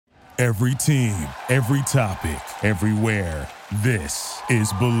Every team, every topic, everywhere. This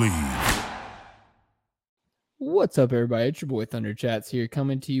is Believe. What's up, everybody? It's your boy Thunder Chats here,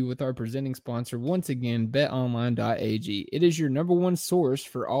 coming to you with our presenting sponsor once again, betonline.ag. It is your number one source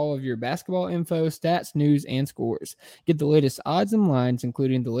for all of your basketball info, stats, news, and scores. Get the latest odds and lines,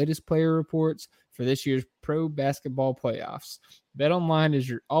 including the latest player reports for this year's pro basketball playoffs. BetOnline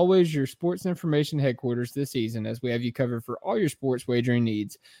is always your sports information headquarters this season, as we have you covered for all your sports wagering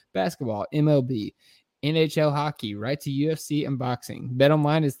needs: basketball, MLB, NHL hockey, right to UFC and boxing.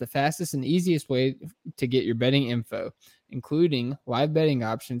 BetOnline is the fastest and easiest way to get your betting info, including live betting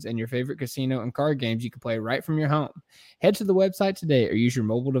options and your favorite casino and card games you can play right from your home. Head to the website today or use your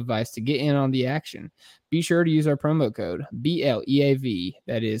mobile device to get in on the action. Be sure to use our promo code BLEAV,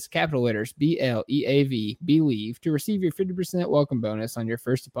 that is capital letters BLEAV, BELIEVE, to receive your 50% welcome bonus on your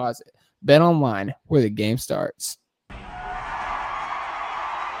first deposit. BetOnline, where the game starts.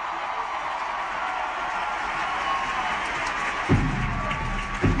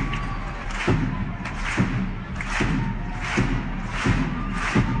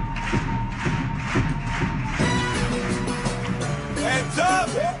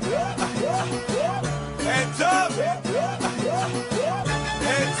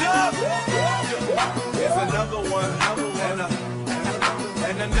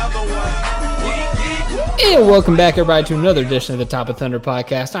 And welcome back, everybody, to another edition of the Top of Thunder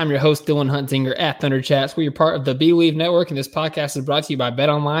podcast. I'm your host, Dylan Hunzinger at Thunder Chats. We are part of the Believe Network, and this podcast is brought to you by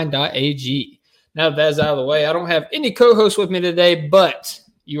betonline.ag. Now that that's out of the way, I don't have any co-hosts with me today, but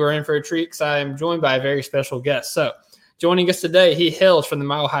you are in for a treat because I am joined by a very special guest. So, joining us today, he hails from the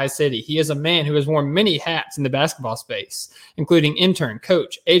Mile High City. He is a man who has worn many hats in the basketball space, including intern,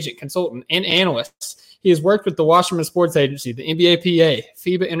 coach, agent, consultant, and analyst. He has worked with the Wasserman Sports Agency, the NBA PA,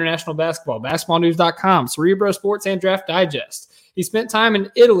 FIBA International Basketball, BasketballNews.com, Cerebro Sports, and Draft Digest. He spent time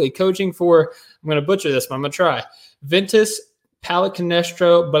in Italy coaching for, I'm going to butcher this, but I'm going to try, Ventus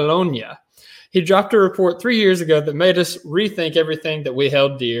Pallacanestro Bologna. He dropped a report 3 years ago that made us rethink everything that we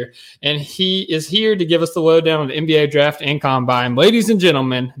held dear, and he is here to give us the lowdown on the NBA draft and combine. Ladies and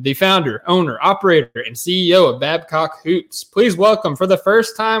gentlemen, the founder, owner, operator, and CEO of Babcock Hoops. Please welcome, for the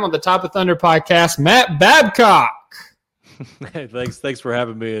first time on the Top of Thunder podcast, Matt Babcock. Hey, thanks for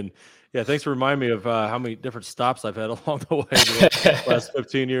having me, and yeah, thanks for reminding me of how many different stops I've had along the way the last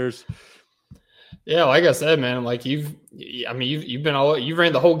 15 years. Yeah, like I said, man, like you've ran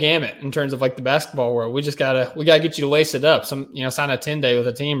the whole gamut in terms of like the basketball world. We gotta get you to lace it up. Sign a 10-day with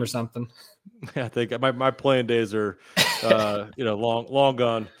a team or something. Yeah, I think my playing days are, long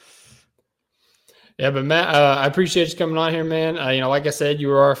gone. Yeah, but Matt, I appreciate you coming on here, man. Like I said, you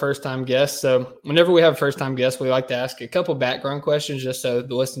were our first-time guest. So whenever we have a first-time guest, we like to ask a couple background questions just so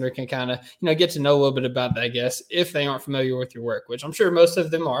the listener can kind of, get to know a little bit about that guest if they aren't familiar with your work, which I'm sure most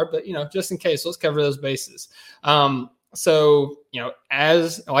of them are. But, just in case, let's cover those bases. As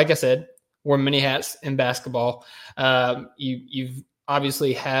like I said, wore many hats in basketball. You've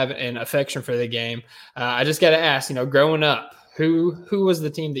obviously have an affection for the game. I just got to ask, growing up, who was the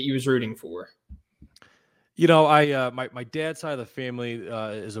team that you was rooting for? My dad's side of the family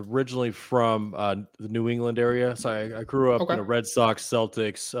is originally from the New England area. So I grew up Red Sox,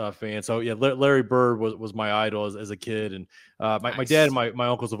 Celtics fan. So yeah, Larry Bird was my idol as a kid. And my dad and my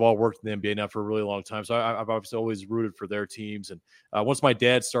uncles have all worked in the NBA now for a really long time. So I've obviously always rooted for their teams. And once my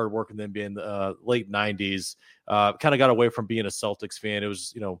dad started working in the NBA in the late 90s, kind of got away from being a Celtics fan. It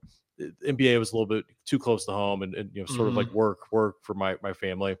was, NBA was a little bit too close to home and sort of like work for my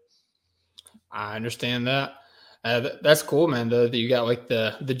family. I understand that. That's cool, man. That you got like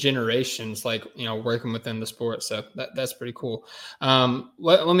the generations, like, working within the sport. So that's pretty cool.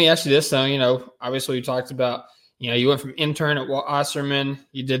 Let me ask you this though, obviously you talked about, you went from intern at Wasserman,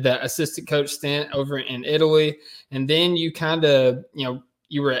 you did that assistant coach stint over in Italy. And then you kind of,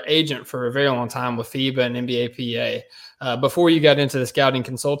 you were an agent for a very long time with FIBA and NBA PA before you got into the scouting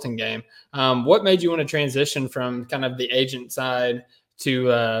consulting game. What made you want to transition from kind of the agent side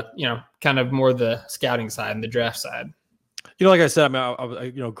to, kind of more the scouting side and the draft side? Like I said, I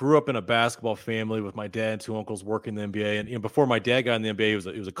grew up in a basketball family with my dad and two uncles working in the NBA. And, before my dad got in the NBA, he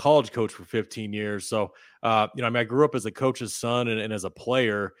was a college coach for 15 years. So, I grew up as a coach's son and as a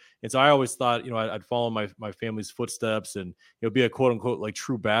player. And so I always thought, I'd follow my family's footsteps and, be a quote unquote, like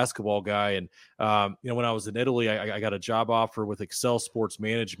true basketball guy. And, when I was in Italy, I got a job offer with Excel Sports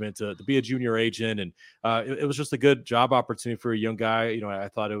Management to be a junior agent. And it was just a good job opportunity for a young guy. I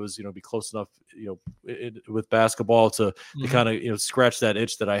thought it was, be close enough, with basketball to kind of, scratch that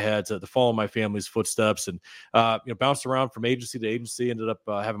itch that I had to follow my family's footsteps and, bounced around from agency to agency, ended up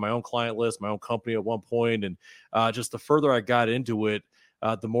having my own client list, my own company at one point. And just the further I got into it,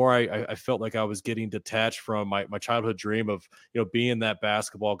 the more I felt like I was getting detached from my childhood dream of, being that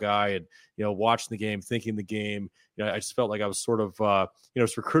basketball guy and, watching the game, thinking the game. I just felt like I was sort of,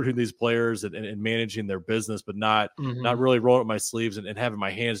 just recruiting these players and managing their business, but not really rolling up my sleeves and having my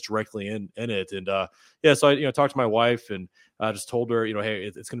hands directly in it. And so I, talked to my wife and just told her, hey,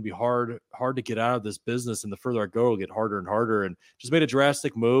 it's going to be hard to get out of this business. And the further I go, it'll get harder and harder. And just made a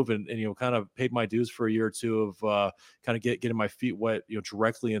drastic move and kind of paid my dues for a year or two of kind of getting my feet wet,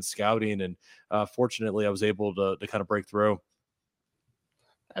 directly in scouting. And fortunately, I was able to kind of break through.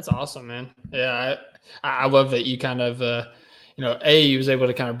 That's awesome, man. Yeah, I love that you kind of, you was able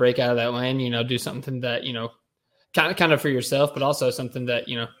to kind of break out of that lane, do something that, kind of for yourself, but also something that,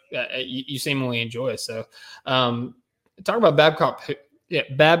 you seemingly enjoy. So talk about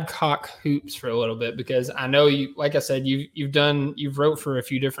Babcock hoops for a little bit, because I know you, like I said, you've wrote for a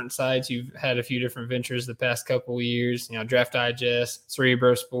few different sites. You've had a few different ventures the past couple of years, Draft Digest,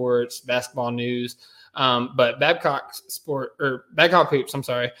 Cerebro Sports, Basketball News. But Babcock Hoops,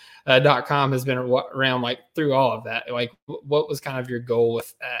 .com has been around like through all of that. Like, what was kind of your goal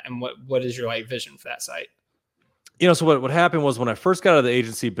with that, and what is your like vision for that site? So what happened was when I first got out of the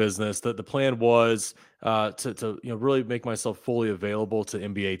agency business, the plan was to really make myself fully available to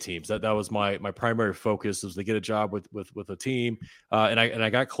NBA teams. That was my primary focus, was to get a job with a team, and I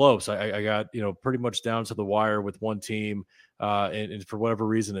got close. I got pretty much down to the wire with one team. And for whatever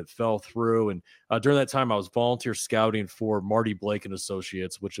reason, it fell through. And during that time, I was volunteer scouting for Marty Blake and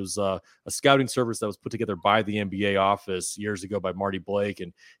Associates, which was a scouting service that was put together by the NBA office years ago by Marty Blake.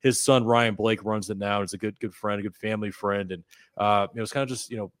 And his son, Ryan Blake, runs it now. He's a good friend, a good family friend. And it was kind of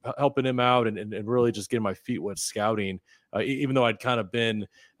just, helping him out and really just getting my feet wet scouting. Even though I'd kind of been,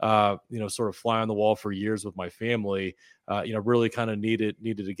 sort of fly on the wall for years with my family, really kind of needed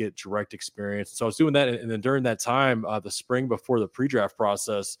to get direct experience. So I was doing that. And then during that time, the spring before the pre-draft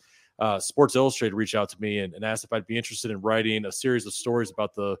process, Sports Illustrated reached out to me and asked if I'd be interested in writing a series of stories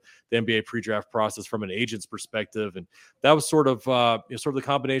about the NBA pre-draft process from an agent's perspective. And that was sort of the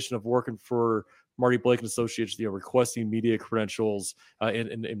combination of working for Marty Blake and Associates, requesting media credentials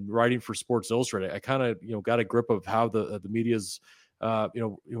and writing for Sports Illustrated. I kind of, got a grip of how the media's,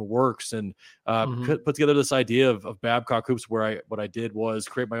 works, and put together this idea of Babcock Hoops, where what I did was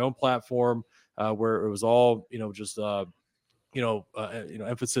create my own platform where it was all, just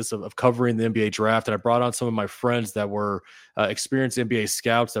emphasis of covering the NBA draft. And I brought on some of my friends that were experienced NBA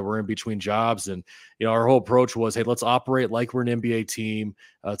scouts that were in between jobs. And, our whole approach was, hey, let's operate like we're an NBA team.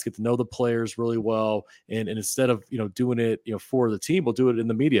 Let's get to know the players really well. And instead of, doing it, for the team, we'll do it in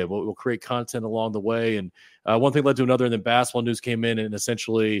the media. We'll create content along the way. And one thing led to another, and then Basketball News came in and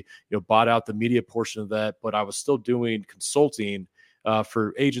essentially, bought out the media portion of that. But I was still doing consulting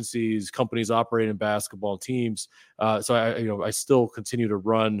for agencies, companies operating in basketball teams. So I still continue to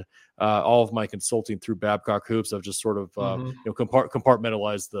run all of my consulting through Babcock Hoops. I've just sort of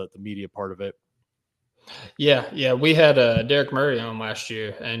compartmentalized the media part of it. Yeah. We had Derek Murray on last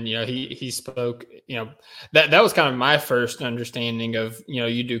year, and he spoke. That was kind of my first understanding of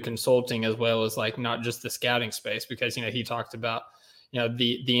you do consulting as well as like not just the scouting space, because he talked about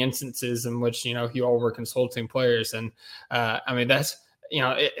the instances in which you all were consulting players, and I mean that's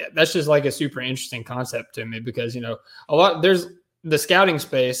that's just like a super interesting concept to me, because there's the scouting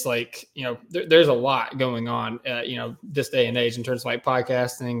space, like there's a lot going on this day and age in terms of like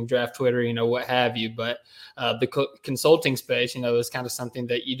podcasting, draft Twitter, what have you, but the consulting space is kind of something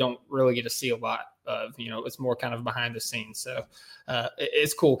that you don't really get to see a lot of. It's more kind of behind the scenes, so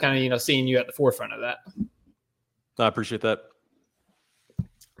it's cool kind of seeing you at the forefront of that. I appreciate that.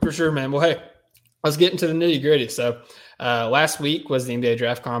 For sure, man. Well, hey, let's get into the nitty gritty. So last week was the NBA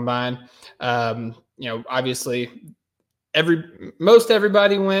Draft Combine. Obviously most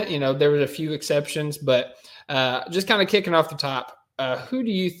everybody went. There was a few exceptions, but just kind of kicking off the top, who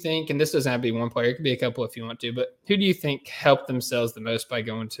do you think, and this doesn't have to be one player, it could be a couple if you want to, but who do you think helped themselves the most by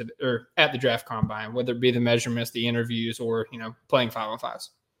going to or at the Draft Combine, whether it be the measurements, the interviews, or playing 5-on-5s?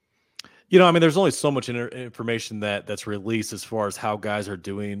 There's only so much information that's released as far as how guys are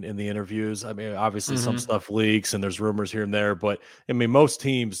doing in the interviews. Obviously some stuff leaks and there's rumors here and there, but most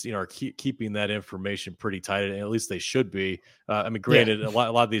teams, are keeping that information pretty tight, and at least they should be. Granted, a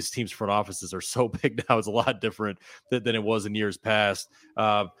lot of these teams' front offices are so big now; it's a lot different than it was in years past.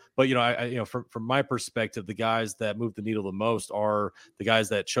 But from my perspective, the guys that moved the needle the most are the guys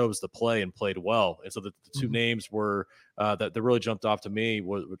that chose to play and played well. And so the two names were that really jumped off to me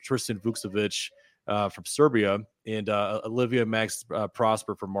was Tristan Vukcevic from Serbia and Olivia Max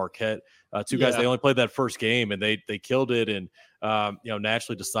Prosper from Marquette. Two guys, they only played that first game and they killed it, and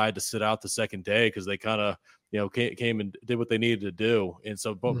naturally decided to sit out the second day because they kind of came and did what they needed to do. And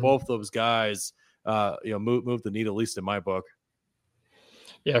so both those guys, moved the needle, at least in my book.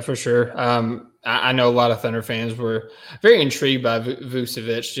 Yeah, for sure. I know a lot of Thunder fans were very intrigued by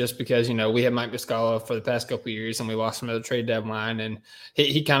Vucevic just because, we had Mike Muscala for the past couple of years and we lost him at the trade deadline. And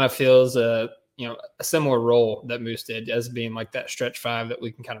he kind of feels a similar role that Moose did as being like that stretch five that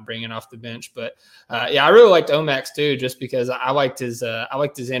we can kind of bring in off the bench. But I really liked Omax too, just because I liked his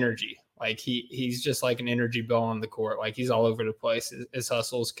energy. Like he's just like an energy ball on the court. Like he's all over the place. His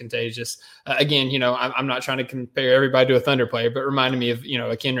hustle is contagious. Again, I'm not trying to compare everybody to a Thunder player, but reminded me of,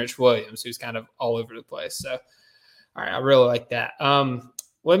 a Kenrich Williams who's kind of all over the place. So, all right, I really like that. I'm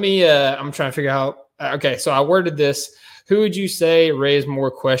trying to figure out. Okay, so I worded this. Who would you say raised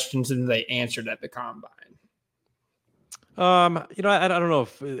more questions than they answered at the combine? I don't know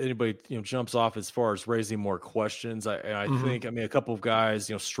if anybody, jumps off as far as raising more questions. I think, a couple of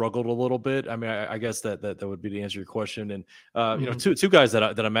guys, struggled a little bit. I guess that would be to answer your question. And, two guys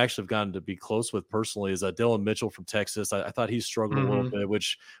that I'm actually gotten to be close with personally is Dylan Mitchell from Texas. I thought he struggled a little bit,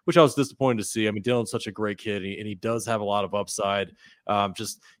 which I was disappointed to see. Dylan's such a great kid and he does have a lot of upside.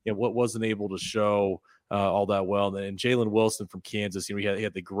 What wasn't able to show all that well. And Jalen Wilson from Kansas, he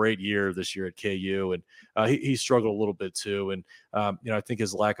had the great year this year at KU, and he struggled a little bit too. And I think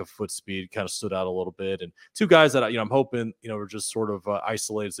his lack of foot speed kind of stood out a little bit. And two guys that I'm hoping are just sort of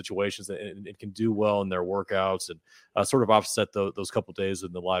isolated situations and can do well in their workouts and sort of offset those couple days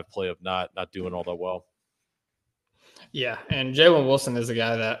in the live play of not doing all that well. Yeah, and Jalen Wilson is a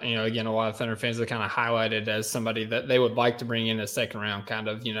guy that, again, a lot of Thunder fans have kind of highlighted as somebody that they would like to bring in a second round, kind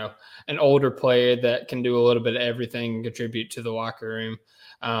of, an older player that can do a little bit of everything and contribute to the locker room.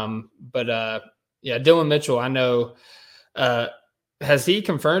 Dylan Mitchell, I know, has he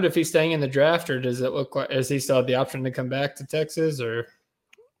confirmed if he's staying in the draft, or does it look like, does he still have the option to come back to Texas, or?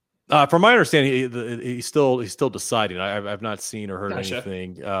 From my understanding, he's still deciding. I've not seen or heard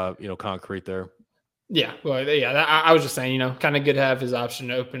anything, concrete there. Yeah, well, yeah, I was just saying, kind of good to have his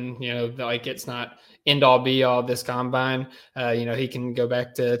option open, like it's not end all be all this combine. He can go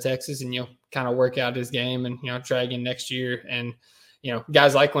back to Texas and, kind of work out his game and, try again next year. And,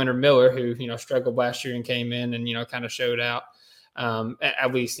 guys like Leonard Miller who, struggled last year and came in and, kind of showed out,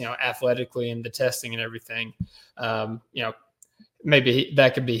 at least, athletically and the testing and everything, maybe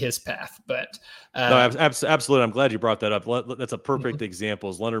that could be his path, but no, absolutely. I'm glad you brought that up. That's a perfect example.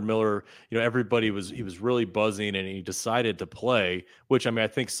 Is Leonard Miller, everybody he was really buzzing and he decided to play, which, I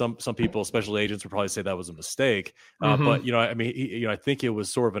think some people, especially agents, would probably say that was a mistake. But, I think it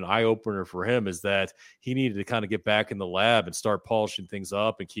was sort of an eye opener for him, is that he needed to kind of get back in the lab and start polishing things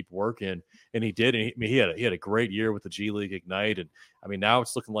up and keep working. And he did. And he had a great year with the G League Ignite. And now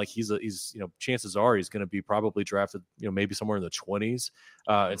it's looking like he's chances are he's going to be probably drafted, maybe somewhere in the 20s.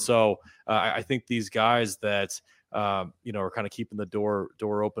 And so I think these guys that, are kind of keeping the door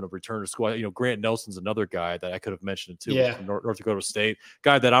open of return to school. Grant Nelson's another guy that I could have mentioned too. Yeah. From North Dakota State,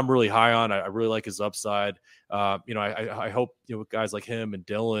 guy that I'm really high on. I really like his upside. I hope, guys like him and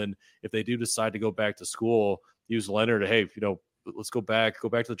Dylan, if they do decide to go back to school, use Leonard to, hey, let's go back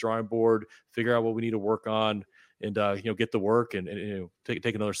to the drawing board, figure out what we need to work on, and get the work and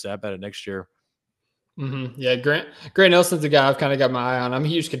take another stab at it next year. Yeah, Grant Nelson's the guy I've kind of got my eye on. I'm a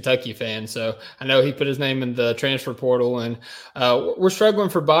huge Kentucky fan, so I know he put his name in the transfer portal, and we're struggling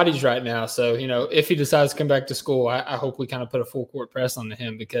for bodies right now. So, if he decides to come back to school, I hope we kind of put a full court press on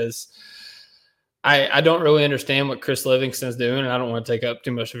him, because I don't really understand what Chris Livingston's doing, and I don't want to take up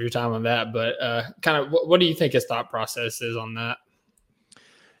too much of your time on that. But kind of, what do you think his thought process is on that?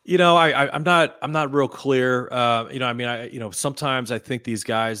 I'm not real clear. Sometimes I think these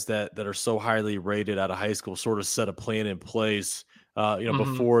guys that are so highly rated out of high school sort of set a plan in place,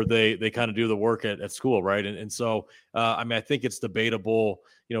 before they kind of do the work at school. Right. And so, I think it's debatable,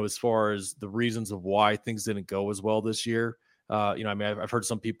 as far as the reasons of why things didn't go as well this year. I've heard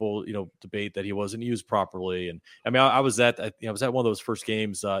some people, debate that he wasn't used properly. And I was at one of those first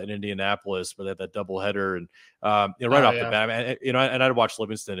games in Indianapolis, but that doubleheader, and right off the bat, and I'd watched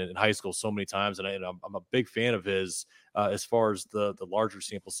Livingston in high school so many times, and I'm a big fan of his. As far as the larger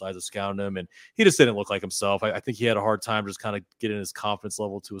sample size of scouting him, and he just didn't look like himself. I think he had a hard time just kind of getting his confidence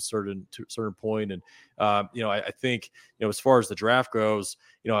level to a certain point. And I think as far as the draft goes,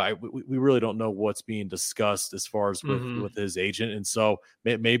 we really don't know what's being discussed as far as with his agent, and so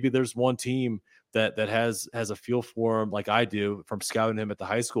maybe there's one team that has a feel for him like I do from scouting him at the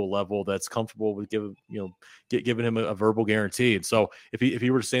high school level that's comfortable with giving him a verbal guarantee. And so if he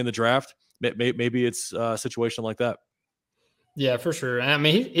were to stay in the draft, maybe it's a situation like that. Yeah, for sure. I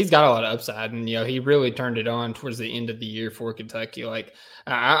mean, he's got a lot of upside, and he really turned it on towards the end of the year for Kentucky. Like,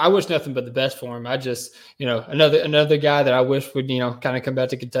 I wish nothing but the best for him. I just, another guy that I wish would, kind of come back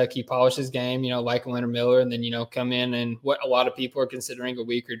to Kentucky, polish his game, like Leonard Miller, and then come in and what a lot of people are considering a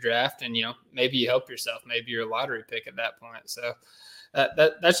weaker draft, and maybe you help yourself, maybe you're a lottery pick at that point. So.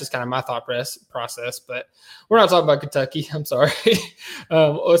 That's just kind of my thought process, but we're not talking about Kentucky. I'm sorry.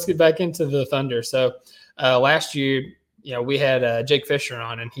 Let's get back into the Thunder. So last year, we had Jake Fisher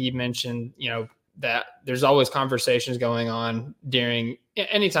on, and he mentioned, that there's always conversations going on during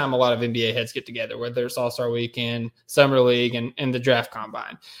anytime a lot of NBA heads get together, whether it's All-Star Weekend, Summer League, and the draft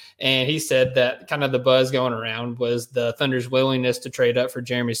combine. And he said that kind of the buzz going around was the Thunder's willingness to trade up for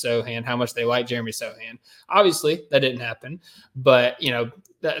Jeremy Sohan, how much they like Jeremy Sohan. Obviously, that didn't happen, but,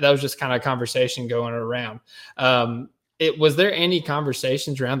 that was just kind of a conversation going around. Was there any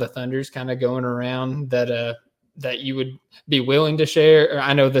conversations around the Thunders kind of going around that you would be willing to share?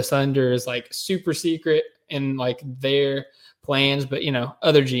 I know the Thunder is like super secret in like their plans, but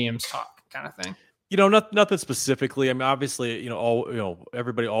other GMs talk kind of thing. Nothing specifically. I mean, obviously,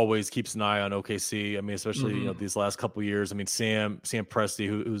 everybody always keeps an eye on OKC. I mean, especially these last couple of years. I mean, Sam Presti,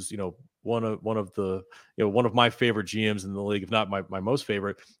 who's one of my favorite GMs in the league, if not my most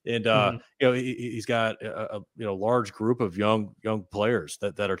favorite. And he's got a large group of young players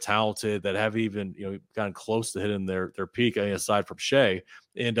that are talented, that have even gotten close to hitting their peak, aside from Shea,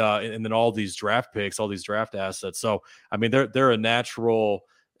 and then all these draft picks, all these draft assets. So I mean, they're a natural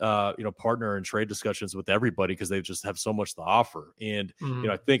partner in trade discussions with everybody, because they just have so much to offer. And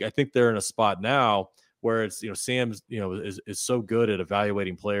I think they're in a spot now where it's Sam's is so good at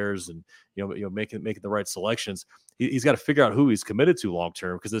evaluating players and making the right selections. He's got to figure out who he's committed to long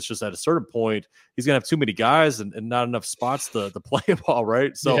term, because it's just at a certain point he's gonna have too many guys and not enough spots to play them all,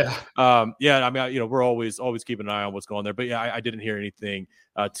 right? So I mean, we're always keeping an eye on what's going on there. But I didn't hear anything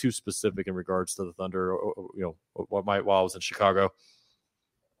too specific in regards to the Thunder or while I was in Chicago.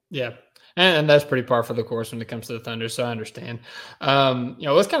 Yeah. And that's pretty par for the course when it comes to the Thunder. So I understand.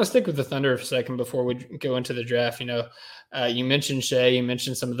 Let's kind of stick with the Thunder for a second before we go into the draft. You mentioned Shea, you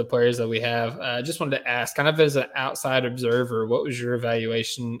mentioned some of the players that we have. I just wanted to ask, kind of as an outside observer, what was your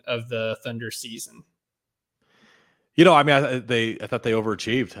evaluation of the Thunder season? I mean, I thought they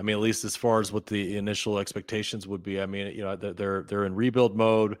overachieved. I mean, at least as far as what the initial expectations would be. I mean, they're in rebuild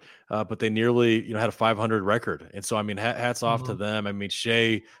mode, but they nearly had a 500 record, and so I mean, hats off to them. I mean,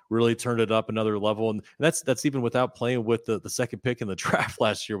 Shea really turned it up another level, and that's even without playing with the second pick in the draft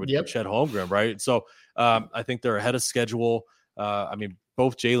last year with Chet Holmgren, right? So I think they're ahead of schedule. I mean,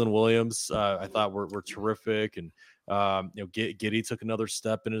 both Jalen Williams, I thought were terrific, and Giddey took another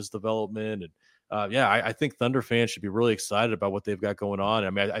step in his development, and I think Thunder fans should be really excited about what they've got going on. I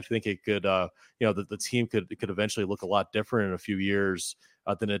mean, I think it could, the team could eventually look a lot different in a few years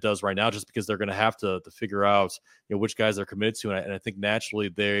than it does right now, just because they're going to have to figure out, which guys they're committed to. And I think naturally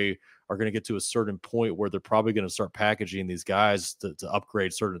they are going to get to a certain point where they're probably going to start packaging these guys to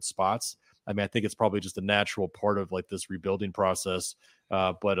upgrade certain spots. I mean, I think it's probably just a natural part of like this rebuilding process.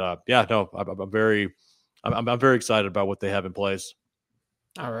 I'm very excited about what they have in place.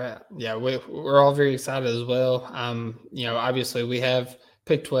 All right. Yeah, we're all very excited as well. Obviously we have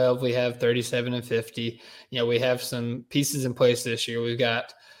pick 12, we have 37 and 50. We have some pieces in place this year. We've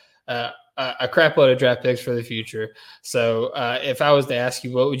got a crap load of draft picks for the future. So if I was to ask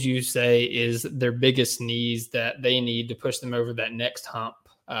you, what would you say is their biggest needs that they need to push them over that next hump?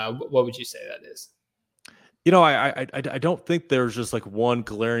 What would you say that is? I don't think there's just like one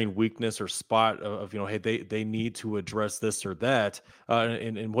glaring weakness or spot of hey, they need to address this or that.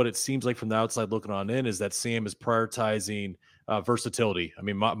 And what it seems like from the outside looking on in is that Sam is prioritizing versatility. I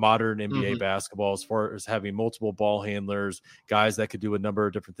mean, modern NBA basketball, as far as having multiple ball handlers, guys that could do a number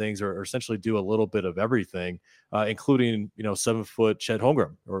of different things, or essentially do a little bit of everything, including 7-foot Chet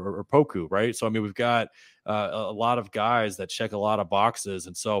Holmgren or Poku, right? So I mean, we've got a lot of guys that check a lot of boxes,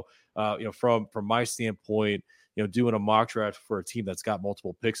 and so from my standpoint, doing a mock draft for a team that's got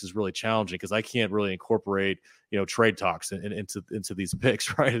multiple picks is really challenging, because I can't really incorporate trade talks into these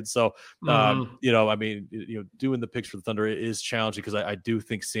picks, right? And so I mean, doing the picks for the Thunder is challenging, because I do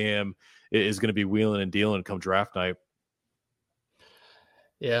think Sam is going to be wheeling and dealing come draft night.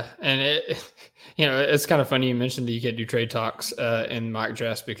 Yeah, and it's kind of funny you mentioned that you can't do trade talks in mock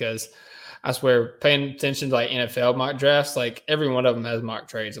drafts, because I swear, paying attention to like NFL mock drafts, like every one of them has mock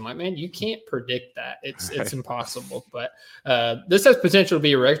trades. I'm like, man, you can't predict that. It's impossible. But this has potential to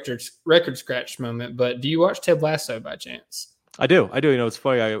be a record scratch moment. But do you watch Ted Lasso by chance? I do. It's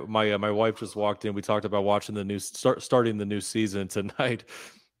funny. My wife just walked in. We talked about watching starting the new season tonight.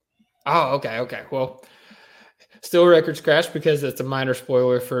 Oh, okay. Well, Still record scratch because it's a minor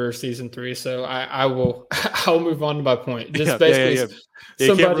spoiler for season 3. So I will I'll move on to my point. Just basically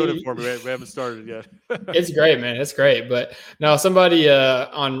You can't ruin somebody. it for me. We haven't started yet. It's great, man. It's great. But now somebody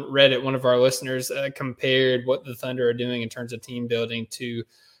on Reddit, one of our listeners, compared what the Thunder are doing in terms of team building to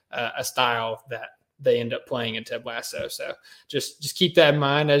a style that they end up playing in Ted Lasso. So just keep that in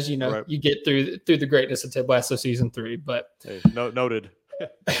mind as you get through the greatness of Ted Lasso season 3. But noted.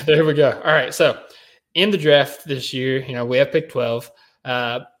 There we go. All right. So in the draft this year, we have pick 12.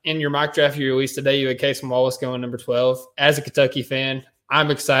 In your mock draft you released today, you had Casey Wallace going number 12. As a Kentucky fan, I'm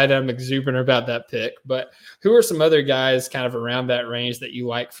excited. I'm exuberant about that pick. But who are some other guys kind of around that range that you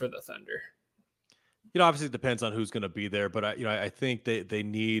like for the Thunder? Obviously it depends on who's going to be there, but I think they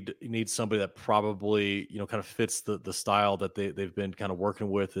need somebody that probably, kind of fits the style that they've been kind of working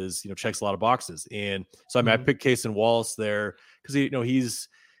with, is, checks a lot of boxes. And so, I picked Casey Wallace there because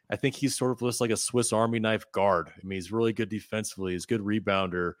I think he's sort of just like a Swiss Army knife guard. He's really good defensively. He's a good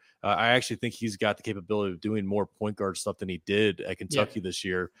rebounder. I actually think he's got the capability of doing more point guard stuff than he did at Kentucky this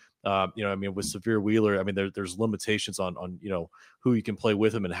year. With Severe Wheeler, there's limitations on who you can play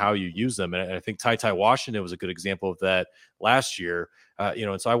with him and how you use them. And I think Ty Washington was a good example of that last year.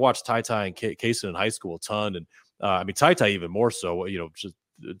 And so I watched Ty and Kaysen in high school a ton. And Ty even more so, just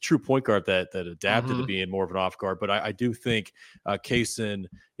a true point guard that adapted to being more of an off guard. But I do think Kaysen,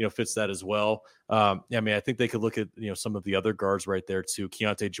 fits that as well. I think they could look at, some of the other guards right there too.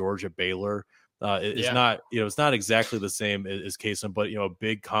 Keontae George at Baylor. It's not exactly the same as Kaysen, but a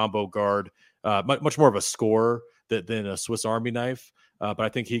big combo guard, much more of a scorer than a Swiss Army knife. But I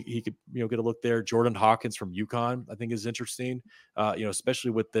think he could get a look there. Jordan Hawkins from UConn, I think, is interesting. Especially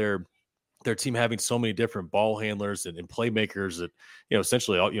with their team having so many different ball handlers and playmakers at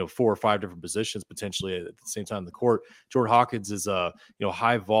essentially all 4 or 5 different positions potentially at the same time in the court. Jordan Hawkins is a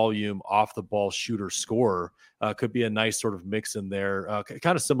high volume off the ball shooter scorer. Could be a nice sort of mix in there,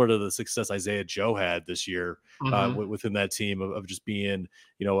 kind of similar to the success Isaiah Joe had this year within that team of just being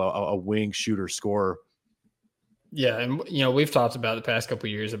a wing shooter scorer. Yeah, and we've talked about the past couple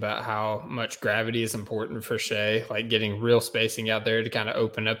of years about how much gravity is important for Shea, like getting real spacing out there to kind of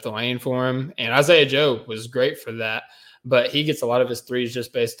open up the lane for him. And Isaiah Joe was great for that, but he gets a lot of his threes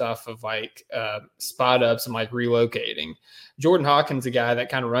just based off of spot ups and relocating. Jordan Hawkins, a guy that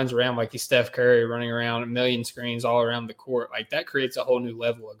kind of runs around like he's Steph Curry, running around a million screens all around the court. That creates a whole new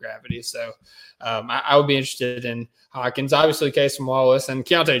level of gravity. So I would be interested in Hawkins, obviously Casey Wallace, and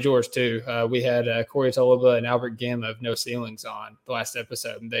Keontae George too. We had Corey Tulaba and Albert Gim of No Ceilings on the last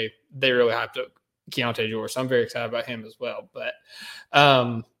episode, and they really hyped up Keontae George. So I'm very excited about him as well. But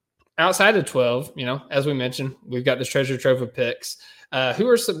outside of 12, as we mentioned, we've got this treasure trove of picks. Who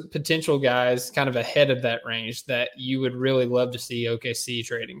are some potential guys kind of ahead of that range that you would really love to see OKC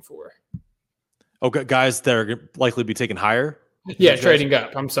trading for? Okay, guys that are likely to be taken higher? Yeah, trading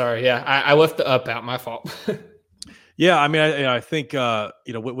up. I'm sorry. Yeah, I left the up out. My fault. Yeah, I think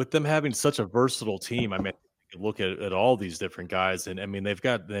with them having such a versatile team, look at all these different guys, and they've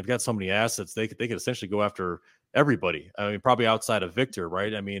got so many assets. They could essentially go after everybody. Probably outside of Victor,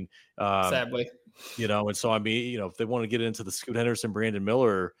 right? Sadly. And so if they want to get into the Scoot Henderson, Brandon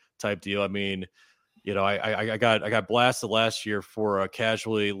Miller type deal, I got blasted last year for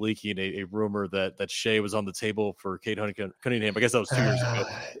casually leaking a rumor that Shea was on the table for Cade Cunningham. I guess that was 2 years ago.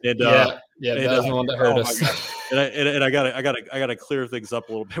 And, that was the one that hurt us. And I gotta clear things up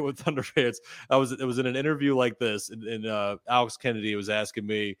a little bit with Thunder fans. It was in an interview like this, and Alex Kennedy was asking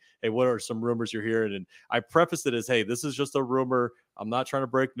me, "Hey, what are some rumors you're hearing?" And I prefaced it as, "Hey, this is just a rumor. I'm not trying to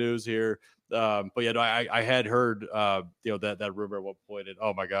break news here." But I had heard that rumor at one point, and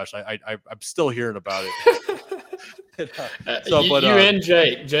oh my gosh, I'm still hearing about it. And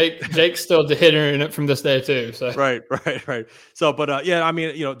Jake's still hearing it from this day too. So right. So,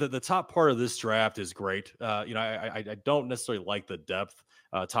 the top part of this draft is great. I don't necessarily like the depth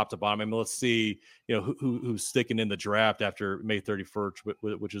top to bottom. Let's see, who's sticking in the draft after May 31st,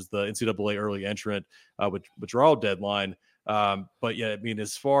 which is the NCAA early entrant withdrawal deadline.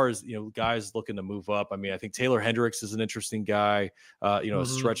 As far as guys looking to move up, I think Taylor Hendricks is an interesting guy. A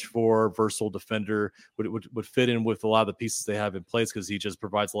stretch 4 versatile defender would fit in with a lot of the pieces they have in place because he just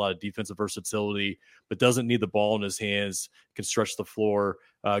provides a lot of defensive versatility, but doesn't need the ball in his hands, can stretch the floor.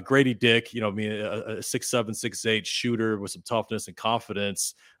 Grady Dick, a 6'7", 6'8" shooter with some toughness and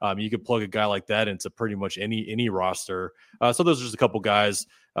confidence. You could plug a guy like that into pretty much any roster. So those are just a couple guys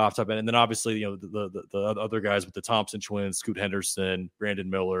off top end. And then obviously, the other guys with the Thompson twins, Scoot Henderson, Brandon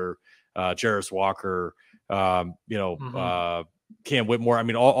Miller, Jarris Walker, Cam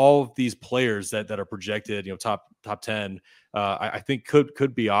Whitmore. All of these players that are projected, top 10 I think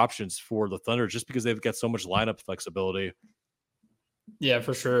could be options for the Thunder just because they've got so much lineup flexibility. Yeah,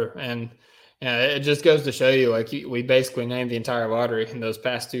 for sure. And it just goes to show you, like, we basically named the entire lottery in those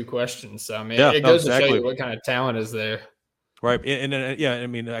past two questions. So, I mean, it goes to show you what kind of talent is there. Right. And yeah, I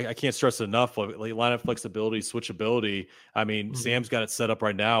mean, I can't stress it enough. Like lineup flexibility, switchability. I mean, Sam's got it set up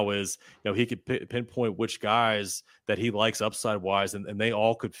right now is, he could pinpoint which guys that he likes upside wise, and they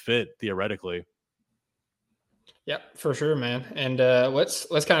all could fit theoretically. Yep, for sure, man. And let's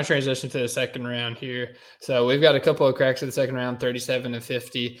kind of transition to the second round here. So we've got a couple of cracks in the second round, 37 and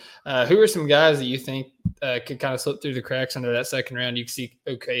 50. Who are some guys that you think could kind of slip through the cracks under that second round you see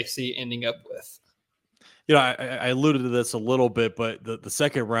OKC ending up with? I alluded to this a little bit, but the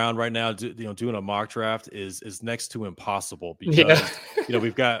second round right now, doing a mock draft is next to impossible because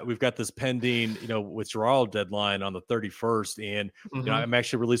we've got this pending withdrawal deadline on the 31st, and I'm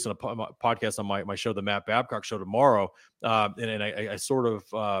actually releasing a podcast on my show, the Matt Babcock Show, tomorrow, and I sort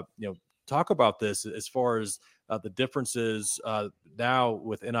of talk about this as far as the differences now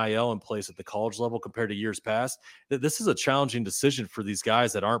with NIL in place at the college level compared to years past. This is a challenging decision for these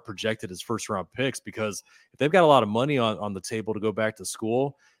guys that aren't projected as first round picks, because if they've got a lot of money on the table to go back to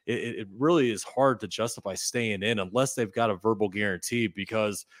school, it really is hard to justify staying in unless they've got a verbal guarantee,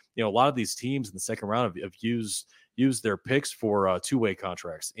 because a lot of these teams in the second round have used their picks for two-way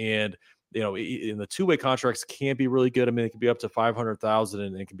contracts. And in the two-way contracts can be really good. I mean, it can be up to 500,000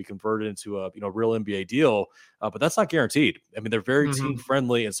 and it can be converted into a real NBA deal, but that's not guaranteed. I mean, they're very team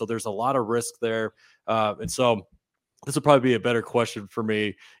friendly, and so there's a lot of risk there. And so this will probably be a better question for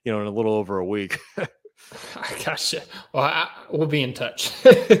me, in a little over a week. I gotcha. Well, we'll be in touch.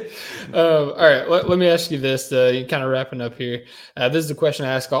 All right. Let me ask you this, kind of wrapping up here. This is a question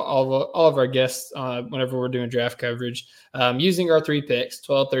I ask all of our guests whenever we're doing draft coverage. Using our 3 picks,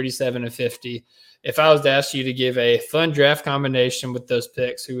 12, 37, and 50, if I was to ask you to give a fun draft combination with those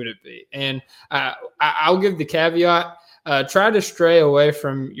picks, who would it be? And I'll give the caveat, try to stray away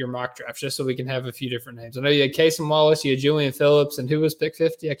from your mock drafts just so we can have a few different names. I know you had Casey Wallace, you had Julian Phillips, and who was pick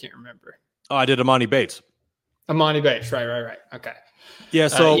 50? I can't remember. Oh, I did Amani Bates. Right. Okay. Yeah.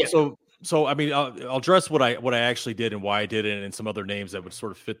 So I mean, I'll address what I actually did and why I did it, and some other names that would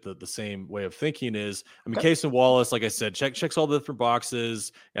sort of fit the same way of thinking. Is, I mean, Casey Wallace, like I said, checks all the different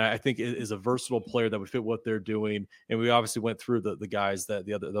boxes. And I think is a versatile player that would fit what they're doing. And we obviously went through the guys that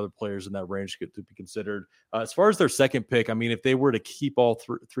the other players in that range get to be considered. As far as their second pick, I mean, if they were to keep all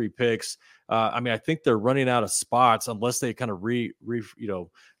three picks, I mean, I think they're running out of spots unless they kind of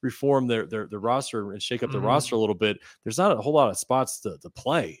reform their roster and shake up the roster a little bit. There's not a whole lot of spots to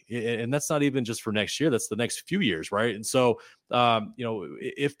play, and that's not even just for next year. That's the next few years, right? And so,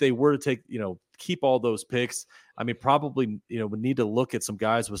 if they were to keep all those picks, I mean, probably would need to look at some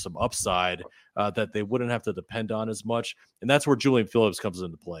guys with some upside that they wouldn't have to depend on as much, and that's where Julian Phillips comes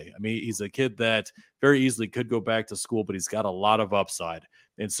into play. I mean, he's a kid that very easily could go back to school, but he's got a lot of upside,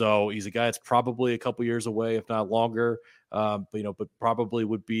 and so he's a guy that's probably a couple years away, if not longer. But probably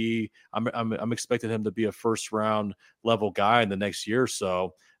would be. I'm expecting him to be a first round level guy in the next year or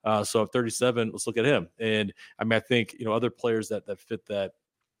so. So at 37, let's look at him. And I mean, I think other players that fit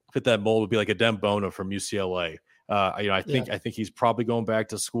that mold would be like a Dem Bono from UCLA. I think he's probably going back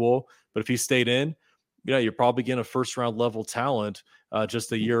to school, but if he stayed in, you're probably getting a first round level talent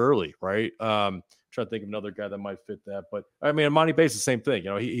just a year early, right? Trying to think of another guy that might fit that, but I mean, Amani Bates, the same thing.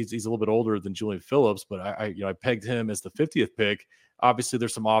 He's a little bit older than Julian Phillips, but I pegged him as the 50th pick. Obviously,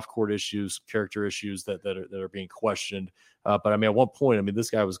 there's some off-court issues, character issues that are being questioned. But I mean, at one point, I mean, this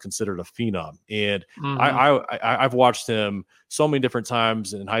guy was considered a phenom, and I've watched him so many different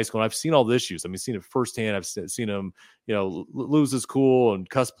times in high school, and I've seen all the issues. I mean, seen it firsthand. I've seen him, lose his cool and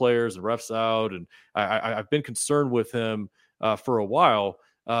cuss players and refs out, and I've been concerned with him for a while.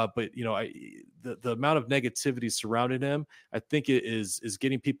 But the amount of negativity surrounding him, I think it is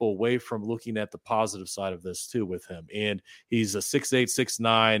getting people away from looking at the positive side of this too with him. And he's a 6'8",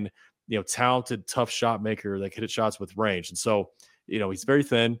 6'9", talented, tough shot maker that can hit shots with range. And so, he's very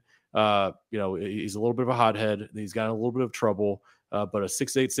thin. He's a little bit of a hothead. He's got a little bit of trouble. But a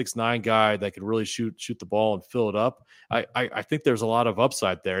 6'8", 6'9" guy that can really shoot the ball and fill it up. I think there's a lot of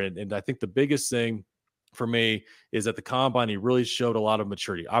upside there. And I think the biggest thing for me is at the combine, he really showed a lot of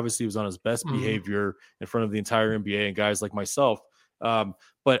maturity. Obviously, he was on his best behavior in front of the entire NBA and guys like myself.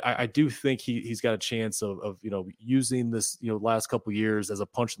 But I do think he's got a chance of using this last couple of years as a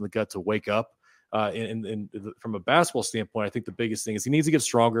punch in the gut to wake up. And from a basketball standpoint, I think the biggest thing is he needs to get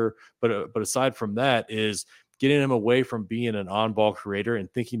stronger. But aside from that, is getting him away from being an on-ball creator and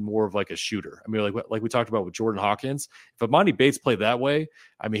thinking more of like a shooter. I mean, like we talked about with Jordan Hawkins, if Emoni Bates played that way,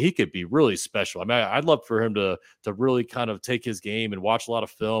 I mean, he could be really special. I mean, I'd love for him to really kind of take his game and watch a lot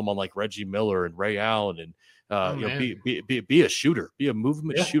of film on like Reggie Miller and Ray Allen and be a shooter, be a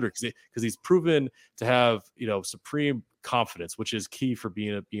movement shooter, because he's proven to have supreme confidence, which is key for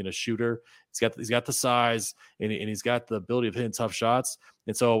being a shooter. He's got the size and he's got the ability of hitting tough shots.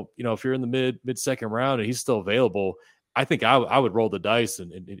 And so if you're in the mid second round and he's still available, I think I would roll the dice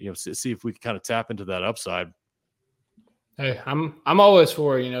and see if we can kind of tap into that upside. Hey, I'm always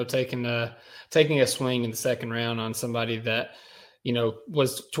for taking a swing in the second round on somebody that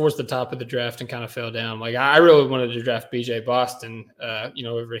was towards the top of the draft and kind of fell down. Like I really wanted to draft BJ Boston,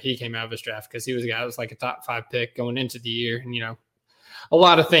 whenever he came out of his draft, because he was a guy that was like a top 5 pick going into the year. And, a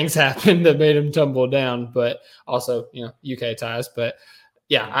lot of things happened that made him tumble down, but also, UK ties. But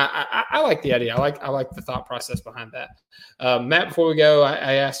yeah, I like the idea. I like the thought process behind that. Matt, before we go,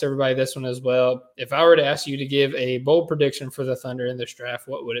 I asked everybody this one as well. If I were to ask you to give a bold prediction for the Thunder in this draft,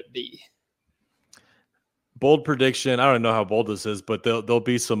 what would it be? Bold prediction. I don't know how bold this is, but there'll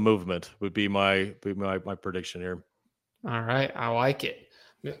be some movement. Would be my prediction here. All right, I like it.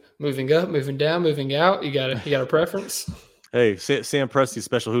 Moving up, moving down, moving out. You got a preference? Hey, Sam Presti's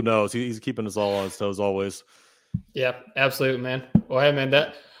special. Who knows? He's keeping us all on his toes always. Yeah, absolutely, man. Well, hey, man,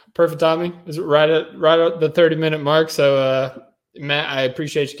 that perfect timing is right at the 30-minute mark. So, Matt, I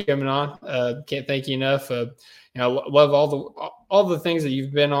appreciate you coming on. Can't thank you enough. Love all the things that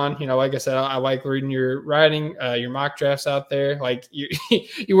you've been on. Like I said, I like reading your writing, your mock drafts out there. Like you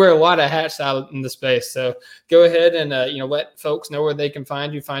wear a lot of hats out in the space. So go ahead and let folks know where they can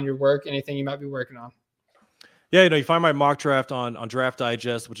find you, find your work, anything you might be working on. Yeah, you find my mock draft on Draft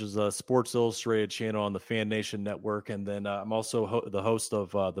Digest, which is a Sports Illustrated channel on the Fan Nation Network. And then I'm also the host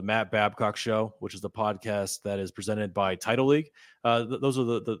of the Matt Babcock Show, which is the podcast that is presented by Title League. Those are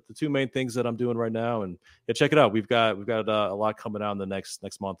the two main things that I'm doing right now. And check it out. We've got a lot coming out in the next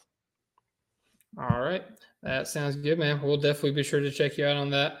month. All right. That sounds good, man. We'll definitely be sure to check you out on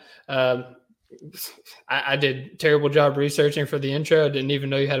that. I did a terrible job researching for the intro. I didn't even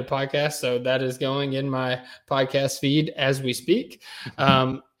know you had a podcast. So that is going in my podcast feed as we speak.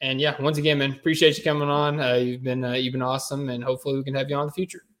 And yeah, once again, man, appreciate you coming on. You've been awesome, and hopefully we can have you on in the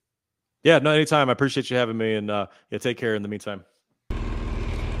future. Yeah, no, anytime. I appreciate you having me, and take care in the meantime.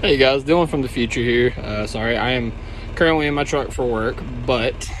 Hey guys, Dylan from the future here. Sorry, I am currently in my truck for work,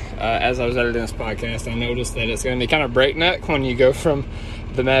 but as I was editing this podcast, I noticed that it's going to be kind of breakneck when you go from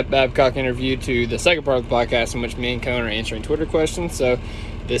the Matt Babcock interview to the second part of the podcast in which me and Cone are answering Twitter questions. So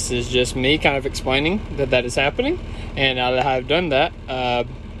this is just me kind of explaining that is happening. And now that I've done that,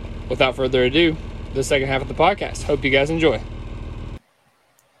 without further ado, the second half of the podcast. Hope you guys enjoy.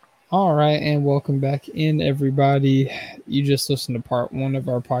 All right, and welcome back in, everybody. You just listened to part 1 of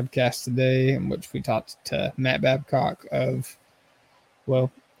our podcast today, in which we talked to Matt Babcock of, well,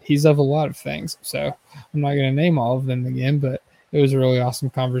 he's of a lot of things. So I'm not going to name all of them again, but it was a really awesome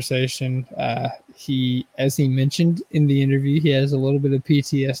conversation. He, as he mentioned in the interview, he has a little bit of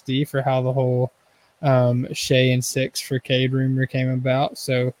PTSD for how the whole Shea and 6 for Cade rumor came about.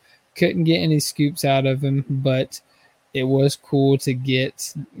 So couldn't get any scoops out of him, but it was cool to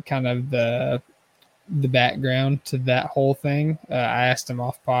get kind of the background to that whole thing. I asked him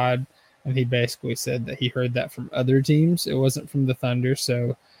off pod, and he basically said that he heard that from other teams. It wasn't from the Thunder.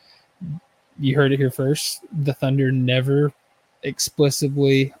 So you heard it here first. The Thunder never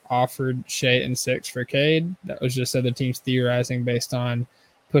explicitly offered Shea and 6 for Cade. That was just other teams theorizing based on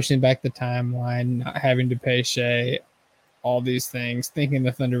pushing back the timeline, not having to pay Shea, all these things, thinking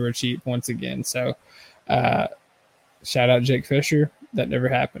the Thunder were cheap once again. So shout out Jake Fisher. That never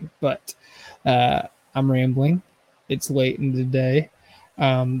happened. But I'm rambling. It's late in the day.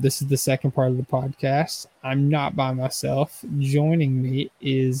 This is the second part of the podcast. I'm not by myself. Joining me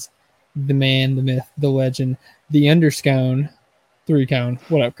is the man, the myth, the legend, the Underscone, 3 Cone.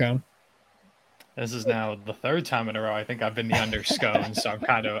 What up, Cone? This is now the 3rd time in a row I think I've been the Underscone, so I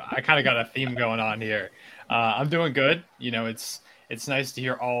kind of got a theme going on here. I'm doing good. It's nice to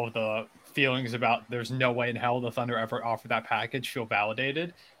hear all of the feelings about there's no way in hell the Thunder ever offered that package feel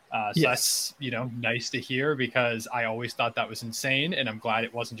validated. So yes. That's, nice to hear, because I always thought that was insane, and I'm glad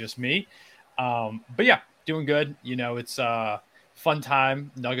it wasn't just me. But yeah, doing good. It's fun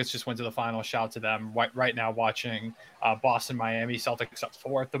time. Nuggets just went to the final. Shout out to them. Right now watching Boston, Miami. Celtics up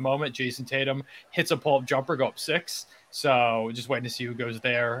 4 at the moment. Jason Tatum hits a pull-up jumper, go up 6. So just waiting to see who goes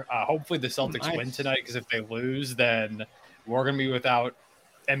there. Hopefully the Celtics win tonight, because if they lose, then we're going to be without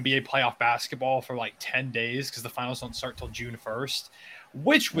NBA playoff basketball for like 10 days, because the finals don't start till June 1st.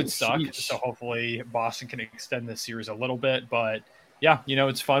 which would suck. Sheesh. So hopefully Boston can extend this series a little bit. But yeah,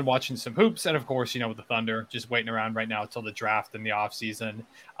 it's fun watching some hoops. And of course, with the Thunder, just waiting around right now until the draft in the offseason.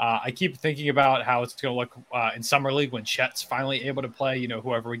 I keep thinking about how it's going to look in Summer League when Chet's finally able to play,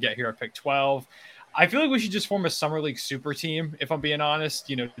 whoever we get here at pick 12. I feel like we should just form a Summer League super team, if I'm being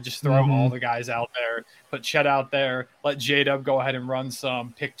honest. Just throw all the guys out there, put Chet out there, let J-Dub go ahead and run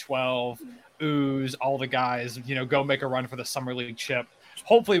some pick 12, Ooze, all the guys, go make a run for the Summer League chip.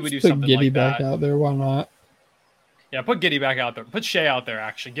 Hopefully we do something Giddy like that. back out there. Why not? Yeah, put Giddy back out there. Put Shea out there,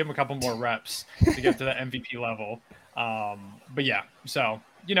 actually. Give him a couple more reps to get to the MVP level. But yeah, so,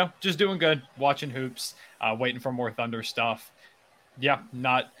 just doing good, watching hoops, waiting for more Thunder stuff. Yeah,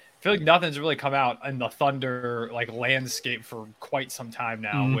 I feel like nothing's really come out in the Thunder landscape for quite some time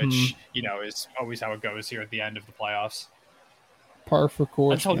now, which, is always how it goes here at the end of the playoffs. Par for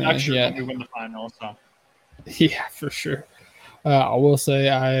course. Until next year when we win the final. So. Yeah, for sure. I will say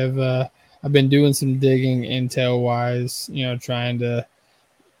I've been doing some digging intel wise, trying to,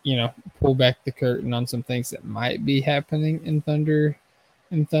 pull back the curtain on some things that might be happening in Thunder.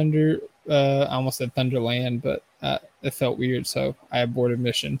 I almost said Thunderland, but it felt weird, so I aborted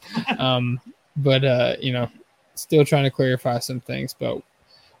mission. But still trying to clarify some things. But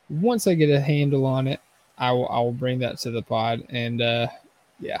once I get a handle on it, I will bring that to the pod. And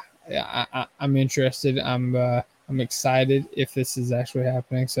I'm interested. I'm excited if this is actually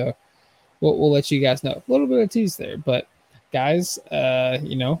happening. So we'll let you guys know. A little bit of tease there, but guys,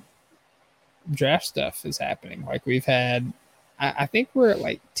 draft stuff is happening. Like we've had, I think we're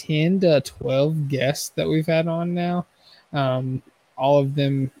at 10 to 12 guests that we've had on now. All of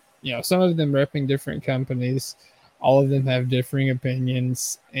them, some of them repping different companies. All of them have differing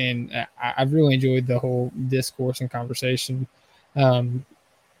opinions, and I've really enjoyed the whole discourse and conversation. Talking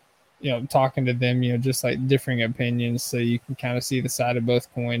to them, just differing opinions, so you can kind of see the side of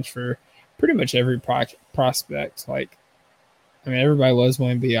both coins for pretty much every prospect. Everybody loves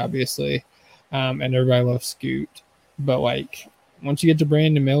Wemby, obviously, and everybody loves Scoot, but once you get to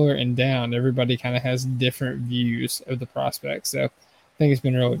Brandon Miller and down, everybody kind of has different views of the prospect. So I think it's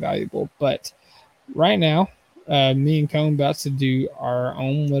been really valuable. But right now, me and Cone about to do our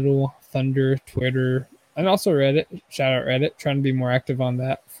own little Thunder Twitter and also Reddit. Shout out Reddit, trying to be more active on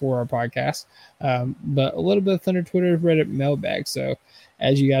that for our podcast. But a little bit of Thunder Twitter Reddit mailbag. So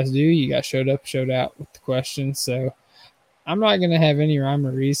as you guys do, you guys showed out with the questions. So I'm not going to have any rhyme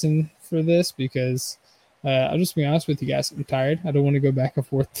or reason for this because I'll just be honest with you guys. I'm tired. I don't want to go back and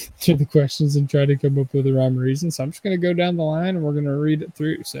forth to the questions and try to come up with a rhyme or reason. So I'm just going to go down the line and we're going to read it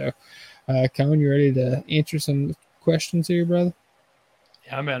through. So, Cone, you ready to answer some questions here, brother?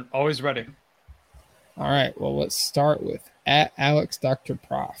 Yeah, man. Always ready. All right. Well, let's start with @Alex Dr.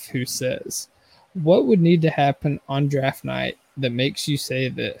 Prof, who says, what would need to happen on draft night that makes you say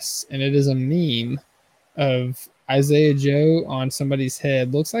this? And it is a meme of Isaiah Joe on somebody's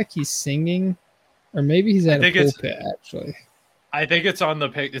head. Looks like he's singing. Or maybe he's at a pulpit, actually. I think it's on the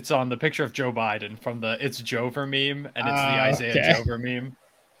picture of Joe Biden from the It's Jover meme, and it's the Isaiah Jover meme.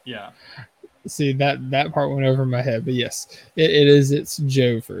 Yeah. See, that part went over my head, but yes, it is It's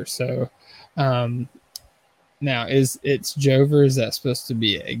Jover. So now is It's Jover, is that supposed to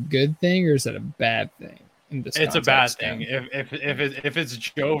be a good thing or is it a bad thing? It's a bad thing. If it's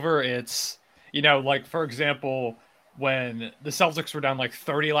Jover, it's for example, when the Celtics were down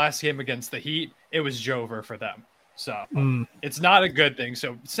 30 last game against the Heat, it was Jover for them. So it's not a good thing.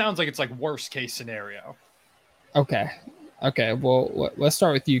 So it sounds like it's worst case scenario. Okay. Well, let's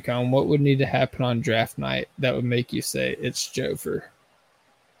start with you, Cone. What would need to happen on draft night that would make you say it's Jover?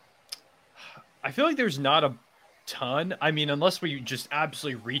 I feel like there's not a ton. Unless we just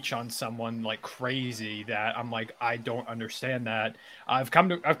absolutely reach on someone crazy that I'm I don't understand that. I've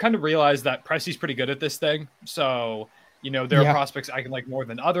kind of realized that Presti's pretty good at this thing. So, there are prospects I can like more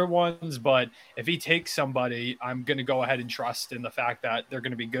than other ones, but if he takes somebody, I'm going to go ahead and trust in the fact that they're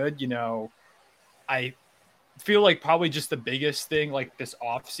going to be good. I feel like probably just the biggest thing this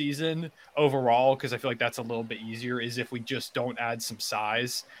off season overall, because I feel like that's a little bit easier, is if we just don't add some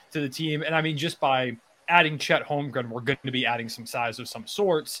size to the team. And just by adding Chet Holmgren, we're going to be adding some size of some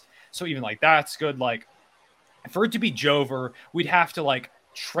sorts. So even that's good. For it to be Jover, we'd have to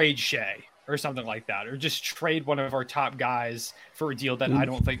trade Shea or something like that, or just trade one of our top guys for a deal that I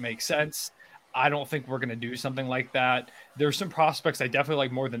don't think makes sense. I don't think we're going to do something like that. There's some prospects I definitely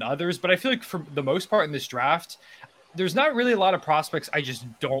like more than others, but I feel like for the most part in this draft, there's not really a lot of prospects I just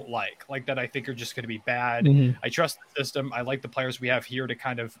don't like that I think are just going to be bad. Mm-hmm. I trust the system. I like the players we have here to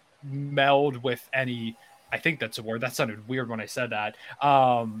kind of meld with any, I think that's a word. That sounded weird when I said that.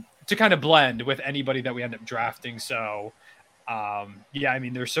 To kind of blend with anybody that we end up drafting. So Yeah, I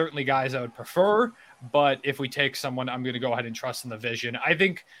mean, there's certainly guys I would prefer, but if we take someone, I'm going to go ahead and trust in the vision. I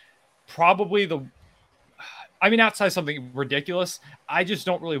think probably outside something ridiculous, I just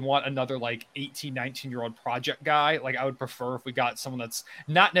don't really want another like 18, 19-year-old project guy. Like, I would prefer if we got someone that's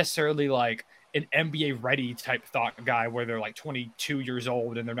not necessarily like an NBA ready type thought guy where they're like 22 years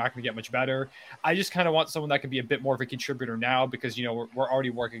old and they're not going to get much better. I just kind of want someone that can be a bit more of a contributor now because, we're already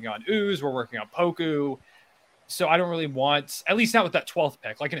working on Ooze, we're working on Poku. So I don't really want, at least not with that 12th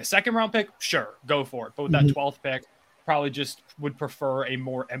pick. Like in a second round pick, sure, go for it. But with that 12th pick, probably just would prefer a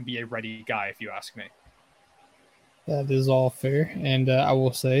more NBA ready guy, if you ask me. That is all fair. And I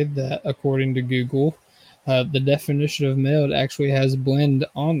will say that according to Google, the definition of meld actually has blend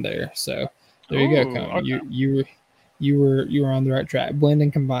on there. So there you go, Cone. Okay. You were on the right track. Blend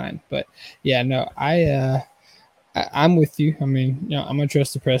and combine. But yeah, no, I'm with you. I mean, I'm gonna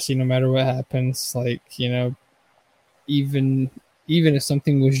trust the Presti no matter what happens. Like, even if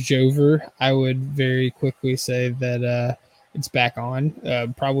something was Jover, I would very quickly say that it's back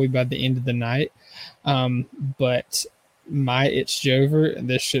on, probably by the end of the night. But it's Jover.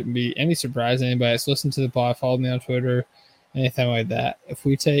 This shouldn't be any surprise to anybody that's listened to the pod, followed me on Twitter, anything like that. If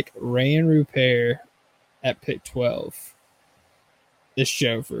we take Ray and Rupert at pick 12, it's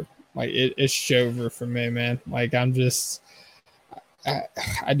Jover. Like it's Jover for me, man. Like I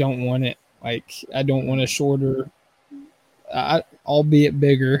don't want it. Like I don't want a shorter, albeit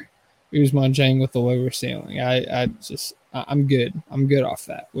bigger, Usman Jang with the lower ceiling. I'm good. I'm good off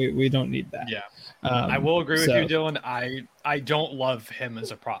that. We don't need that. Yeah. I will agree with you, Dylan. I don't love him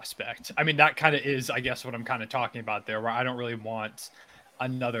as a prospect. I mean, that kind of is, I guess, what I'm kind of talking about there, where I don't really want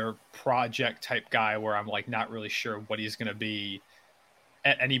another project type guy where I'm like not really sure what he's going to be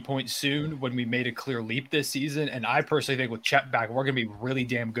at any point soon when we made a clear leap this season. And I personally think with Chet back, we're going to be really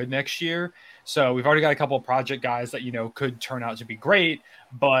damn good next year. So we've already got a couple of project guys that, could turn out to be great,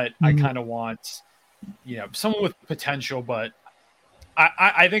 but I kind of want, someone with potential, but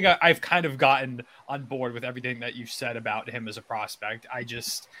I think I've kind of gotten on board with everything that you've said about him as a prospect.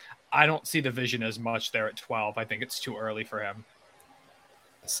 I don't see the vision as much there at 12. I think it's too early for him.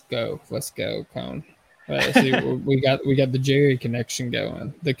 Let's go, Cone. Let's see, we got the Jerry connection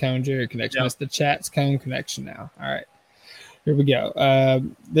going. The Cone Jerry connection. Yep. It's the chat's Cone connection now. All right, here we go.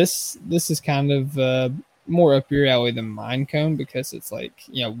 This is kind of more up your alley than mine, Cone, because it's like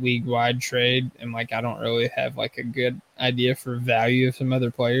league wide trade, and like I don't really have like a good idea for value of some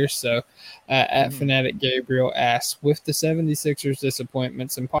other players. So at Fanatic Gabriel asks, with the 76ers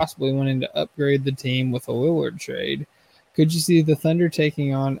disappointments and possibly wanting to upgrade the team with a Lillard trade, could you see the Thunder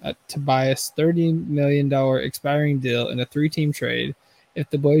taking on a Tobias $30 million expiring deal in a 3-team trade if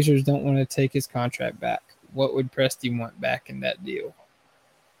the Blazers don't want to take his contract back? What would Presti want back in that deal?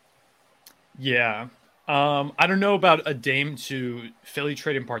 Yeah. I don't know about a Dame to Philly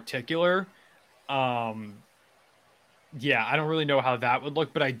trade in particular. Yeah, I don't really know how that would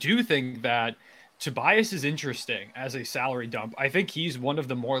look, but I do think that Tobias is interesting as a salary dump. I think he's one of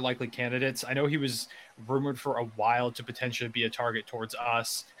the more likely candidates. I know he was rumored for a while to potentially be a target towards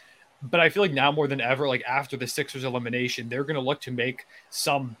us, but I feel like now more than ever, like after the Sixers elimination, they're going to look to make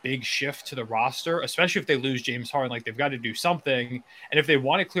some big shift to the roster, especially if they lose James Harden. Like they've got to do something. And if they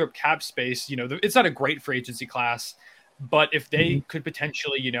want to clear up cap space, it's not a great free agency class, but if they could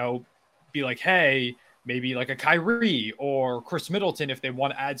potentially, be like, hey, maybe like a Kyrie or Chris Middleton, if they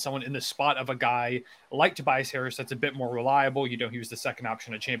want to add someone in the spot of a guy like Tobias Harris that's a bit more reliable. He was the second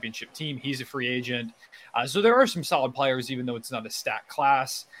option on a championship team. He's a free agent. So there are some solid players, even though it's not a stacked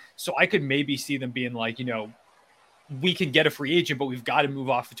class. So I could maybe see them being like, we can get a free agent, but we've got to move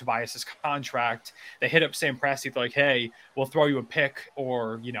off of Tobias's contract. They hit up Sam Presti like, hey, we'll throw you a pick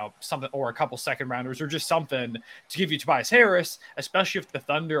or, something, or a couple second rounders or just something to give you Tobias Harris, especially if the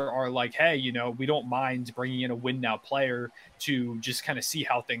Thunder are like, hey, we don't mind bringing in a win now player to just kind of see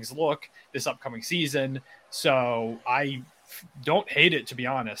how things look this upcoming season. So I don't hate it, to be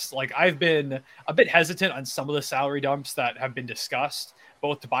honest. Like I've been a bit hesitant on some of the salary dumps that have been discussed, but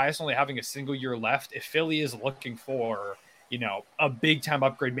with Tobias only having a single year left, if Philly is looking for, a big time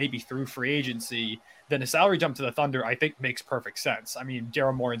upgrade, maybe through free agency, then a salary dump to the Thunder, I think makes perfect sense. I mean,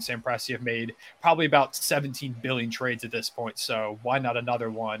 Daryl Morey and Sam Presti have made probably about 17 billion trades at this point. So why not another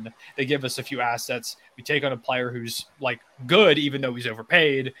one? They give us a few assets. We take on a player who's like good, even though he's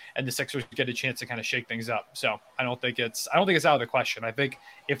overpaid, and the Sixers get a chance to kind of shake things up. So I don't think it's out of the question. I think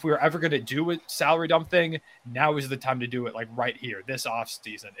if we were ever going to do a salary dump thing, now is the time to do it, like right here, this off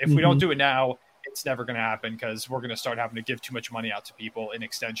season. If we don't do it now, it's never going to happen because we're going to start having to give too much money out to people in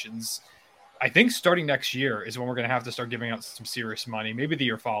extensions. I think starting next year is when we're going to have to start giving out some serious money, maybe the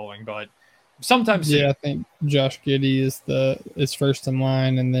year following, but sometime soon. Yeah, I think Josh Giddey is first in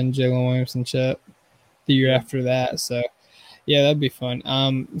line, and then Jalen Williamson Chet the year after that. So yeah, that'd be fun.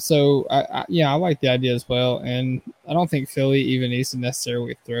 So I like the idea as well, and I don't think Philly even needs to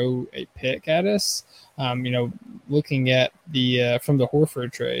necessarily throw a pick at us. Looking at the from the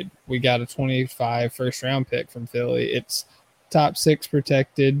Horford trade, we got a 25 first round pick from Philly. It's top 6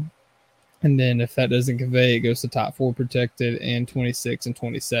 protected, and then if that doesn't convey, it goes to top 4 protected and 26 and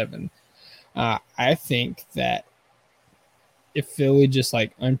 27. I think that if Philly just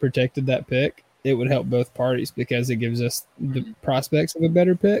like unprotected that pick, it would help both parties because it gives us the prospects of a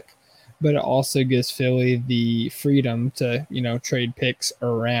better pick, but it also gives Philly the freedom to, trade picks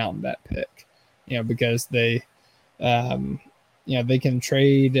around that pick, because they can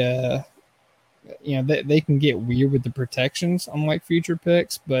trade, they can get weird with the protections unlike future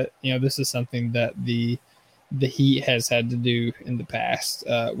picks, but, this is something that the Heat has had to do in the past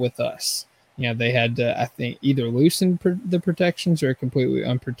with us. They had to, I think, either loosen the protections or completely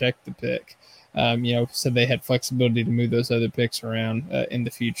unprotect the pick. So they had flexibility to move those other picks around in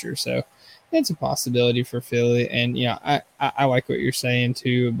the future. So it's a possibility for Philly. And, I like what you're saying,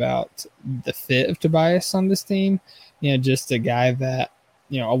 too, about the fit of Tobias on this team. Just a guy that,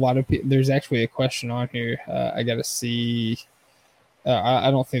 a lot of people – there's actually a question on here. I got to see – I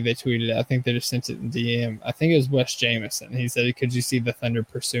don't think they tweeted it. I think they just sent it in DM. I think it was Wes Jamison. He said, could you see the Thunder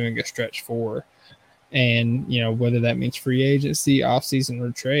pursuing a stretch 4? And, whether that means free agency, offseason,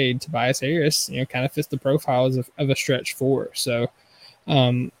 or trade, Tobias Harris, kind of fits the profile of a stretch 4. So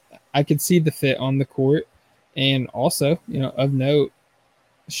I could see the fit on the court. And also, of note,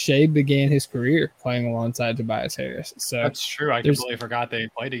 Shea began his career playing alongside Tobias Harris. So that's true. I completely forgot they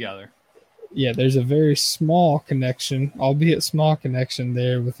played together. Yeah, there's a very small connection, albeit small connection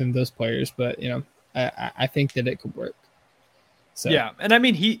there within those players. But, I think that it could work. So. Yeah, and I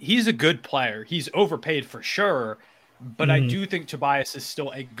mean, he's a good player. He's overpaid for sure, but I do think Tobias is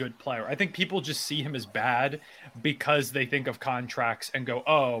still a good player. I think people just see him as bad because they think of contracts and go,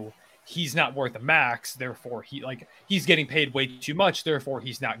 oh, he's not worth a max, therefore he's getting paid way too much, therefore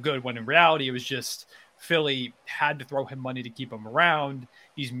he's not good, when in reality it was just Philly had to throw him money to keep him around.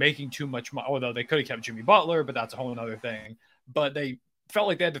 He's making too much money, although they could have kept Jimmy Butler, but that's a whole other thing. But they felt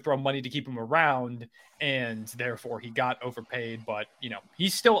like they had to throw money to keep him around, and therefore he got overpaid. But,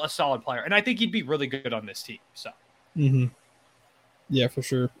 he's still a solid player, and I think he'd be really good on this team. So, yeah, for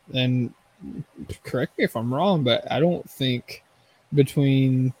sure. And correct me if I'm wrong, but I don't think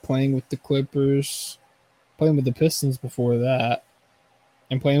between playing with the Clippers, playing with the Pistons before that,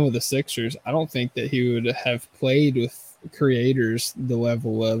 and playing with the Sixers, I don't think that he would have played with creators the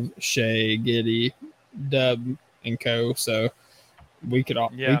level of Shea, Giddey, Dub, and co. So we could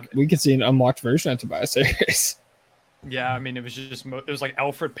we could see an unlocked version of Tobias Harris. Yeah, I mean, it was like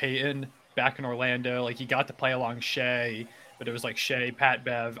Alfred Payton back in Orlando. Like, he got to play along Shea, but it was like Shea, Pat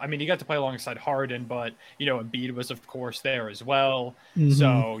Bev. I mean, he got to play alongside Harden, but, Embiid was, of course, there as well.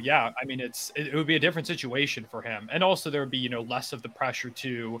 So, yeah, I mean, it would be a different situation for him. And also there would be, less of the pressure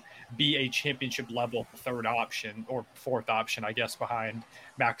to be a championship level third option or fourth option, I guess, behind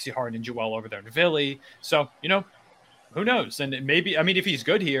Maxey, Harden, and Joel over there in Philly. So, who knows? And maybe, I mean, if he's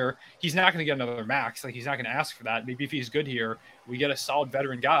good here, he's not going to get another max. Like, he's not going to ask for that. Maybe if he's good here, we get a solid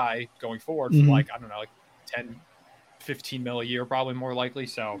veteran guy going forward from like 10, 15 mil a year, probably more likely.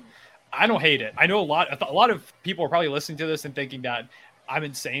 So I don't hate it. I know a lot of people are probably listening to this and thinking that I'm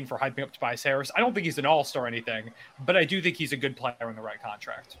insane for hyping up Tobias Harris. I don't think he's an all-star or anything, but I do think he's a good player in the right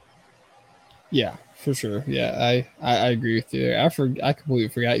contract. Yeah, for sure. Yeah, I agree with you. I completely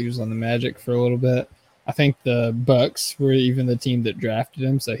forgot he was on the Magic for a little bit. I think the Bucks were even the team that drafted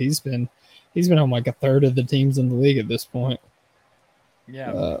him, so he's been on like a third of the teams in the league at this point.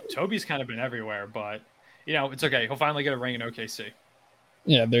 Yeah, Toby's kind of been everywhere, but it's okay. He'll finally get a ring in OKC.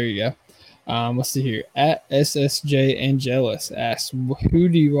 Yeah, there you go. Let's see here. At SSJ Angelus asks, who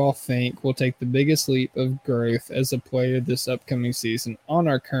do you all think will take the biggest leap of growth as a player this upcoming season on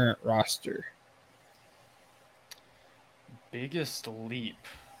our current roster? Biggest leap.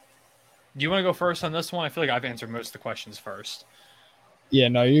 Do you want to go first on this one? I feel like I've answered most of the questions first. Yeah,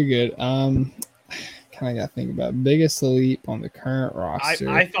 no, you're good. Kind of got to think about biggest leap on the current roster.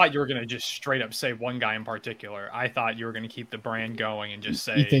 I thought you were going to just straight up say one guy in particular. I thought you were going to keep the brand going and just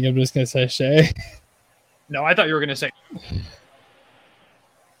say. You think I'm just going to say Shea? No, I thought you were going to say.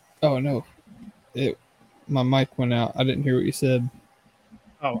 Oh, no. My mic went out. I didn't hear what you said.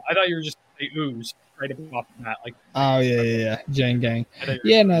 Oh, I thought you were just going to say ooze. Right off the bat, like. Oh yeah, Jane Gang.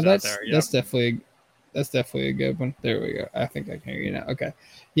 Yeah, no, that's definitely a good one. There we go. I think I can hear you now. Okay,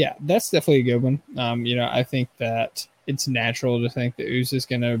 yeah, that's definitely a good one. I think that it's natural to think that Uz is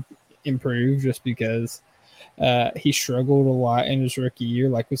going to improve just because he struggled a lot in his rookie year.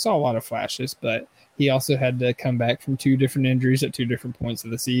 Like, we saw a lot of flashes, but he also had to come back from 2 different injuries at 2 different points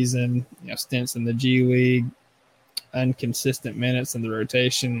of the season, stints in the G League, inconsistent minutes in the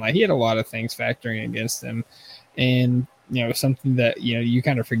rotation. Like, he had a lot of things factoring against him. And, something that, you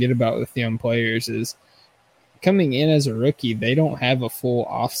kind of forget about with young players is coming in as a rookie, they don't have a full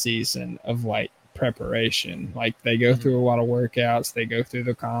off season of like preparation. Like, they go through a lot of workouts, they go through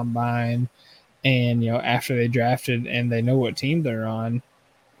the combine, and, after they drafted and they know what team they're on,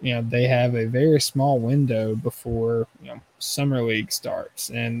 they have a very small window before, summer league starts,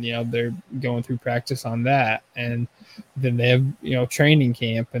 and, they're going through practice on that. And then they have, training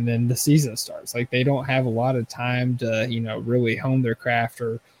camp, and then the season starts. Like, they don't have a lot of time to, really hone their craft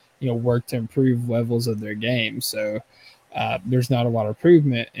or, work to improve levels of their game. So there's not a lot of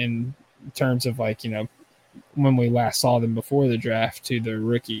improvement in terms of like, when we last saw them before the draft to their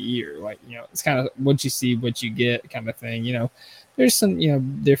rookie year. Like, it's kind of what you see, what you get kind of thing. There's some,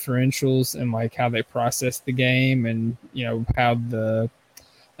 differentials in like how they process the game and, how the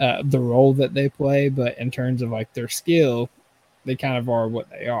role that they play. But in terms of like their skill, they kind of are what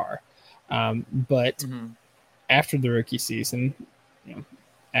they are. But after the rookie season,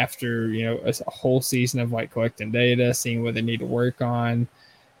 after, a whole season of like collecting data, seeing what they need to work on,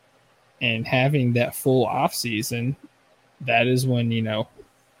 and having that full off season, that is when,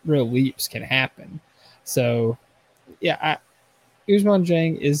 real leaps can happen. So yeah, Ousmane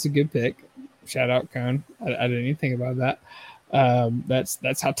Dieng is a good pick. Shout out Cone. I didn't even think about that.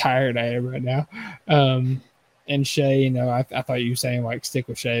 That's how tired I am right now. And Shea, I thought you were saying like stick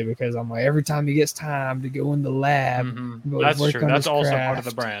with Shea because I'm like, every time he gets time to go in the lab, that's true. That's also part of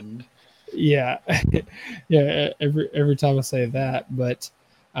the brand. Yeah, yeah. Every time I say that, but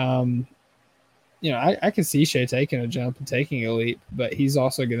I can see Shea taking a jump and taking a leap, but he's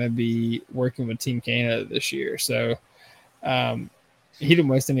also going to be working with Team Canada this year, so he didn't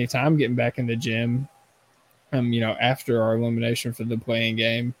waste any time getting back in the gym. After our elimination for the playing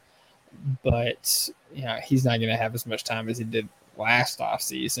game. But he's not going to have as much time as he did last off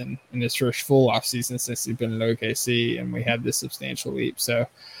season in his first full off season since he's been in OKC, and we had this substantial leap. So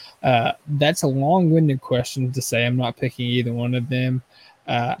that's a long-winded question to say I'm not picking either one of them.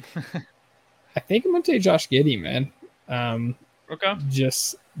 I think I'm going to take Josh Giddey, man. Okay.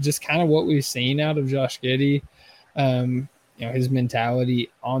 Just kind of what we've seen out of Josh Giddey. His mentality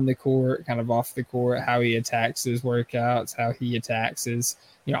on the court, kind of off the court, how he attacks his workouts, how he attacks his,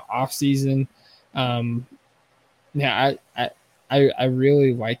 off season. I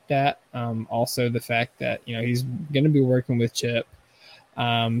really like that. Also the fact that, he's going to be working with Chip.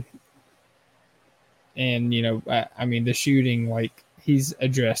 And, the shooting, like, he's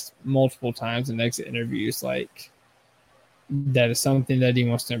addressed multiple times in exit interviews, like, that is something that he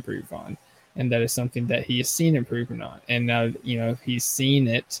wants to improve on. And that is something that he has seen improvement on. And now, he's seen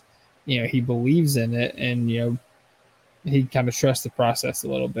it, he believes in it, and, he kind of trusts the process a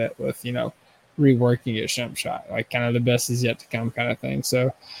little bit with, reworking his jump shot, like kind of the best is yet to come kind of thing.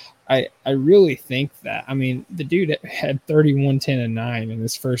 So I really think that, the dude had 31, 10, and 9 in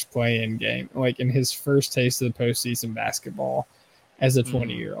his first play-in game, like in his first taste of the postseason basketball as a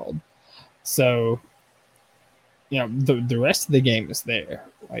 20-year-old. So, the rest of the game is there.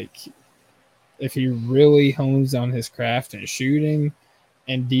 Like, if he really hones on his craft and shooting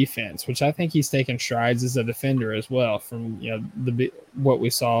and defense, which I think he's taken strides as a defender as well from, what we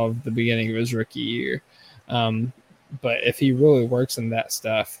saw at the beginning of his rookie year. But if he really works in that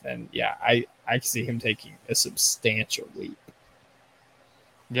stuff, then I can see him taking a substantial leap.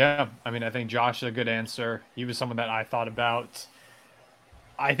 Yeah. I think Josh is a good answer. He was someone that I thought about.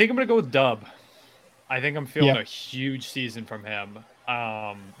 I think I'm going to go with Dub. I think I'm feeling a huge season from him.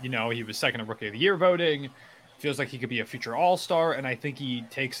 He was second in Rookie of the Year voting. Feels like he could be a future All-Star, and I think he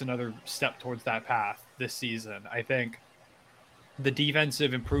takes another step towards that path this season. I think the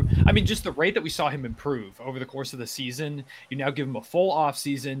defensive just the rate that we saw him improve over the course of the season. You now give him a full off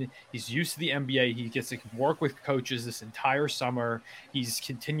season. He's used to the NBA. He gets to work with coaches this entire summer. He's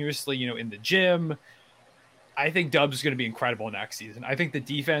continuously, in the gym. I think Dub's going to be incredible next season. I think the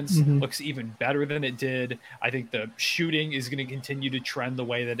defense looks even better than it did. I think the shooting is going to continue to trend the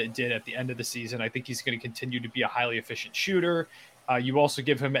way that it did at the end of the season. I think he's going to continue to be a highly efficient shooter. You also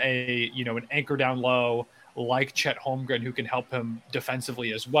give him an anchor down low like Chet Holmgren, who can help him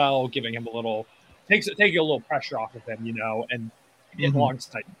defensively as well, giving him taking a little pressure off of him, and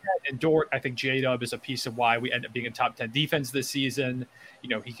alongside and Dort. I think J-Dub is a piece of why we end up being a top 10 defense this season.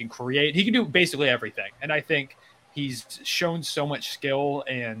 He can create, he can do basically everything. And I think He's shown so much skill,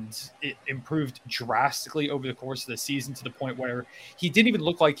 and it improved drastically over the course of the season to the point where he didn't even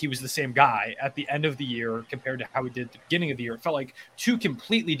look like he was the same guy at the end of the year compared to how he did at the beginning of the year. It felt like two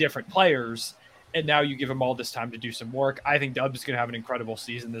completely different players, and now you give him all this time to do some work. I think Dub's going to have an incredible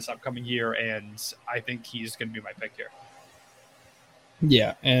season this upcoming year, and I think he's going to be my pick here.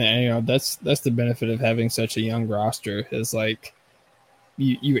 Yeah, and that's the benefit of having such a young roster is like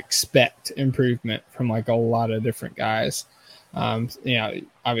you expect improvement from like a lot of different guys.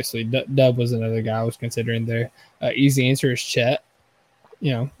 Obviously Dub was another guy I was considering there. Easy answer is Chet.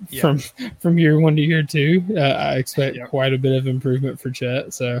 From year 1 to year 2, I expect quite a bit of improvement for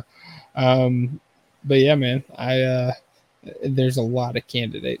Chet. So, but yeah, man, there's a lot of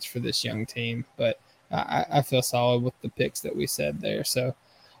candidates for this young team, but I feel solid with the picks that we said there. So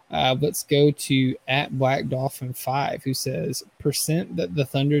let's go to at Black Dolphin 5, who says % that the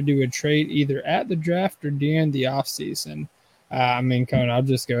Thunder do a trade either at the draft or during the offseason. Cohen, I'll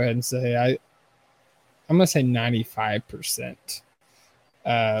just go ahead and say I'm going to say 95%.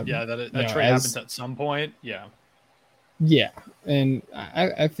 That trade happens at some point. Yeah, and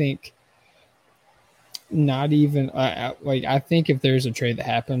I think not even I think if there's a trade that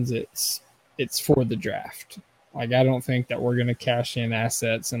happens, it's for the draft. Like, I don't think that we're going to cash in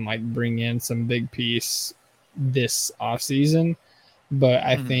assets and like bring in some big piece this offseason. But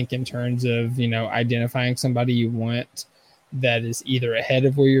I think in terms of, identifying somebody you want that is either ahead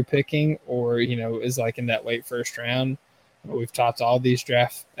of where you're picking or, is like in that late first round. We've talked to all these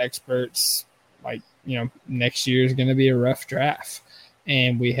draft experts, like, next year is going to be a rough draft.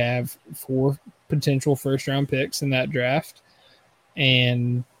 And we have 4 potential first round picks in that draft.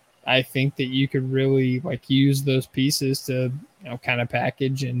 And I think that you could really like use those pieces to, kind of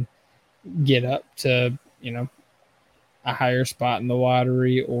package and get up to, a higher spot in the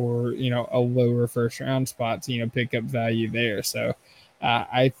lottery or, a lower first round spot to, pick up value there. So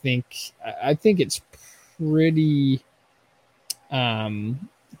I think it's pretty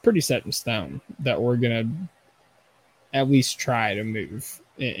set in stone that we're going to at least try to move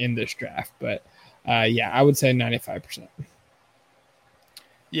in this draft. But I would say 95%.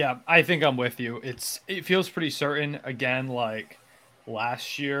 Yeah, I think I'm with you. It feels pretty certain again, like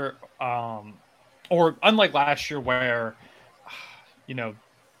last year, or unlike last year where,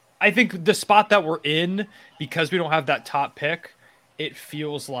 I think the spot that we're in, because we don't have that top pick, it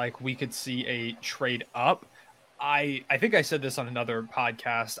feels like we could see a trade up. I think I said this on another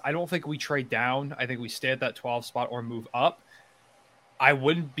podcast. I don't think we trade down. I think we stay at that 12 spot or move up. I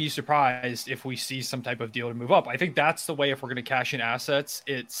wouldn't be surprised if we see some type of deal to move up. I think that's the way if we're going to cash in assets,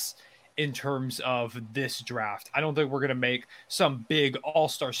 it's in terms of this draft. I don't think we're going to make some big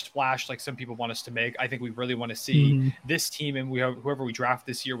all-star splash like some people want us to make. I think we really want to see this team and whoever we draft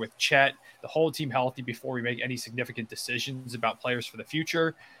this year with Chet, the whole team healthy before we make any significant decisions about players for the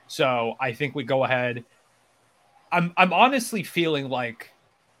future. So I think we go ahead. I'm honestly feeling like,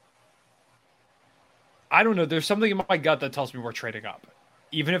 I don't know, there's something in my gut that tells me we're trading up.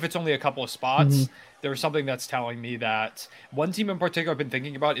 Even if it's only a couple of spots, there's something that's telling me that one team in particular I've been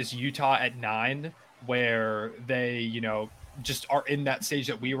thinking about is Utah at 9, where they, just are in that stage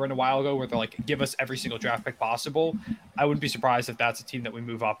that we were in a while ago where they're like, give us every single draft pick possible. I wouldn't be surprised if that's a team that we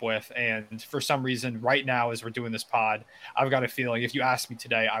move up with. And for some reason right now, as we're doing this pod, I've got a feeling if you asked me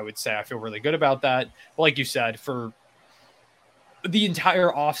today, I would say I feel really good about that. But like you said, for the entire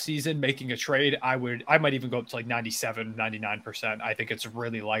offseason making a trade, I might even go up to like 97, 99%. I think it's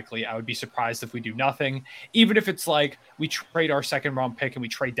really likely. I would be surprised if we do nothing, even if it's like we trade our second round pick and we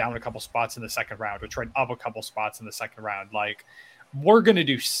trade down a couple spots in the second round or trade up a couple spots in the second round. Like, we're going to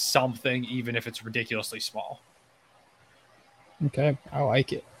do something, even if it's ridiculously small. Okay. I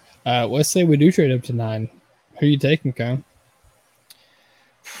like it. Let's say we do trade up to 9. Who are you taking, Kyle?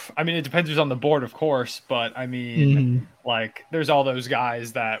 I mean, it depends who's on the board, of course, but I mean, like, there's all those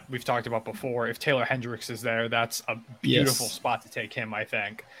guys that we've talked about before. If Taylor Hendricks is there, that's a beautiful spot to take him, I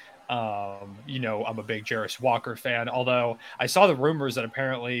think. I'm a big Jarris Walker fan, although I saw the rumors that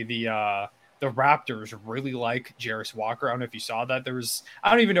apparently the Raptors really like Jarris Walker. I don't know if you saw that.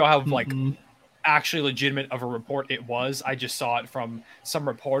 I don't even know how actually legitimate of a report it was. I just saw it from some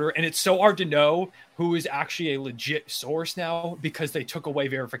reporter, and it's so hard to know who is actually a legit source now because they took away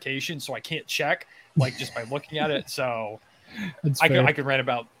verification, so I can't check like just by looking at it. So I could rant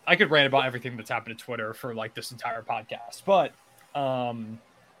about everything that's happened to Twitter for like this entire podcast, but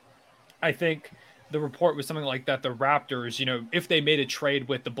I think the report was something like that. The Raptors, if they made a trade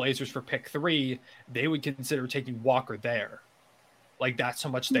with the Blazers for pick 3, they would consider taking Walker there. Like, that's how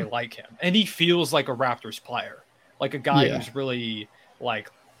much they like him. And he feels like a Raptors player, like a guy who's really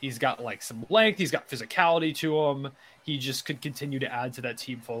like He's got like some length. He's got physicality to him. He just could continue to add to that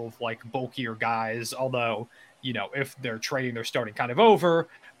team full of like bulkier guys. Although, you know, if they're trading, they're starting kind of over.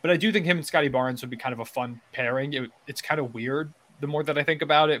 But I do think him and Scotty Barnes would be kind of a fun pairing. It's kind of weird the more that I think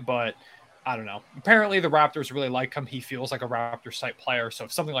about it, but I don't know. Apparently the Raptors really like him. He feels like a Raptors type player. So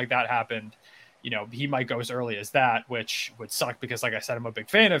if something like that happened, you know, he might go as early as that, which would suck because, like I said, I'm a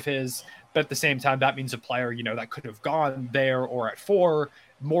big fan of his. But at the same time, that means a player, you know, that could have gone there or at 4,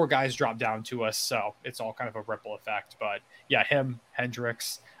 more guys drop down to us. So it's all kind of a ripple effect. But yeah, him,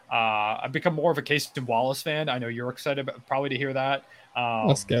 Hendricks. I've become more of a Casey Wallace fan. I know you're excited probably to hear that.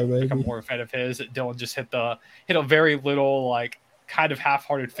 Let's go, baby. Become more a fan of his. Dylan just hit a very little, like, kind of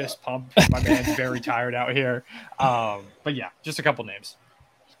half-hearted fist pump. My man's very tired out here. But yeah, just a couple names.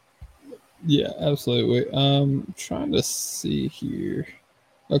 Yeah, absolutely. Trying to see here.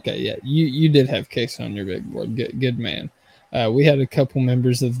 Okay, yeah, you did have Kaysen on your big board. Good man. We had a couple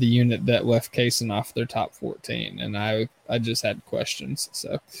members of the unit that left Kaysen off their top 14, and I just had questions.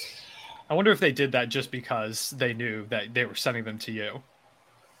 So I wonder if they did that just because they knew that they were sending them to you.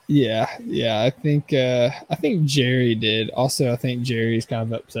 Yeah. I think Jerry did. Also, I think Jerry's kind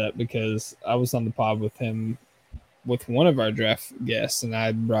of upset because I was on the pod with him with one of our draft guests, and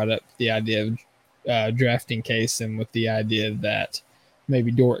I brought up the idea of drafting Kaysen with the idea that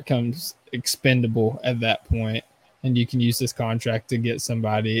maybe Dort comes expendable at that point, and you can use this contract to get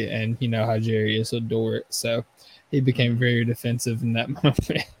somebody, and you know how Jerry is with Dort, so he became very defensive in that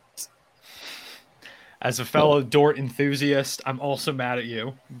moment. As a fellow Dort enthusiast, I'm also mad at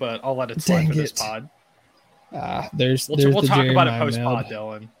you, but I'll let it slide for this pod. We'll talk about it post-pod,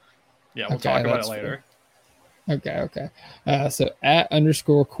 Dylan. Yeah, we'll talk about it later. Fair. Okay. So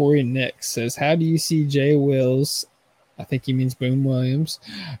 @ Corey Nick says, how do you see Jay Will's, I think he means Boone Williams,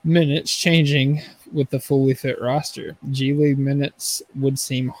 minutes changing with the fully fit roster? G League minutes would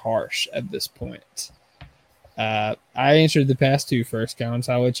seem harsh at this point. I answered the past 2 first, Colin,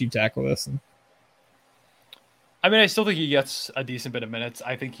 so I'll let you tackle this one. I mean, I still think he gets a decent bit of minutes.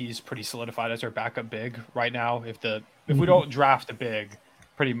 I think he's pretty solidified as our backup big right now. If we don't draft a big,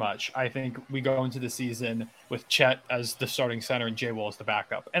 pretty much, I think we go into the season with Chet as the starting center and Jay Will as the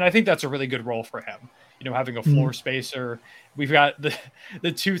backup. And I think that's a really good role for him. You know, having a floor spacer. We've got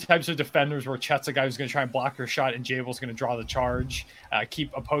the 2 types of defenders where Chet's a guy who's going to try and block your shot and Jay Will's going to draw the charge,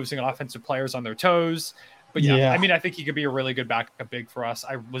 keep opposing offensive players on their toes. But yeah, I mean, I think he could be a really good backup big for us.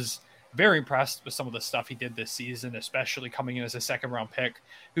 I was very impressed with some of the stuff he did this season, especially coming in as a 2nd-round pick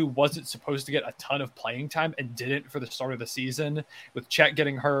who wasn't supposed to get a ton of playing time and didn't for the start of the season, with Chet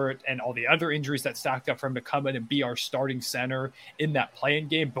getting hurt and all the other injuries that stacked up for him to come in and be our starting center in that playing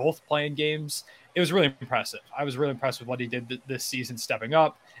game, both playing games. It was really impressive. I was really impressed with what he did this season stepping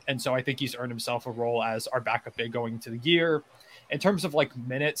up. And so I think he's earned himself a role as our backup big going into the year. In terms of like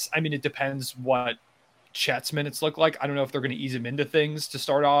minutes, I mean, it depends what Chet's minutes look like. I don't know if they're going to ease him into things to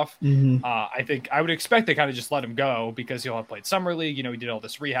start off. I think I would expect they kind of just let him go because he'll have played summer league. You know, he did all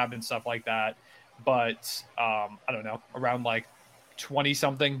this rehab and stuff like that. But I don't know, around like 20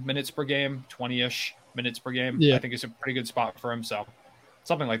 something minutes per game, 20-ish minutes per game. I think it's a pretty good spot for him. So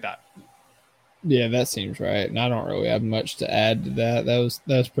something like that. Yeah, that seems right. And I don't really have much to add to that. That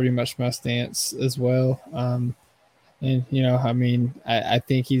was pretty much my stance as well. And, you know, I mean, I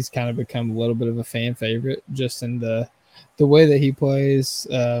think he's kind of become a little bit of a fan favorite just in the way that he plays,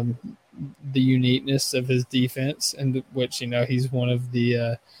 the uniqueness of his defense, and which, you know, he's one of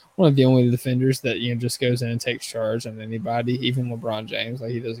the only defenders that, you know, just goes in and takes charge on anybody, even LeBron James.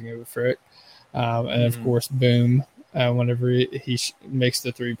 Like, he doesn't give a frick. And, of course, boom, whenever he makes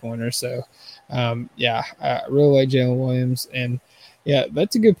the 3-pointer. So, I really like Jalen Williams. And, yeah,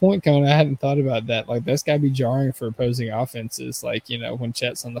 that's a good point, Conan. I hadn't thought about that. Like, that's got to be jarring for opposing offenses. Like, you know, when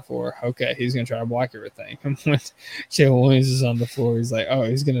Chet's on the floor, okay, he's going to try to block everything. And when Jalen Williams is on the floor, he's like, oh,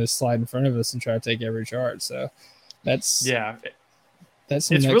 he's going to slide in front of us and try to take every charge. So that's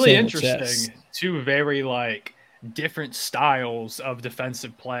it's really interesting. Chess. 2 very, like, different styles of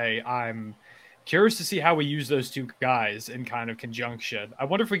defensive play. I'm curious to see how we use those 2 guys in kind of conjunction. I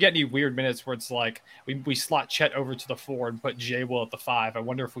wonder if we get any weird minutes where it's like we slot Chet over to the 4 and put Jay Will at the 5. I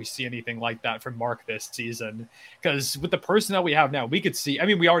wonder if we see anything like that from Mark this season. Because with the personnel we have now, we could see, I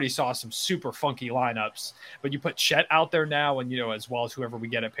mean, we already saw some super funky lineups, but you put Chet out there now and, you know, as well as whoever we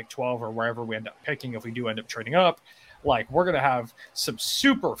get at pick 12 or wherever we end up picking, if we do end up trading up, like we're going to have some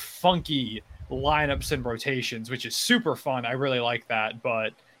super funky lineups and rotations, which is super fun. I really like that,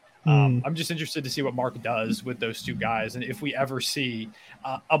 but I'm just interested to see what Mark does with those 2 guys, and if we ever see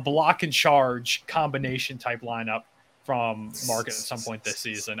a block and charge combination type lineup from Mark at some point this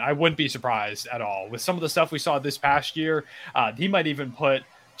season. I wouldn't be surprised at all. With some of the stuff we saw this past year, he might even put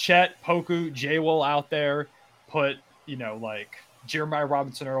Chet, Poku, J Will out there, put, like Jeremiah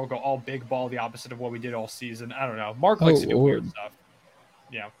Robinson Earl, go all big ball, the opposite of what we did all season. I don't know. Mark Oh, likes to do weird Lord. stuff.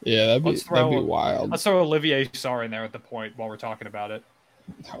 Yeah. Yeah, that'd be Let's wild. throw Olivier Sarr in there at the point while we're talking about it.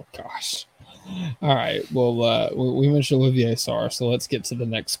 Oh gosh. All right. Well, we mentioned Olivier Sarr, so let's get to the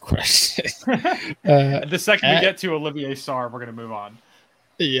next question. The second we get to Olivier Sarr, we're gonna move on.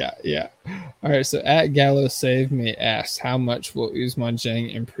 Yeah. All right. So at Gallo Save Me asks, how much will Ousmane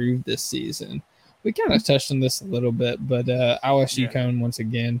Dieng improve this season? We kind of touched on this a little bit, but I'll ask you, Cohen, once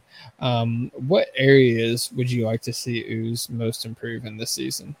again. What areas would you like to see Ooze most improve in this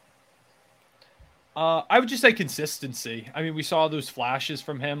season? I would just say consistency. I mean, we saw those flashes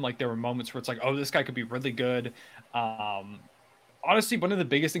from him. Like there were moments where it's like, oh, this guy could be really good. Honestly, one of the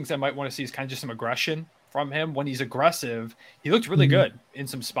biggest things I might want to see is kind of just some aggression from him. When he's aggressive, he looked really good in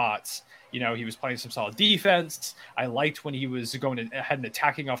some spots. He was playing some solid defense. I liked when he was going ahead and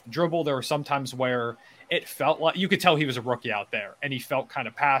attacking off the dribble. There were some times where it felt like you could tell he was a rookie out there, and he felt kind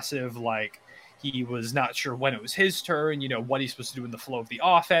of passive, like he was not sure when it was his turn, what he's supposed to do in the flow of the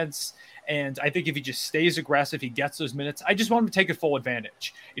offense. And I think if he just stays aggressive, he gets those minutes. I just want him to take it full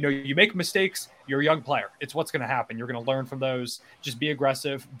advantage. You make mistakes, you're a young player. It's what's going to happen. You're going to learn from those. Just be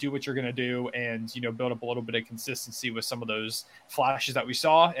aggressive, do what you're going to do, and, build up a little bit of consistency with some of those flashes that we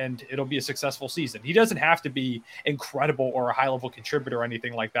saw, and it'll be a successful season. He doesn't have to be incredible or a high-level contributor or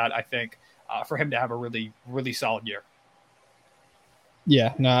anything like that, I think, for him to have a really, really solid year.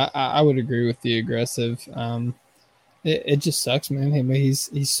 Yeah, no, I would agree with the aggressive. It just sucks, man. I mean,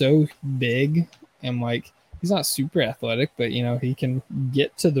 he's so big and like he's not super athletic, but he can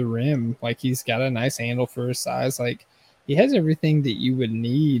get to the rim. Like he's got a nice handle for his size. Like he has everything that you would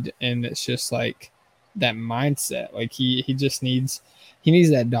need, and it's just like that mindset. Like he just needs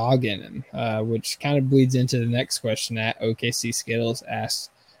that dog in him, which kind of bleeds into the next question. At OKC Skittles asks,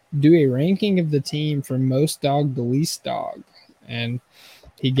 do a ranking of the team from most dog to least dog, and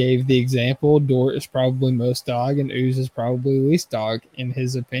he gave the example, Dort is probably most dog and Ooze is probably least dog in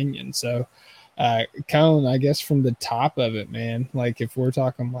his opinion. So, Cone, I guess from the top of it, man, like if we're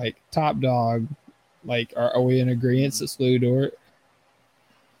talking like top dog, like are we in agreement it's Lou Dort?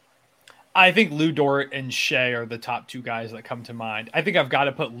 I think Lou Dort and Shea are the top two guys that come to mind. I think I've got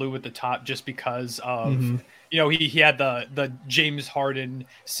to put Lou at the top just because of, he had the James Harden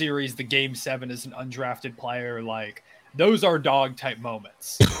series, the Game 7 as an undrafted player, like those are dog type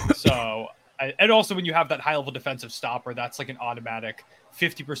moments. So, and also when you have that high level defensive stopper, that's like an automatic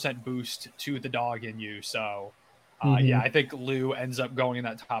 50% boost to the dog in you. So, I think Lou ends up going in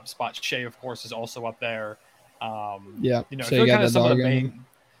that top spot. Shea, of course, is also up there. Shea got the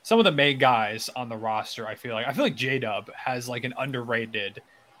some of the main guys on the roster. I feel like J-Dub has like an underrated,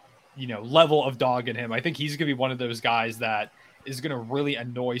 level of dog in him. I think he's gonna be one of those guys that is going to really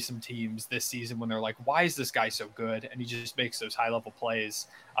annoy some teams this season when they're like, why is this guy so good? And he just makes those high-level plays.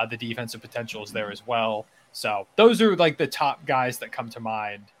 The defensive potential is there as well. So those are like the top guys that come to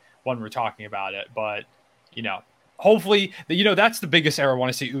mind when we're talking about it. But, hopefully, that's the biggest area I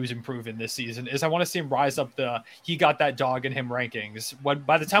want to see Ooze improve in this season is I want to see him rise up he got that dog in him rankings.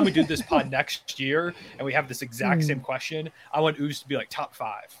 By the time we do this pod next year and we have this exact same question, I want Ooze to be like top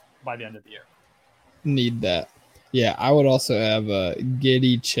 5 by the end of the year. Need that. Yeah, I would also have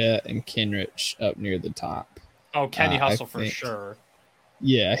Giddy, Chet, and Kenrich up near the top. Oh, Kenny Hustle for sure.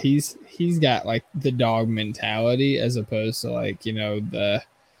 Yeah, he's got like the dog mentality as opposed to like the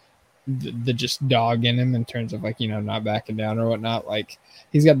just dog in him in terms of like not backing down or whatnot. Like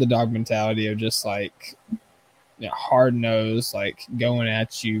he's got the dog mentality of just like hard nose, like going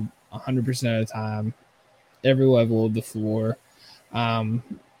at you 100% of the time, every level of the floor. And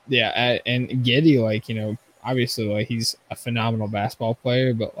Giddy, like obviously, like he's a phenomenal basketball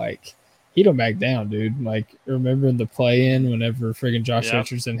player, but like he don't back down, dude. Like remembering the play-in whenever friggin' Josh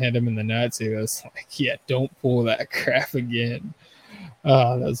Richardson hit him in the nuts, he was like, "Yeah, don't pull that crap again."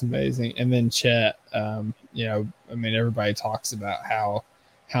 Oh, that was amazing. And then Chet, everybody talks about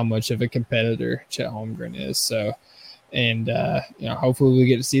how much of a competitor Chet Holmgren is. So, and hopefully we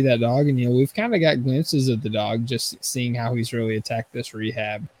get to see that dog. And we've kind of got glimpses of the dog, just seeing how he's really attacked this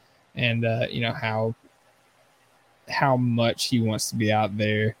rehab, and how much he wants to be out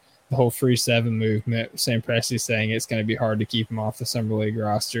there. The whole free 7 movement. Sam Presti saying it's going to be hard to keep him off the Summer League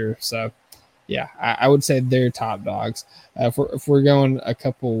roster. So, yeah, I would say they're top dogs. If we're going a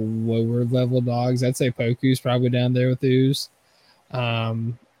couple lower level dogs, I'd say Poku's probably down there with Ooze.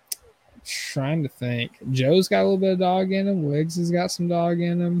 Trying to think. Joe's got a little bit of dog in him. Wiggs has got some dog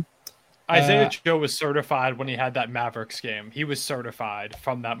in him. Isaiah Joe was certified when he had that Mavericks game. He was certified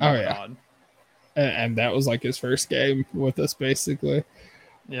from that moment on. And that was like his first game with us, basically.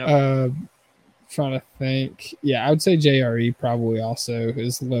 Yeah. Trying to think. Yeah, I would say JRE probably also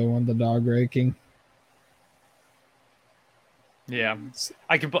is low on the dog ranking. Yeah,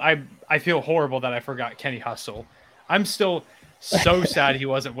 I feel horrible that I forgot Kenny Hustle. I'm still so sad he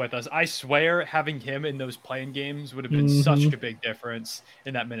wasn't with us. I swear having him in those playing games would have been such a big difference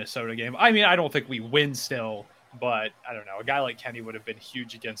in that Minnesota game. I mean, I don't think we win still, but I don't know. A guy like Kenny would have been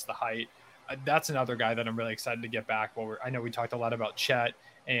huge against the height. That's another guy that I'm really excited to get back. I know we talked a lot about Chet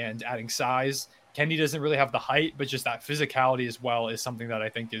and adding size. Kenny doesn't really have the height, but just that physicality as well is something that I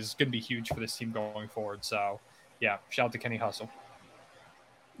think is going to be huge for this team going forward. So, yeah, shout out to Kenny Hustle.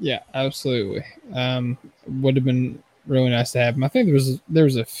 Yeah, absolutely. Would have been really nice to have him. I think there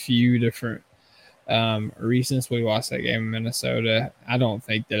was a few different reasons we lost that game in Minnesota. I don't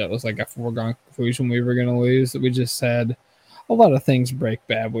think that it was like a foregone conclusion we were going to lose. We just had a lot of things break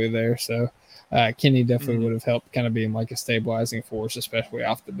badly there. So Kenny definitely would have helped kind of being like a stabilizing force, especially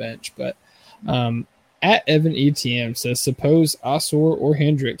off the bench. But at Evan ETM says, suppose Osor or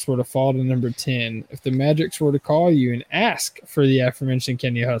Hendricks were to fall to number 10. If the Magics were to call you and ask for the aforementioned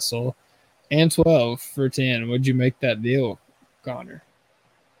Kenny Hustle and 12 for 10, would you make that deal, Connor?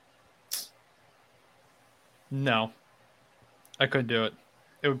 No, I couldn't do it.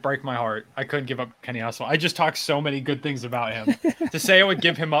 It would break my heart. I couldn't give up Kenny Hustle. I just talked so many good things about him. To say I would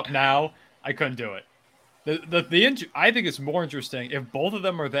give him up now, I couldn't do it. I think it's more interesting if both of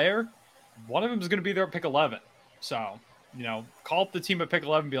them are there. One of them is going to be there at pick 11. So, call up the team at pick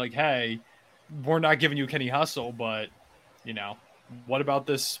 11 and be like, hey, we're not giving you Kenny Hustle, but, what about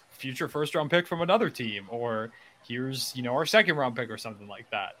this future first-round pick from another team? Or here's, our second-round pick or something like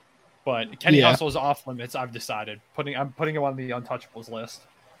that. But Kenny Hustle is off limits, I've decided. I'm putting him on the untouchables list.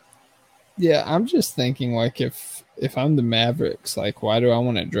 Yeah, I'm just thinking, like, if I'm the Mavericks, like, why do I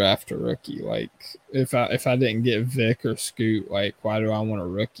want to draft a rookie? Like, if I didn't get Vic or Scoot, like, why do I want a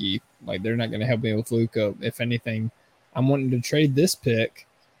rookie? Like, they're not going to help me with Luka. If anything, I'm wanting to trade this pick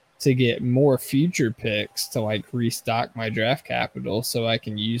to get more future picks to, like, restock my draft capital so I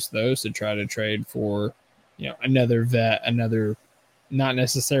can use those to try to trade for, another vet, another, not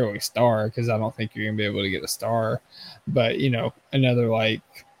necessarily star, because I don't think you're going to be able to get a star, but, another, like,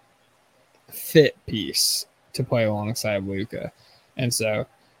 fit piece to play alongside Luka. And so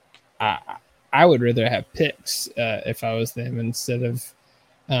I would rather have picks if I was them instead of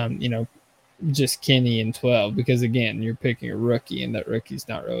just Kenny and 12, because again, you're picking a rookie and that rookie's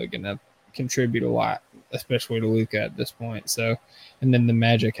not really going to contribute a lot, especially to Luka at this point. So, and then the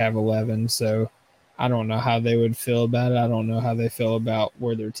Magic have 11. So I don't know how they would feel about it. I don't know how they feel about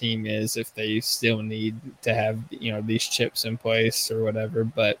where their team is, if they still need to have, these chips in place or whatever.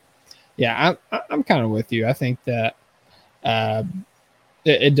 But yeah, I'm kind of with you. I think that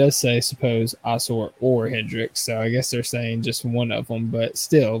it does say suppose Osor or Hendricks, so I guess they're saying just one of them. But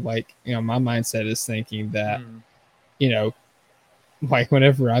still, like, my mindset is thinking that, like,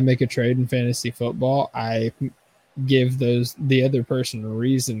 whenever I make a trade in fantasy football, I give the other person a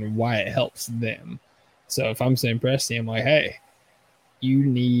reason why it helps them. So if I'm saying Presti, I'm like, hey, you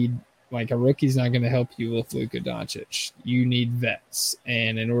need, like, a rookie's not going to help you with Luka Doncic. You need vets.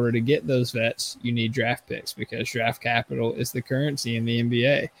 And in order to get those vets, you need draft picks, because draft capital is the currency in the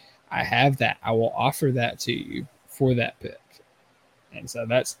NBA. I have that. I will offer that to you for that pick. And so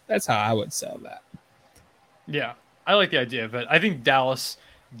that's how I would sell that. Yeah, I like the idea of it. I think Dallas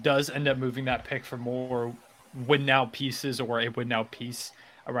does end up moving that pick for more win now pieces, or a win now piece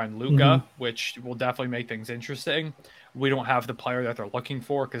around Luka, which will definitely make things interesting. We don't have the player that they're looking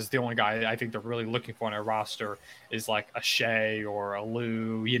for, because the only guy I think they're really looking for on our roster is like a Shea or a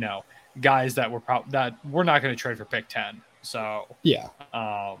Lou, guys that we're not going to trade for pick 10. So yeah,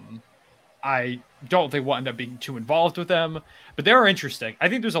 I don't think we'll end up being too involved with them, but they're interesting. I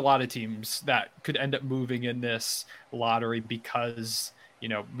think there's a lot of teams that could end up moving in this lottery, because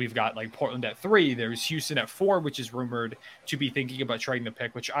we've got like Portland at 3. There's Houston at 4, which is rumored to be thinking about trading the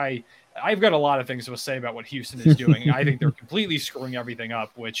pick, which I've got a lot of things to say about what Houston is doing. I think they're completely screwing everything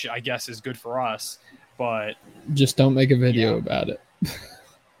up, which I guess is good for us, but just don't make a video about it.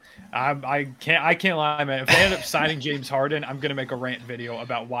 I can't lie, man. If they end up signing James Harden, I'm going to make a rant video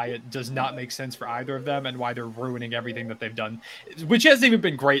about why it does not make sense for either of them and why they're ruining everything that they've done, which hasn't even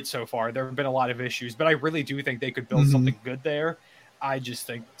been great so far. There have been a lot of issues, but I really do think they could build something good there. I just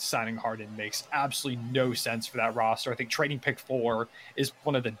think signing Harden makes absolutely no sense for that roster. I think trading pick 4 is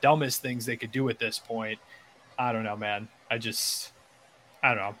one of the dumbest things they could do at this point. I don't know, man. I don't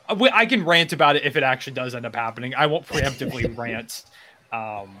know. I can rant about it if it actually does end up happening. I won't preemptively rant.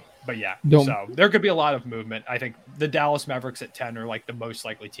 But yeah, so there could be a lot of movement. I think the Dallas Mavericks at 10 are like the most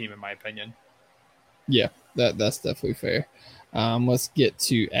likely team in my opinion. Yeah, that's definitely fair. Let's get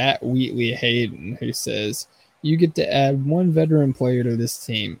to at Wheatley Hayden, who says, you get to add one veteran player to this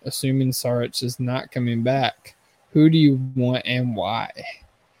team, assuming Saric is not coming back. Who do you want and why?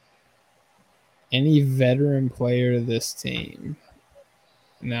 Any veteran player to this team.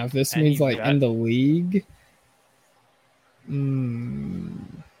 Now, if this means like in the league,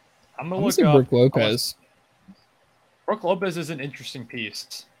 I'm gonna look up Brook Lopez. Brook Lopez is an interesting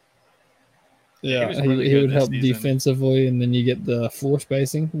piece. Yeah, he would help defensively, and then you get the floor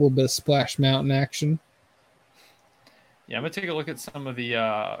spacing, a little bit of Splash Mountain action. Yeah, I'm going to take a look at some of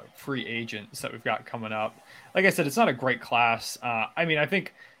the free agents that we've got coming up. Like I said, it's not a great class. I mean, I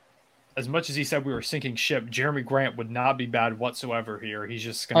think as much as he said we were sinking ship, Jeremy Grant would not be bad whatsoever here. He's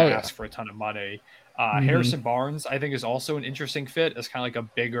just going to ask for a ton of money. Harrison Barnes, I think, is also an interesting fit as kind of like a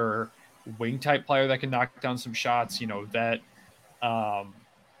bigger wing-type player that can knock down some shots. You know, that I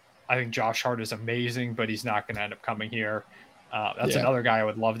think Josh Hart is amazing, but he's not going to end up coming here. That's another guy I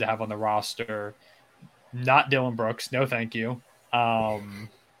would love to have on the roster. Not Dylan Brooks. No, thank you. Other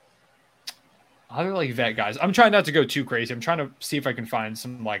like vet guys. I'm trying not to go too crazy. I'm trying to see if I can find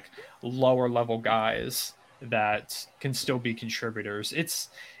some like lower level guys that can still be contributors. It's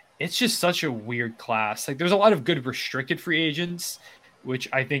just such a weird class. Like there's a lot of good restricted free agents, which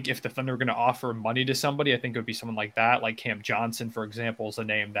I think if the Thunder are going to offer money to somebody, I think it would be someone like that. Like Cam Johnson, for example, is a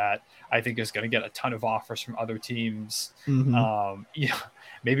name that I think is going to get a ton of offers from other teams.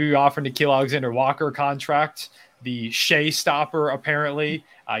 Maybe we offer Nickeil Alexander-Walker a contract. The Shea stopper, apparently,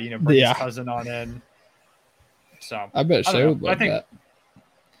 bring his cousin on in. So I bet Shea would like that.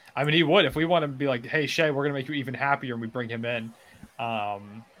 I mean, he would. If we want to be like, hey, Shea, we're going to make you even happier, and we bring him in.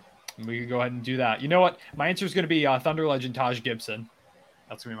 We could go ahead and do that. You know what? My answer is going to be Thunder legend Taj Gibson.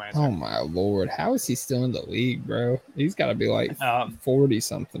 That's going to be my answer. Oh, my Lord. How is he still in the league, bro? He's got to be like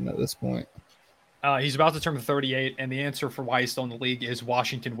 40-something at this point. He's about to turn 38, and the answer for why he's still in the league is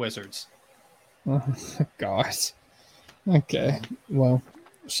Washington Wizards. Oh, gosh. Okay. Well,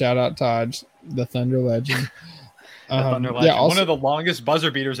 shout out Taj, the Thunder legend. Thunder legend. Also, one of the longest buzzer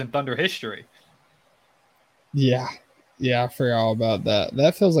beaters in Thunder history. Yeah. Yeah, I forgot all about that.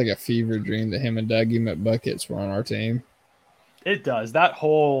 That feels like a fever dream that him and Dougie McBuckets were on our team. It does. That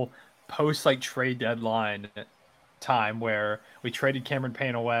whole post-trade deadline time where we traded Cameron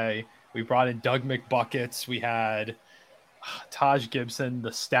Payne away, we brought in Doug McBuckets, we had Taj Gibson,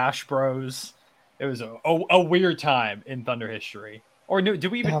 the Stash Bros. It was a weird time in Thunder history. Or no,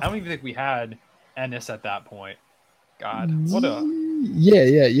 did we even? I don't even think we had Ennis at that point. God, what a we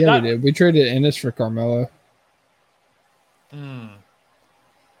did. We traded Ennis for Carmelo. God,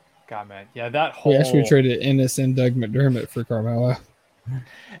 man, yeah, that whole. We actually traded Ennis and Doug McDermott for Carmelo.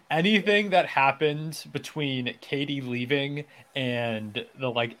 Anything that happened between Katie leaving and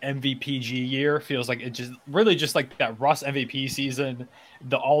the MVPG year feels like it just really just like that Russ MVP season,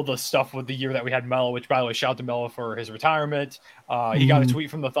 all the stuff with the year that we had Melo, which by the way, shout out to Melo for his retirement. He got a tweet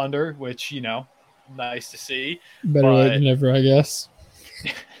from the Thunder, which, nice to see. Better late than never, I guess.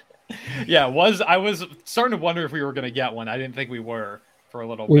 Yeah, I was starting to wonder if we were going to get one. I didn't think we were for a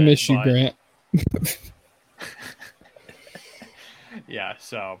little bit. We miss you, Grant. Yeah,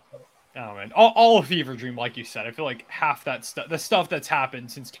 so, oh man, all a fever dream, like you said. I feel like half that stuff, the stuff that's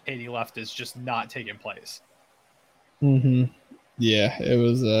happened since Katie left, is just not taking place. Yeah, it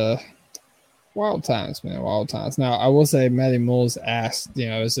was wild times, man, wild times. Now, I will say, Matty Moles asked,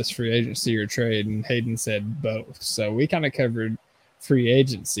 is this free agency or trade? And Hayden said both. So we kind of covered free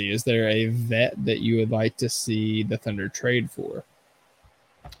agency. Is there a vet that you would like to see the Thunder trade for?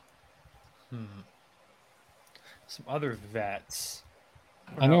 Some other vets.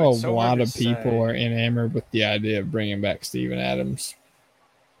 I know a lot of people are enamored with the idea of bringing back Steven Adams.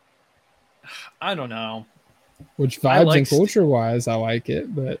 I don't know. Which vibes and culture-wise, I like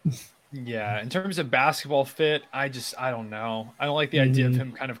it, but... Yeah, in terms of basketball fit, I don't know. I don't like the idea of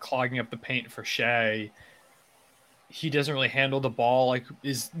him kind of clogging up the paint for Shea. He doesn't really handle the ball.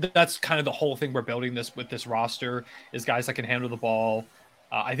 That's kind of the whole thing we're building with this roster, is guys that can handle the ball.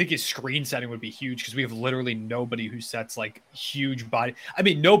 I think his screen setting would be huge because we have literally nobody who sets huge body. I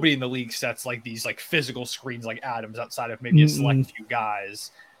mean, nobody in the league sets these physical screens like Adams outside of maybe a select few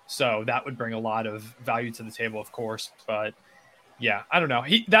guys. So that would bring a lot of value to the table, of course. But yeah, I don't know.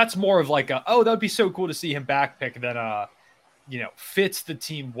 That's more of that would be so cool to see him back pick than fits the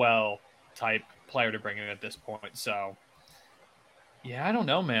team well type player to bring in at this point. So yeah, I don't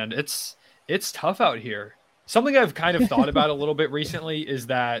know, man. It's tough out here. Something I've kind of thought about a little bit recently is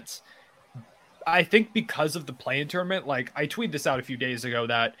that I think because of the play-in tournament, like I tweeted this out a few days ago,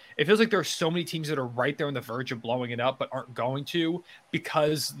 that it feels like there are so many teams that are right there on the verge of blowing it up, but aren't going to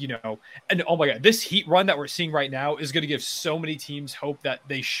because, and oh my God, this heat run that we're seeing right now is going to give so many teams hope that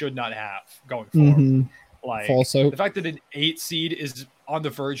they should not have going forward. Mm-hmm. Like the fact that an 8 seed is on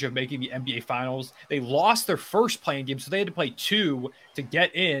the verge of making the NBA Finals, they lost their first playing game, so they had to play 2 to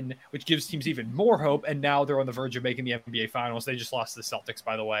get in, which gives teams even more hope. And now they're on the verge of making the NBA Finals. They just lost to the Celtics,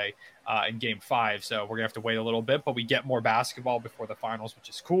 by the way, in Game 5, so we're gonna have to wait a little bit. But we get more basketball before the finals, which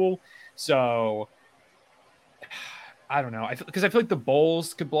is cool. So I don't know. Because I feel like the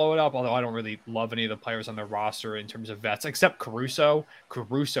Bulls could blow it up, although I don't really love any of the players on their roster in terms of vets, except Caruso.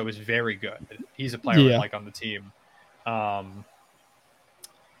 Caruso is very good. He's a player I like on the team. Yeah,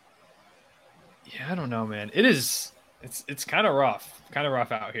 I don't know, man. It's kind of rough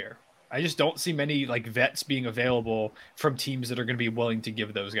out here. I just don't see many like vets being available from teams that are going to be willing to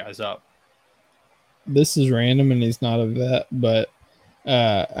give those guys up. This is random, and he's not a vet, but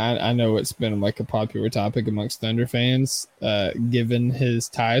I know it's been like a popular topic amongst Thunder fans, given his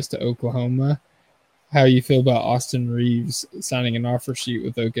ties to Oklahoma. How you feel about Austin Reeves signing an offer sheet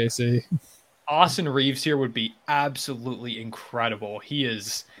with OKC? Austin Reeves here would be absolutely incredible.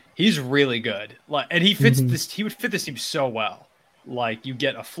 He's really good. And he fits this. He would fit this team so well. Like, you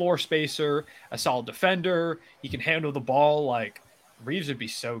get a floor spacer, a solid defender. He can handle the ball. Like, Reeves would be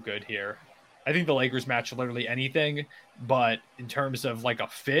so good here. I think the Lakers match literally anything, but in terms of like a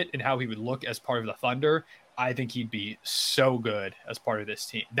fit and how he would look as part of the Thunder, I think he'd be so good as part of this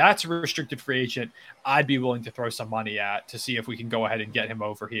team. That's a restricted free agent I'd be willing to throw some money at to see if we can go ahead and get him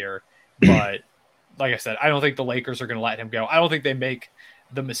over here. But like I said, I don't think the Lakers are going to let him go. I don't think they make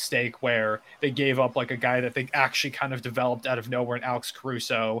the mistake where they gave up like a guy that they actually kind of developed out of nowhere in Alex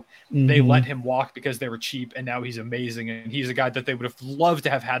Caruso. They let him walk because they were cheap, and now he's amazing, and he's a guy that they would have loved to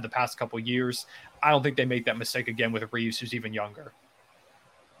have had the past couple of years. I don't think they make that mistake again with Reeves, who's even younger.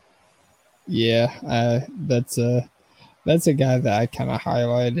 Yeah, that's a guy that I kind of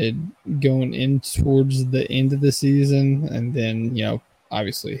highlighted going in towards the end of the season, and then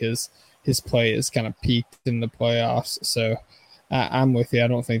obviously his play is kind of peaked in the playoffs. So I'm with you. I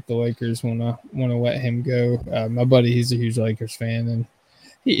don't think the Lakers want to let him go. My buddy, he's a huge Lakers fan, and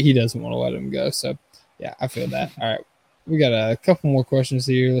he doesn't want to let him go. So, yeah, I feel that. All right, we got a couple more questions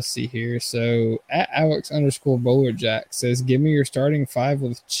here. Let's see here. So, at Alex_BowlerJack says, give me your starting 5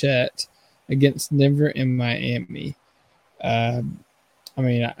 with Chet against Denver and Miami. I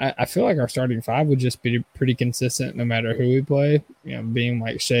feel like our starting 5 would just be pretty consistent no matter who we play. Being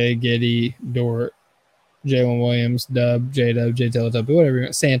like Shea, Giddey, Dort, Jalen Williams, Dub, J-Dub, J-Teletubby, whatever you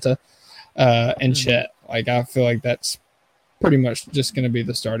want, Santa, and Chet. Like, I feel like that's pretty much just going to be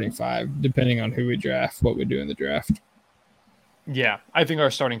the starting 5, depending on who we draft, what we do in the draft. Yeah, I think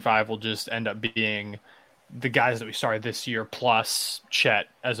our starting 5 will just end up being the guys that we started this year plus Chet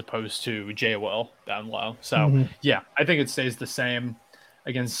as opposed to J-Will down low. So, yeah, I think it stays the same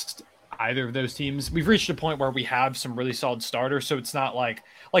against either of those teams. We've reached a point where we have some really solid starters, so it's not like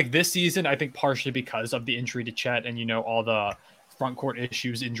this season, I think partially because of the injury to Chet and all the front court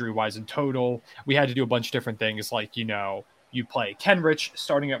issues injury wise in total, we had to do a bunch of different things, like you play Kenrich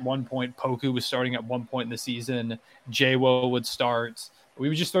starting at one point, Poku was starting at one point in the season, J-Will would start. We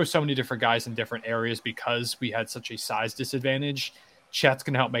would just throw so many different guys in different areas because we had such a size disadvantage. Chet's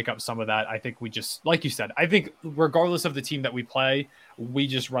going to help make up some of that. I think we just, like you said, I think regardless of the team that we play, we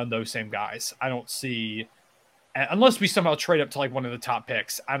just run those same guys. I don't see, unless we somehow trade up to like one of the top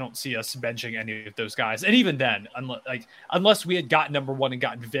picks, I don't see us benching any of those guys. And even then, unless we had gotten number 1 and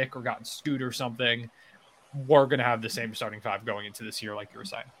gotten Vic or gotten Scoot or something, we're going to have the same starting 5 going into this year, like you were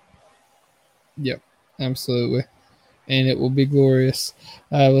saying. Yep, absolutely. And it will be glorious.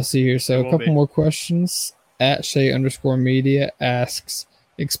 Let's see here. So a couple more questions. At Shay_media asks,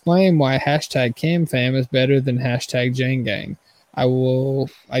 explain why #CamFam is better than #JaneGang.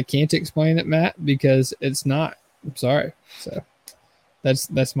 I can't explain it, Matt, because it's not. I'm sorry. So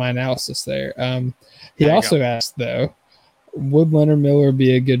that's my analysis there. He also asked, though, would Leonard Miller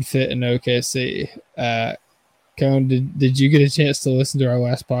be a good fit in OKC? Cone, did you get a chance to listen to our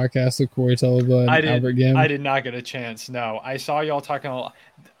last podcast with Corey Tulaba and Albert Gim? I did not get a chance. No, I saw y'all talking.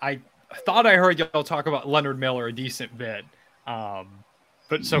 I thought I heard y'all talk about Leonard Miller a decent bit. But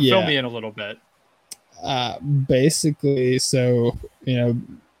fill me in a little bit. Basically, so they're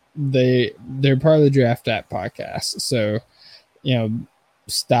part of the Draft App podcast. So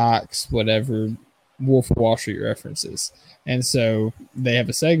stocks, whatever, Wolf of Wall Street references. And so they have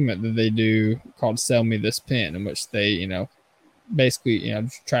a segment that they do called Sell Me This Pen, in which they, basically,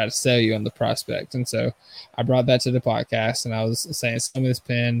 try to sell you on the prospect. And so I brought that to the podcast, and I was saying, sell me this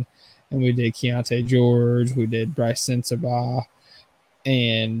pen. and we did Keontae George, we did Bryce Sensabaugh,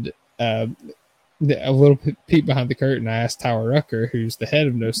 and a little peek behind the curtain, I asked Tyler Rucker, who's the head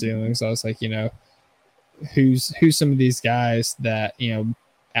of No Ceilings. I was like, who's some of these guys that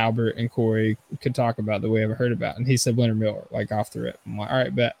Albert and Corey could talk about that we haven't heard about, and he said Leonard Miller, like off the rip. I'm like, all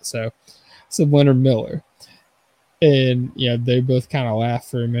right, bet. So I said Leonard Miller, and they both kind of laughed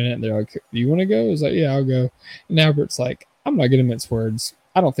for a minute. And they're like, "Do you want to go?" I was like, "Yeah, I'll go." And Albert's like, "I'm not gonna mince words.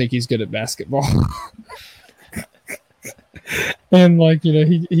 I don't think he's good at basketball." And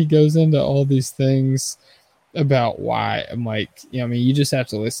he goes into all these things about why. I'm like, you just have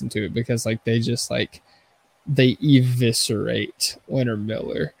to listen to it, because they eviscerate Leonard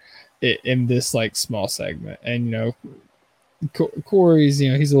Miller in this small segment. And Corey's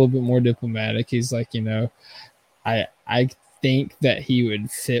he's a little bit more diplomatic. He's like, I think that he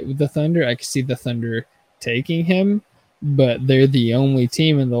would fit with the Thunder. I could see the Thunder taking him, but they're the only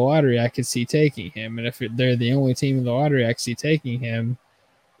team in the lottery I could see taking him. And if they're the only team in the lottery I could see taking him,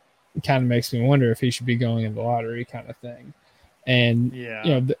 it kind of makes me wonder if he should be going in the lottery, kind of thing. And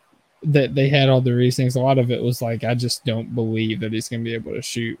that they had all the reasons. A lot of it was like, I just don't believe that he's going to be able to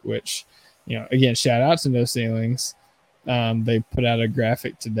shoot, which, again, shout out to No Ceilings. They put out a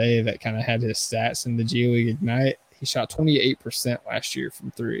graphic today that kind of had his stats in the G League Ignite. He shot 28% last year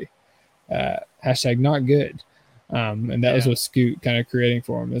from three. Hashtag not good. And that was with Scoot kind of creating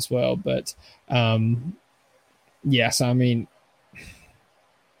for him as well. But yes, I mean,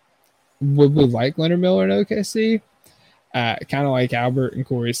 would we like Leonard Miller in OKC? Kind of like Albert and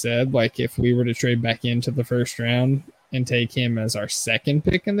Corey said, if we were to trade back into the first round and take him as our second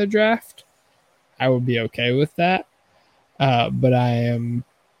pick in the draft, I would be okay with that. But I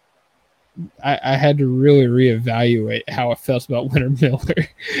had to really reevaluate how I felt about Leonard Miller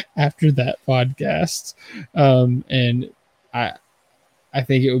after that podcast. And I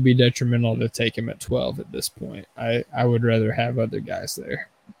think it would be detrimental to take him at 12 at this point. I would rather have other guys there.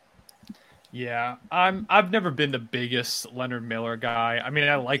 Yeah, I've never been the biggest Leonard Miller guy. I mean,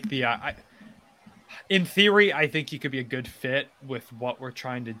 I like in theory, I think he could be a good fit with what we're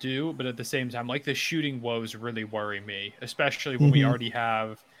trying to do, but at the same time, the shooting woes really worry me, especially when we already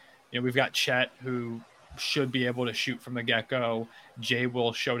have, we've got Chet, who should be able to shoot from the get-go. Jay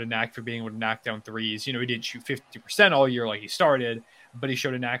Will showed a knack for being able to knock down threes. He didn't shoot 50% all year like he started, but he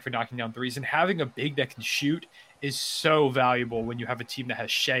showed a knack for knocking down threes. And having a big that can shoot is so valuable when you have a team that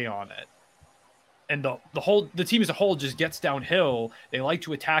has Shea on it. And the team as a whole just gets downhill. They like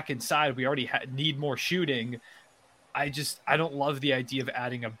to attack inside. We already need more shooting. I don't love the idea of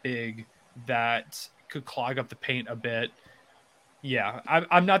adding a big that could clog up the paint a bit. Yeah,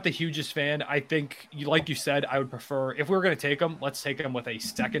 I'm not the hugest fan. I think, like you said, I would prefer, if we were going to take him, let's take him with a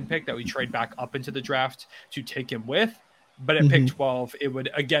second pick that we trade back up into the draft to take him with. But at pick 12, it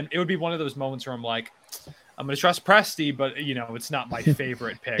would be one of those moments where I'm like, I'm going to trust Presti, but it's not my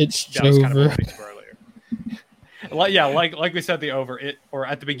favorite pick. It's that was kind of over. Earlier. Like we said, the over it, or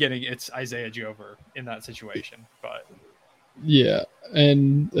at the beginning, it's Isaiah Jover in that situation. But yeah,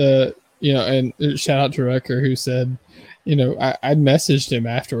 and and shout out to Rucker, who said, I messaged him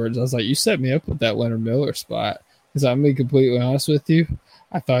afterwards. I was like, you set me up with that Leonard Miller spot, because I'm being completely honest with you.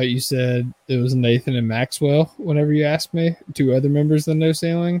 I thought you said it was Nathan and Maxwell whenever you asked me, two other members of the No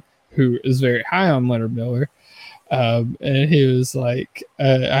Sailing, who is very high on Leonard Miller. And he was like,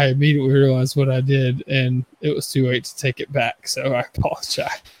 I immediately realized what I did, and it was too late to take it back. So I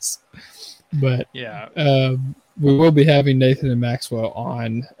apologize. But yeah, we will be having Nathan and Maxwell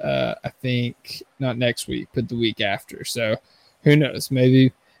on, I think not next week, but the week after. So who knows?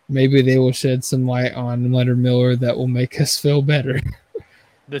 Maybe they will shed some light on Leonard Miller that will make us feel better.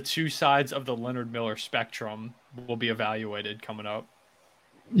 The two sides of the Leonard Miller spectrum will be evaluated coming up.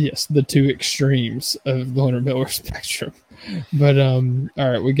 Yes, the two extremes of the Leonard Miller spectrum. But all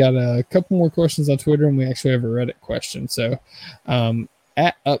right, we got a couple more questions on Twitter, and we actually have a Reddit question. So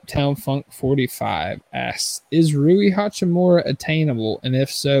at Uptown Funk 45 asks, is Rui Hachimura attainable, and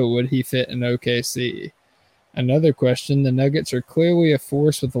if so, would he fit in OKC? Another question, the Nuggets are clearly a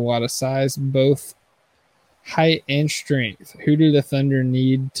force with a lot of size, both height and strength. Who do the Thunder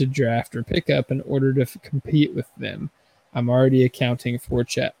need to draft or pick up in order to compete with them? I'm already accounting for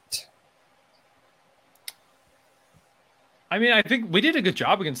Chet. I mean, I think we did a good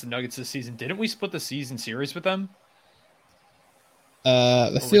job against the Nuggets this season. Didn't we split the season series with them?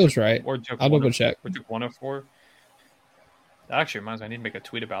 That feels right. I'll double check. We took 1 of 4. That actually reminds me, I need to make a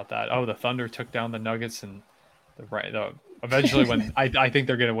tweet about that. Oh, the Thunder took down the Nuggets, and eventually when I think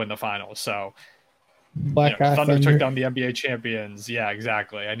they're going to win the finals. So Thunder took down the NBA champions. Yeah,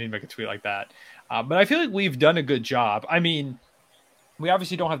 exactly. I need to make a tweet like that. But I feel like we've done a good job. I mean, we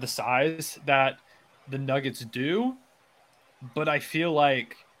obviously don't have the size that the Nuggets do, but I feel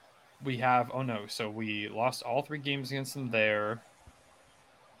like we have. Oh no! So we lost all 3 games against them there.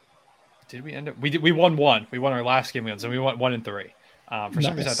 Did we end up? We won one. We won our last game against them. We won 1-3. For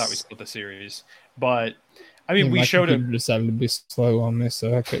some reason, I thought we split the series, but I mean, we showed it. Decided to be slow on me,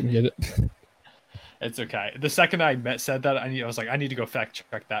 so I couldn't get it. It's okay. The second I said that, I was like, I need to go fact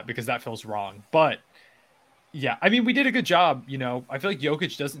check that because that feels wrong. But yeah, I mean, we did a good job. You know, I feel like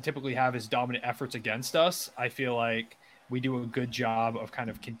Jokic doesn't typically have his dominant efforts against us. I feel like we do a good job of kind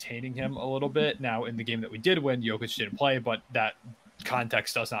of containing him a little bit. Now, in the game that we did win, Jokic didn't play, but that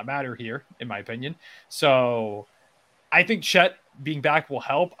context does not matter here, in my opinion. So I think Chet being back will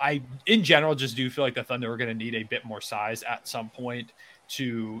help. I, in general, just do feel like the Thunder are going to need a bit more size at some point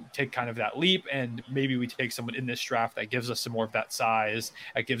to take kind of that leap. And maybe we take someone in this draft that gives us some more of that size,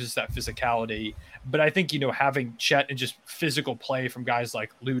 that gives us that physicality. But I think, you know, having Chet and just physical play from guys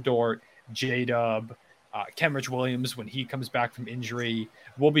like Lou Dort, J-Dub, Kenrich Williams, when he comes back from injury,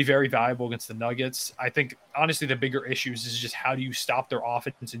 will be very valuable against the Nuggets. I think, honestly, the bigger issues is just how do you stop their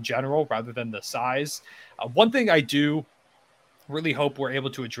offense in general rather than the size. One thing I do really hope we're able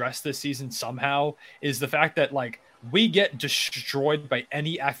to address this season somehow is the fact that, like, we get destroyed by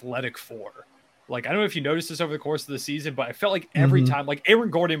any athletic 4. Like, I don't know if you noticed this over the course of the season, but I felt like every time, like Aaron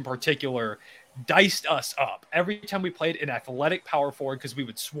Gordon in particular, diced us up. Every time we played an athletic power forward, because we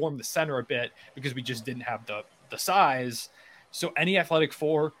would swarm the center a bit because we just didn't have the size. So any athletic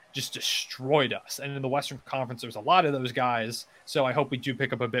 4 just destroyed us. And in the Western Conference, there's a lot of those guys. So I hope we do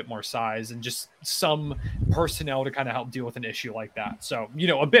pick up a bit more size and just some personnel to kind of help deal with an issue like that. So, you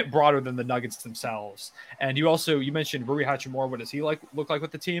know, a bit broader than the Nuggets themselves. And you mentioned Rui Hachimura. What does he look like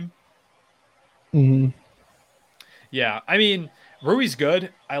with the team? Mm-hmm. Yeah, I mean, Rui's good.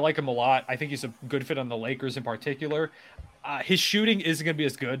 I like him a lot. I think he's a good fit on the Lakers in particular. His shooting isn't going to be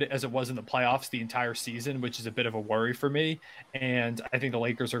as good as it was in the playoffs the entire season, which is a bit of a worry for me. And I think the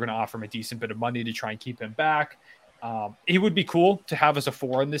Lakers are going to offer him a decent bit of money to try and keep him back. He would be cool to have as a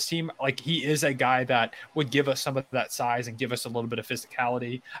 4 in this team. Like, he is a guy that would give us some of that size and give us a little bit of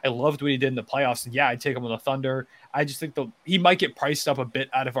physicality. I loved what he did in the playoffs, and yeah, I'd take him on the Thunder. I just think he might get priced up a bit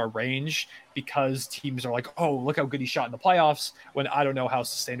out of our range because teams are like, oh, look how good he shot in the playoffs, when I don't know how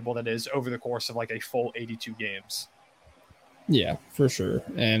sustainable that is over the course of like a full 82 games. Yeah, for sure.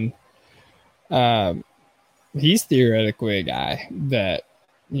 And he's theoretically a guy that,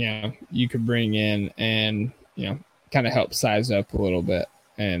 you know, you could bring in and, you know, kind of help size up a little bit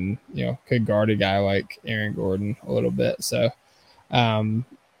and, you know, could guard a guy like Aaron Gordon a little bit. So,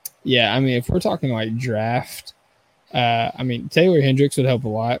 yeah, I mean, if we're talking like draft, I mean, Taylor Hendricks would help a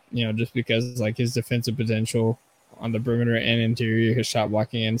lot, you know, just because like his defensive potential on the perimeter and interior, his shot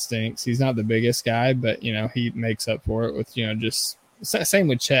blocking instincts. He's not the biggest guy, but, you know, he makes up for it with, you know, just same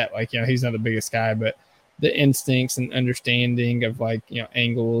with Chet. Like, you know, he's not the biggest guy, but the instincts and understanding of like, you know,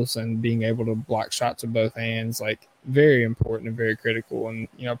 angles and being able to block shots with both hands, like very important and very critical and,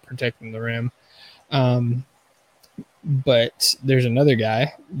 you know, protecting the rim. But there's another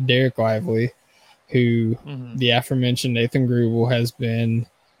guy, Derek Lively, who the aforementioned Nathan Grubel has been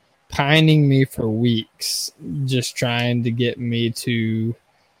pining me for weeks, just trying to get me to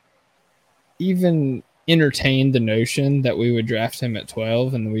even entertain the notion that we would draft him at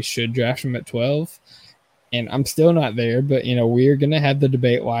 12 and we should draft him at 12. And I'm still not there, but, you know, we're going to have the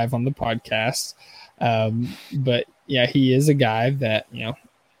debate live on the podcast. But yeah, he is a guy that, you know,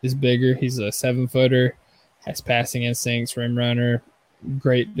 is bigger. He's a 7-footer, has passing instincts, rim runner,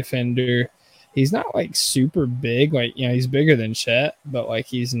 great defender. He's not like super big, like, you know, he's bigger than Chet, but like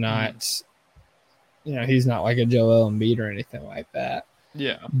he's not, you know, he's not like a Joel Embiid or anything like that.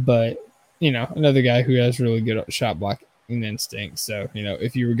 Yeah. But, you know, another guy who has really good shot blocking instincts. So, you know,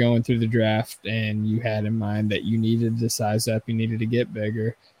 if you were going through the draft and you had in mind that you needed to size up, you needed to get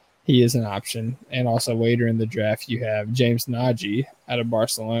bigger, he is an option. And also later in the draft, you have James Nagy out of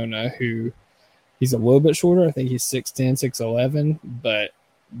Barcelona, who he's a little bit shorter. I think he's 6'10", 6'11", but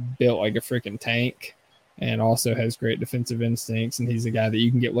built like a freaking tank and also has great defensive instincts. And he's a guy that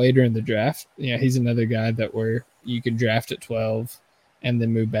you can get later in the draft. You know, he's another guy that where you could draft at 12 and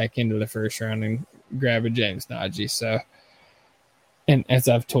then move back into the first round and grab a James Nagy. So, and as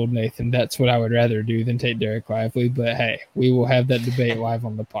I've told Nathan, that's what I would rather do than take Derek Lively. But hey, we will have that debate live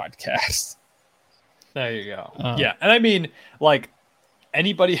on the podcast. There you go. Yeah. And I mean, like,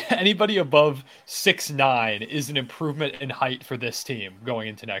 anybody above 6'9" is an improvement in height for this team going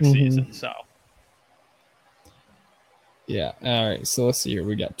into next season. So, yeah. All right. So let's see here.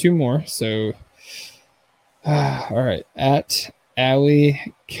 We got 2 more. So, all right. At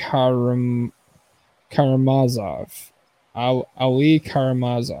Ali Karamazov. Ali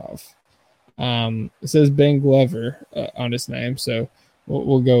Karamazov. It says Ben Glover on his name, so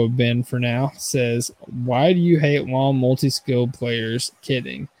we'll go with Ben for now. Says, why do you hate long multi-skilled players?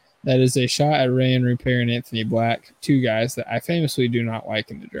 Kidding. That is a shot at Ray and Repair and Anthony Black, two guys that I famously do not like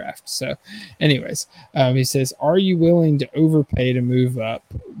in the draft. So, anyways, he says, are you willing to overpay to move up?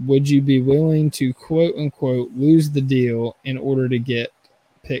 Would you be willing to, quote unquote, lose the deal in order to get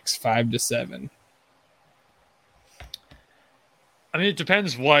picks 5 to 7? I mean, it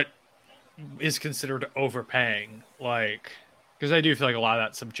depends what is considered overpaying. Like, because I do feel like a lot of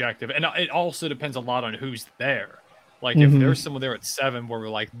that's subjective. And it also depends a lot on who's there. Like, if there's someone there at 7 where we're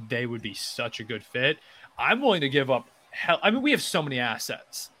like, they would be such a good fit, I'm willing to give up hell. I mean, we have so many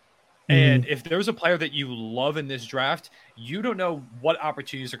assets. And if there's a player that you love in this draft, you don't know what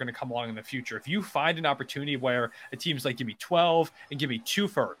opportunities are going to come along in the future. If you find an opportunity where a team's like, give me 12 and give me 2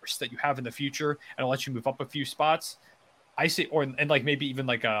 firsts that you have in the future, and I'll let you move up a few spots, I say, and like maybe even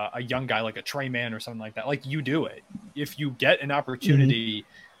like a young guy, like a Trey Man or something like that, like you do it. If you get an opportunity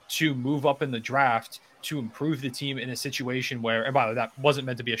to move up in the draft, to improve the team in a situation where, and by the way, that wasn't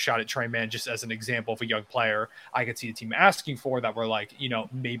meant to be a shot at Trey Man, just as an example of a young player I could see the team asking for that we're like,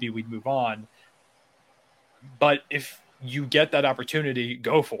 maybe we'd move on. But if you get that opportunity,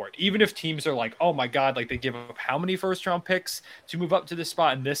 go for it. Even if teams are like, oh my God, like they give up how many first round picks to move up to this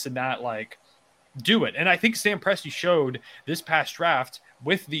spot and this and that, like do it. And I think Sam Presti showed this past draft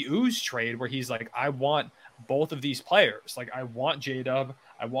with the Ooze trade where he's like, I want both of these players. Like I want J-Dub,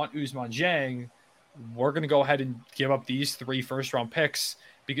 I want Ousmane Dieng. We're going to go ahead and give up these 3 first-round picks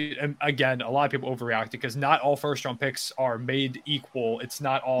because, and again, a lot of people overreacted because not all first-round picks are made equal. It's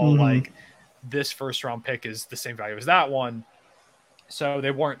not all like this first-round pick is the same value as that one. So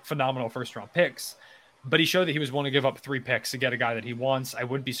they weren't phenomenal first-round picks. But he showed that he was willing to give up 3 picks to get a guy that he wants. I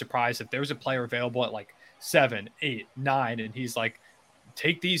wouldn't be surprised if there was a player available at like 7, 8, 9, and he's like,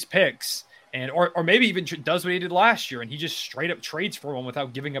 take these picks. And or maybe even does what he did last year and he just straight up trades for one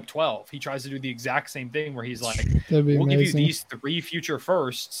without giving up 12. He tries to do the exact same thing where he's like, we'll give you these 3 future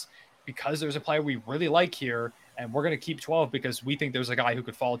firsts because there's a player we really like here and we're going to keep 12 because we think there's a guy who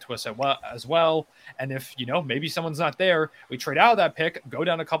could fall to us as well. And if, maybe someone's not there, we trade out of that pick, go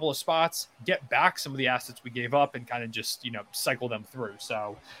down a couple of spots, get back some of the assets we gave up and kind of just, cycle them through.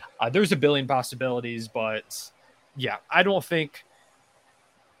 So there's a billion possibilities, but yeah, I don't think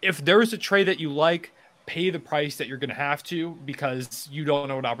if there's a trade that you like, pay the price that you're going to have to because you don't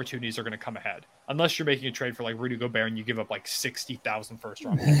know what opportunities are going to come ahead. Unless you're making a trade for like Rudy Gobert and you give up like 60,000 first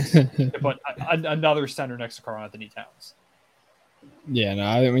round picks. But another center next to Karl Anthony Towns. Yeah, no,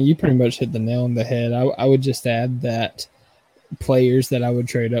 I mean, you pretty much hit the nail on the head. I would just add that players that I would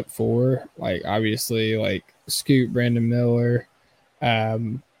trade up for, like obviously like Scoot, Brandon Miller.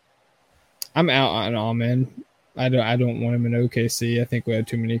 I'm out on Alman. I don't want him in OKC. I think we have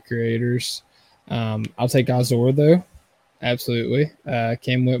too many creators. I'll take Azor though. Absolutely.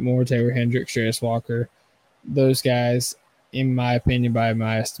 Cam Whitmore, Taylor Hendricks, J.S. Walker. Those guys, in my opinion, by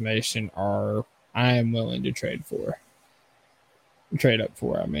my estimation, I am willing to trade up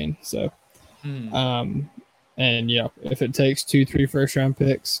for, I mean. So, and if it takes 2-3 first round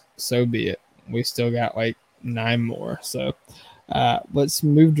picks, so be it. We still got like 9 more. So let's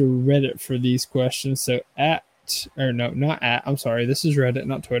move to Reddit for these questions. So this is Reddit,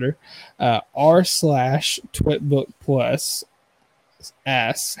 not Twitter. r/Twitbook Plus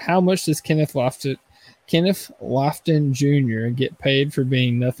asks, how much does Kenneth Lofton Jr. get paid for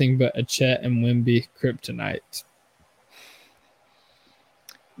being nothing but a Chet and Wemby kryptonite?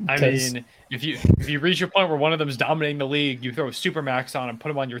 I mean, if you reach a point where one of them is dominating the league, you throw a supermax on him,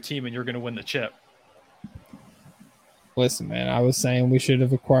 put him on your team, and you're going to win the chip. Listen, man, I was saying we should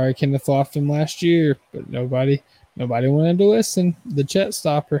have acquired Kenneth Lofton last year, but nobody wanted to listen. The Chet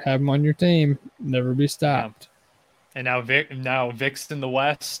stopper, have him on your team, never be stopped. And now Vic's in the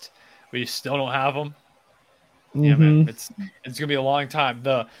West, we still don't have him. Mm-hmm. Yeah, man, it's gonna be a long time.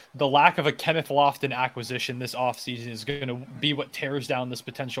 The lack of a Kenneth Lofton acquisition this offseason is gonna be what tears down this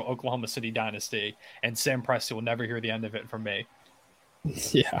potential Oklahoma City dynasty, and Sam Presti will never hear the end of it from me.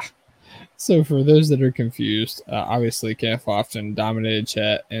 Yeah. So for those that are confused, obviously Kenneth Lofton dominated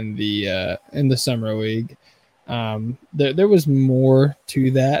Chet in the summer league. There was more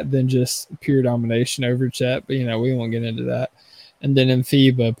to that than just pure domination over Chet, but we won't get into that. And then in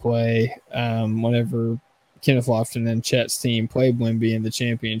FIBA play, whenever Kenneth Lofton and Chet's team played Wemby in the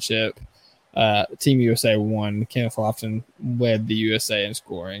championship, Team USA won. Kenneth Lofton led the USA in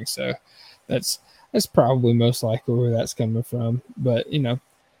scoring, so that's probably most likely where that's coming from. But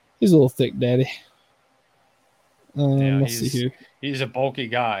he's a little thick daddy. Let's see here. He's a bulky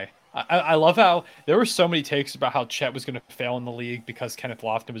guy. I love how there were so many takes about how Chet was going to fail in the league because Kenneth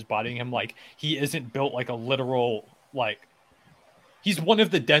Lofton was bodying him. Like, he isn't built like a literal, like, he's one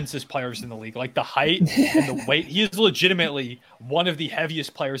of the densest players in the league. Like, the height and the weight, he is legitimately one of the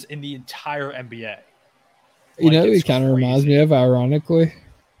heaviest players in the entire NBA. You Like, know, he it's kind of reminds me crazy. of, ironically,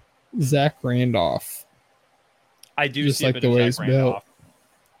 Zach Randolph. I do Just see like a bit the of way Zach he's Randolph.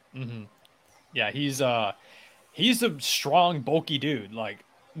 Yeah, he's a strong, bulky dude. Like,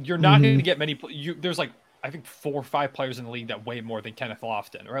 you're not going to get many. There's like, I think 4 or 5 players in the league that weigh more than Kenneth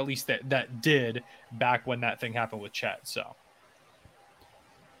Lofton, or at least that did back when that thing happened with Chet. So,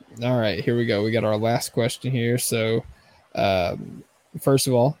 All right, here we go. We got our last question here. So, first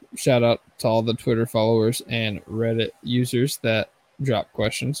of all, shout out to all the Twitter followers and Reddit users that drop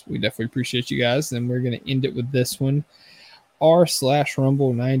questions. We definitely appreciate you guys. And we're going to end it with this one.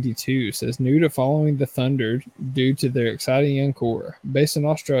 R/Rumble92 says, new to following the Thunder due to their exciting young core based in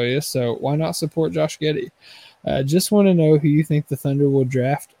Australia. So why not support Josh Giddey? Just want to know who you think the Thunder will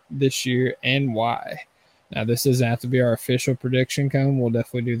draft this year and why. Now, this doesn't have to be our official prediction come. We'll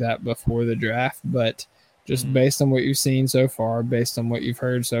definitely do that before the draft, but just based on what you've seen so far, based on what you've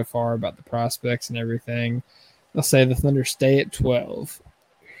heard so far about the prospects and everything, let's say the Thunder stay at 12.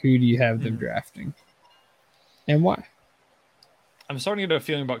 Who do you have them drafting? And why? I'm starting to get a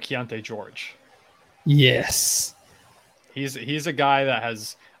feeling about Keontae George. Yes. He's a guy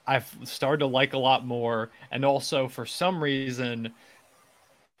that I've started to like a lot more, and also for some reason,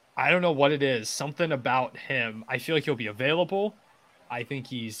 I don't know what it is, something about him. I feel like he'll be available. I think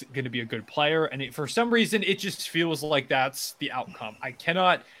he's going to be a good player, and for some reason, it just feels like that's the outcome. I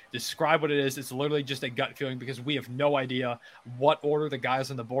cannot describe what it is. It's literally just a gut feeling because we have no idea what order the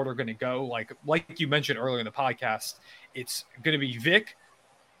guys on the board are going to go. Like you mentioned earlier in the podcast, it's going to be Vic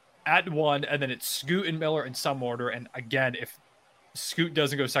at 1, and then it's Scoot and Miller in some order. And again, if Scoot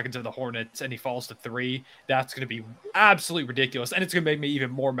doesn't go second to the Hornets and he falls to 3, that's going to be absolutely ridiculous. And it's going to make me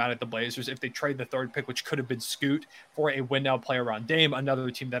even more mad at the Blazers if they trade the 3rd pick, which could have been Scoot, for a win now player around Dame, another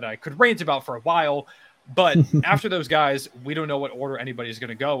team that I could rant about for a while. But after those guys, we don't know what order anybody's going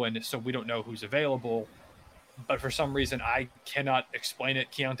to go in, so we don't know who's available. But for some reason, I cannot explain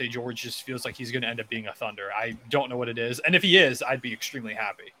it. Keontae George just feels like he's going to end up being a Thunder. I don't know what it is. And if he is, I'd be extremely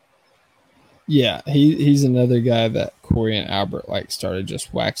happy. Yeah, he's another guy that Corey and Albert started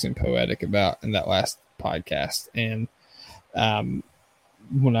just waxing poetic about in that last podcast. And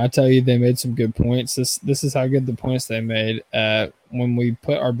when I tell you they made some good points, this is how good the points they made. When we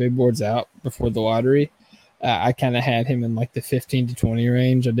put our big boards out before the lottery, I kind of had him in the 15 to 20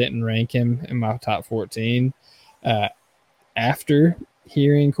 range. I didn't rank him in my top 14. After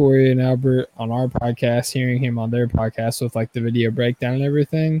hearing Corey and Albert on our podcast, hearing him on their podcast with the video breakdown and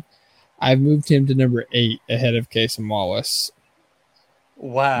everything, I've moved him to number 8 ahead of Case and Wallace.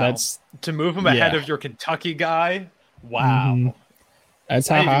 Wow. To move him ahead of your Kentucky guy? Wow. Mm-hmm. That's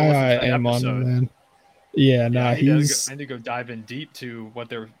how high I am on him, man. Yeah, I need to go dive in deep to what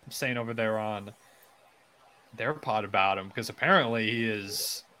they're saying over there on their pod about him, because apparently he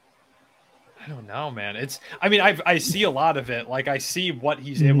is, I don't know, man. I see a lot of it. I see what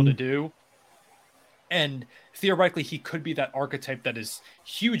he's able to do. And theoretically, he could be that archetype that is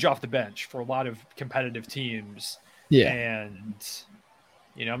huge off the bench for a lot of competitive teams. Yeah. And,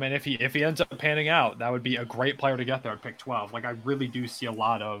 man, if he ends up panning out, that would be a great player to get there at pick 12. I really do see a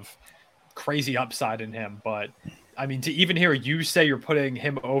lot of crazy upside in him. But, to even hear you say you're putting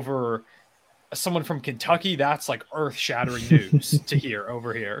him over someone from Kentucky, that's earth-shattering news to hear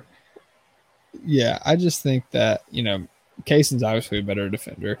over here. Yeah, I just think that, Kaysen's obviously a better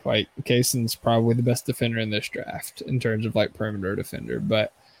defender. Kaysen's probably the best defender in this draft in terms of perimeter defender.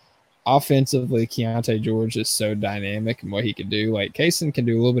 But offensively, Keontae George is so dynamic in what he can do. Kaysen can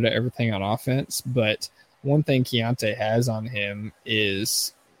do a little bit of everything on offense, but one thing Keontae has on him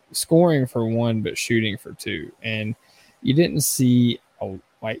is scoring for 1, but shooting for 2. And you didn't see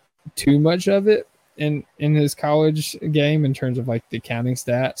too much of it in his college game in terms of the counting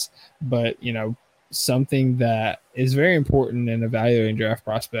stats, but something that is very important in evaluating draft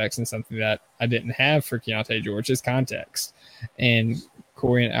prospects and something that I didn't have for Keontae George is context. And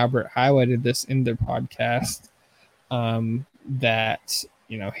Corey and Albert highlighted this in their podcast that,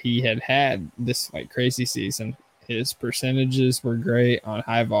 he had this crazy season. His percentages were great on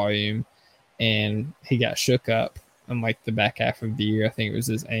high volume, and he got shook up on the back half of the year. I think it was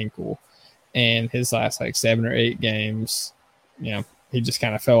his ankle, and his last 7 or 8 games, he just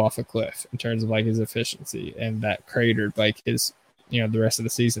kind of fell off a cliff in terms of his efficiency, and that cratered his, the rest of the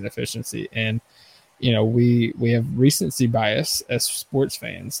season efficiency. And, we have recency bias as sports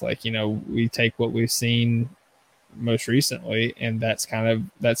fans. We take what we've seen most recently, and that's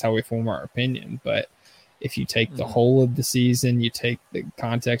how we form our opinion. But if you take the whole of the season, you take the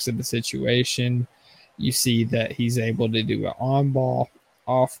context of the situation, you see that he's able to do it on ball,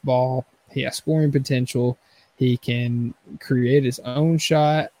 off ball. He has scoring potential. He can create his own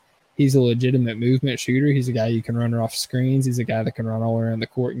shot. He's a legitimate movement shooter. He's a guy you can run off screens. He's a guy that can run all around the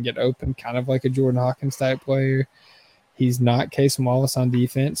court and get open, kind of like a Jordan Hawkins type player. He's not Case Wallace on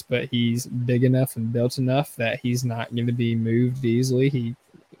defense, but he's big enough and built enough that he's not going to be moved easily. He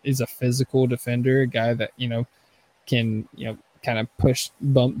is a physical defender, a guy that, can, kind of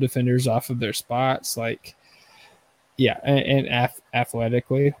bump defenders off of their spots.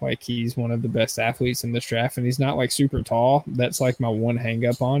 Athletically, he's one of the best athletes in this draft, and he's not super tall. That's my one hang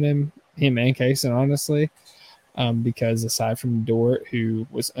up on him and Kaysen, honestly, because aside from Dort, who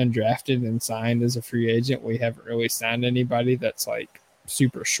was undrafted and signed as a free agent, we haven't really signed anybody that's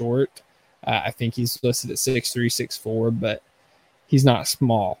super short. I think he's listed at 6'3", 6'4", but he's not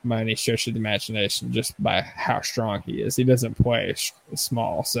small by any stretch of the imagination, just by how strong he is. He doesn't play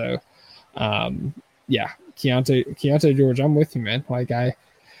small. So, Keontae George, I'm with you, man.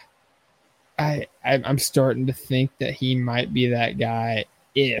 I'm starting to think that he might be that guy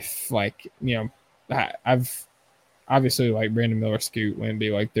if, I've obviously Brandon Miller, Scoot,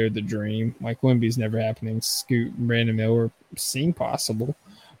 Wemby, they're the dream. Wemby's never happening. Scoot and Brandon Miller seem possible.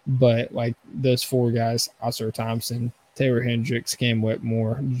 But, those four guys, Oscar Thompson, Taylor Hendricks, Cam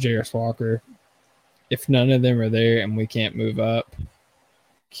Whitmore, Jarris Walker, if none of them are there and we can't move up,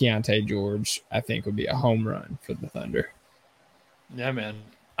 Keontae George, I think, would be a home run for the Thunder. Yeah, man.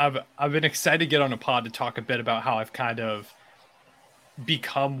 I've been excited to get on a pod to talk a bit about how I've kind of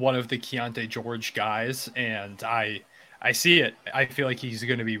become one of the Keontae George guys, and I see it. I feel like he's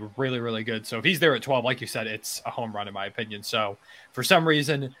going to be really, really good. So if he's there at 12, like you said, it's a home run in my opinion. So for some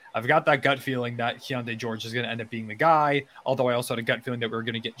reason, I've got that gut feeling that Keontae George is going to end up being the guy, although I also had a gut feeling that we were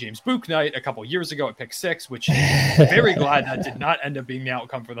going to get James Bouknight a couple years ago at pick 6, which I'm very glad that did not end up being the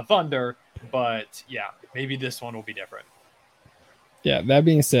outcome for the Thunder. But yeah, maybe this one will be different. Yeah, that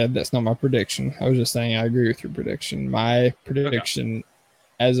being said, that's not my prediction. I was just saying I agree with your prediction. My prediction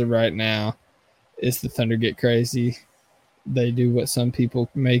as of right now is the Thunder get crazy. They do what some people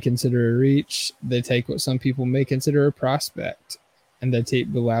may consider a reach. They take what some people may consider a prospect, and they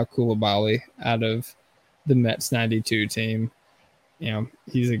take Bilal Coulibaly out of the Mets 92 team.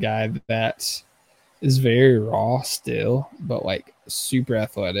 He's a guy that is very raw still, but super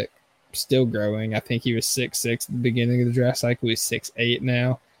athletic, still growing. I think he was 6'6" at the beginning of the draft cycle. He's 6'8"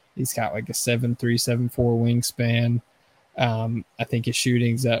 now. He's got a 7'3", 7'4" wingspan. I think his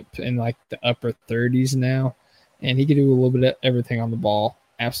shooting's up in the upper 30s now. And he can do a little bit of everything on the ball.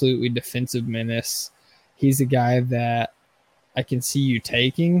 Absolutely defensive menace. He's a guy that I can see you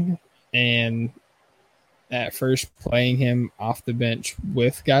taking and at first playing him off the bench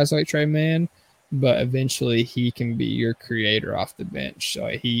with guys like Trey Mann, but eventually he can be your creator off the bench. So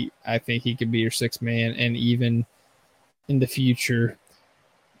I think he could be your sixth man, and even in the future,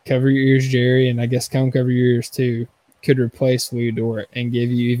 cover your ears, Jerry, and I guess come cover your ears too, could replace Lou Dort and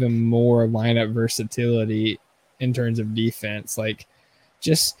give you even more lineup versatility in terms of defense.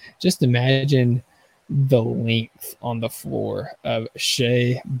 Just imagine the length on the floor of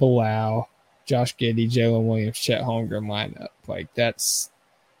Shea, Bilal, Josh Giddey, Jalen Williams, Chet Holmgren lineup. That's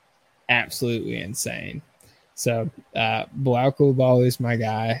absolutely insane. So Bilal Coulibaly is my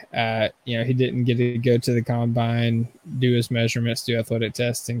guy. He didn't get to go to the combine, do his measurements, do athletic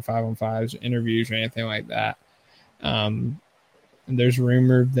testing, 5-on-5s, interviews, or anything like that. And there's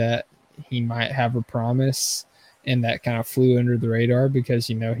rumor that he might have a promise, and that kind of flew under the radar because,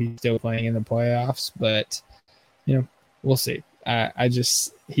 he's still playing in the playoffs. But, we'll see.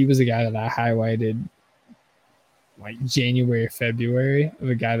 He was a guy that I highlighted January, February, of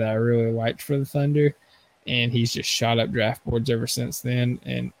a guy that I really liked for the Thunder. And he's just shot up draft boards ever since then.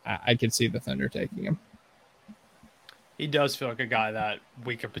 And I could see the Thunder taking him. He does feel like a guy that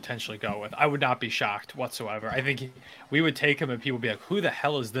we could potentially go with. I would not be shocked whatsoever. I think we would take him and people would be like, who the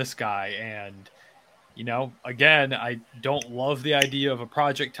hell is this guy? And, again, I don't love the idea of a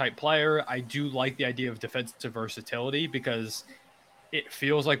project type player. I do like the idea of defensive versatility because it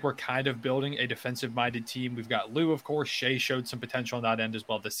feels like we're kind of building a defensive minded team. We've got Lou, of course. Shea showed some potential on that end as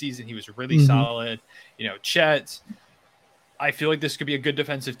well this season. He was really solid. Chet, I feel like this could be a good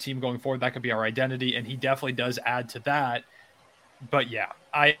defensive team going forward. That could be our identity, and he definitely does add to that. But yeah,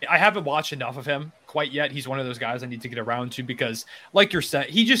 I haven't watched enough of him quite yet. He's one of those guys I need to get around to because, like you're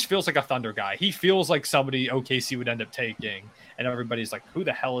saying, he just feels like a Thunder guy. He feels like somebody OKC would end up taking, and everybody's like, who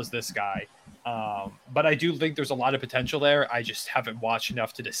the hell is this guy? But I do think there's a lot of potential there. I just haven't watched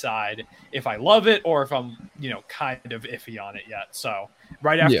enough to decide if I love it or if I'm, kind of iffy on it yet. So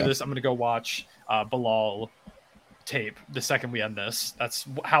right after this, I'm going to go watch Bilal tape the second we end this. That's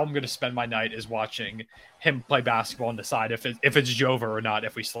how I'm going to spend my night, is watching him play basketball and decide if it's Jova or not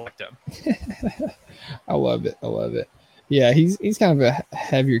if we select him. I love it. Yeah, he's kind of a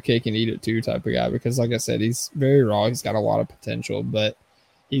have your cake and eat it too type of guy, because like I said, he's very raw. He's got a lot of potential, but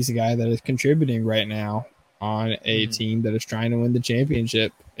he's a guy that is contributing right now on a team that is trying to win the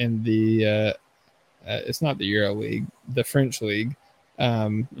championship in the it's not the Euro League, the French League,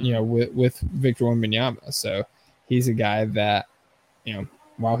 with Victor Wembanyama. So he's a guy that,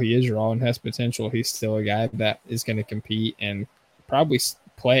 while he is raw and has potential, he's still a guy that is going to compete and probably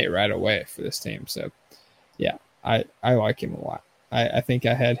play it right away for this team. So, yeah, I like him a lot. I think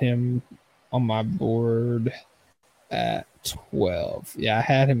I had him on my board at 12. Yeah, I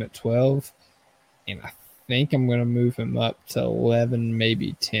had him at 12, and I think I'm going to move him up to 11,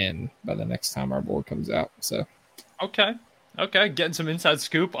 maybe 10 by the next time our board comes out. So, okay, getting some inside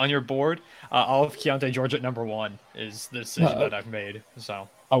scoop on your board. I'll have Keontae George at number 1 is the decision that I've made. So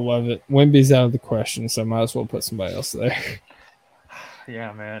I love it. Wemby's out of the question, so might as well put somebody else there.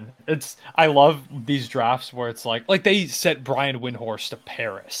 Yeah, man. I love these drafts where it's like they sent Brian Windhorst to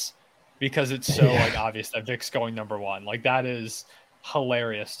Paris because it's so obvious that Vic's going number 1. Like, that is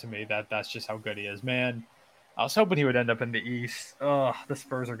hilarious to me. That's just how good he is, man. I was hoping he would end up in the East. The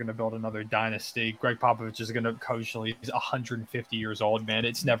Spurs are going to build another dynasty. Greg Popovich is going to coach until he's 150 years old, man.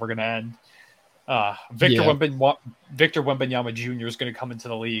 It's never going to end. Victor Wembanyama Jr. is going to come into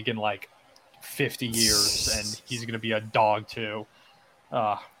the league in 50 years, and he's going to be a dog too.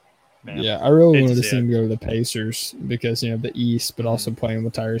 Man. Yeah, I really wanted to see him go to the Pacers because, the East, but also playing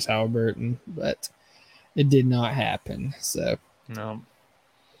with Tyrese Halliburton, but it did not happen. So no,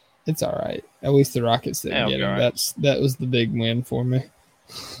 it's all right. At least the Rockets didn't get him. Right. That was the big win for me.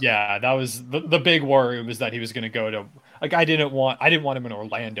 Yeah, that was the big worry, was that he was going to go to I didn't want him in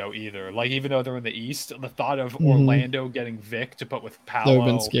Orlando either. Even though they're in the East, the thought of Orlando getting Vic to put with Paolo, that would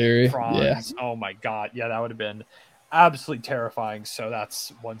have been scary. Franz, oh my God, yeah, that would have been absolutely terrifying. So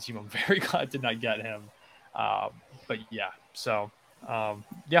that's one team I'm very glad did not get him. But yeah, so I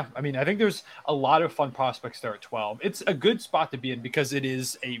mean, I think there's a lot of fun prospects there at 12. It's a good spot to be in because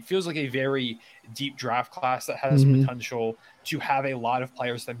feels like a very deep draft class that has potential to have a lot of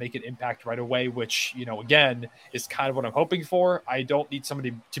players that make an impact right away, which, again, is kind of what I'm hoping for. I don't need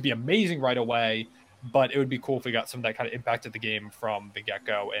somebody to be amazing right away, but it would be cool if we got some of that kind of impact at the game from the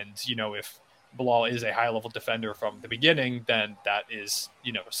get-go. And, if Bilal is a high-level defender from the beginning, then that is,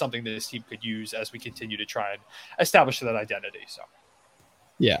 something that this team could use as we continue to try and establish that identity. So,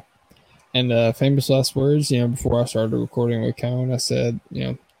 yeah. And famous last words, before I started recording with Cone, I said,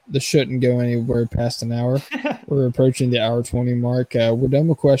 this shouldn't go anywhere past an hour. We're approaching the hour 20 mark. We're done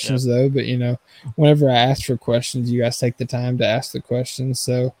with questions, though. But, whenever I ask for questions, you guys take the time to ask the questions.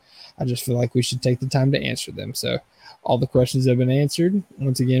 So I just feel like we should take the time to answer them. So all the questions have been answered.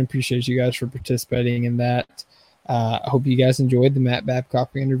 Once again, appreciate you guys for participating in that. I hope you guys enjoyed the Matt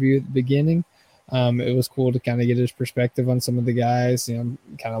Babcock interview at the beginning. It was cool to kind of get his perspective on some of the guys, kind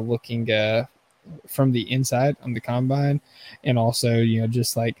of looking from the inside on the combine, and also,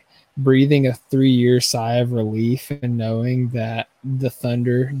 just breathing a 3-year sigh of relief and knowing that the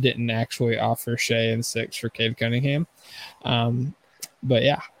Thunder didn't actually offer Shea and 6 for Cade Cunningham. But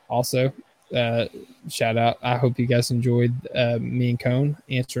yeah, also shout out. I hope you guys enjoyed me and Cone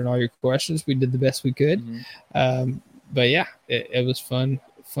answering all your questions. We did the best we could. But yeah, it was fun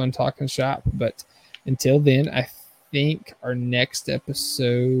talking shop. But until then, I think our next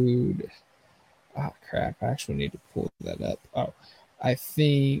episode, oh crap, I actually need to pull that up. Oh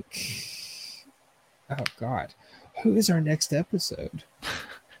God, who is our next episode?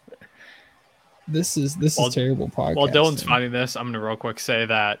 This is terrible podcast. While Dylan's finding this, I'm gonna real quick say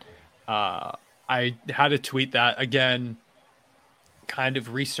that I had a tweet that again kind of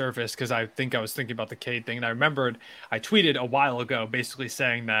resurfaced because I think I was thinking about the Cade thing, and I remembered I tweeted a while ago basically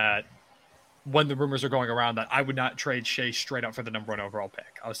saying that when the rumors are going around that I would not trade Shea straight up for the number 1 overall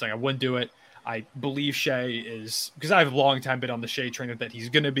pick. I was saying I wouldn't do it. I believe Shea is, because I've a long time been on the Shea train, that he's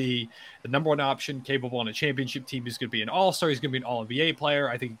going to be the number 1 option, capable on a championship team. He's going to be an all-star. He's going to be an all-NBA player.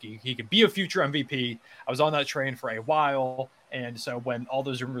 I think he could be a future MVP. I was on that train for a while. And so when all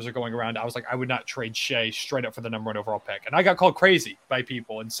those rumors are going around, I was like, I would not trade Shea straight up for the number 1 overall pick. And I got called crazy by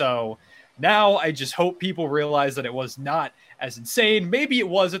people. And so now I just hope people realize that it was not as insane. Maybe it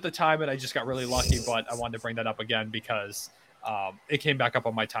was at the time and I just got really lucky, but I wanted to bring that up again because it came back up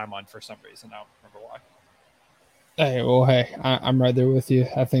on my timeline for some reason. I don't remember why. I'm right there with you.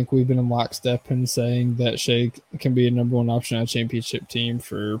 I think we've been in lockstep in saying that Shea can be a number one option on a championship team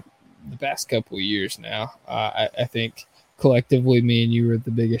for the past couple of years now. I think collectively, me and you are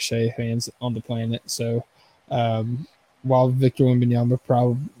the biggest Shea fans on the planet. So while Victor Wembanyama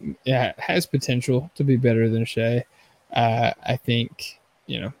probably has potential to be better than Shea, I think,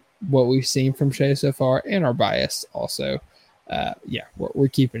 what we've seen from Shea so far and our bias also, we're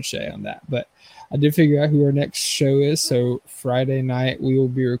keeping Shea on that. But I did figure out who our next show is. So Friday night, we will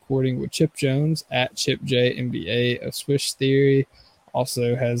be recording with Chip Jones at Chip J NBA of Swish Theory.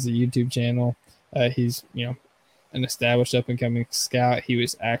 Also has a YouTube channel. He's, an established up-and-coming scout. He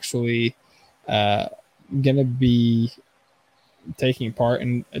was actually going to be taking part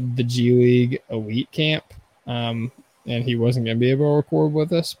in the G League Elite Camp, and he wasn't going to be able to record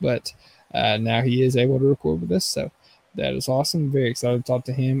with us, but now he is able to record with us, so that is awesome. Very excited to talk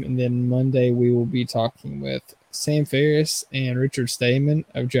to him. And then Monday we will be talking with Sam Ferris and Richard Stamen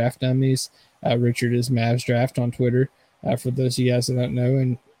of Draft Dummies. Richard is Mavs Draft on Twitter, for those of you guys that don't know,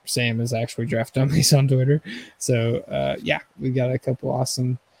 and Sam is actually Draft Dummies on Twitter. So, we got a couple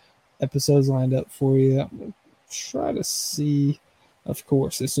awesome episodes lined up for you. I'm going to try to see, of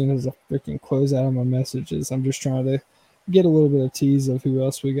course, as soon as I freaking close out of my messages, I'm just trying to get a little bit of tease of who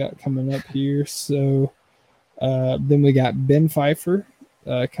else we got coming up here. So, then we got Ben Pfeiffer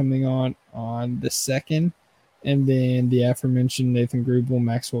coming on the 2nd. And then the aforementioned Nathan Grubel,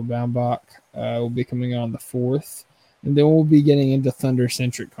 Maxwell Babcock will be coming on the 4th. And then we'll be getting into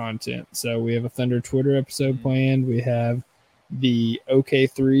Thunder-centric content. So we have a Thunder Twitter episode planned. We have the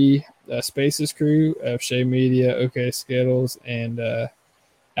OK3 Spaces crew of Shea Media, OK Skittles, and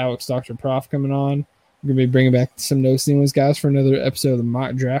Alex Dr. Prof coming on. We're going to be bringing back some No Ceilings guys for another episode of the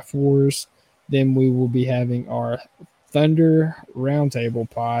Mock Draft Wars. Then we will be having our Thunder Roundtable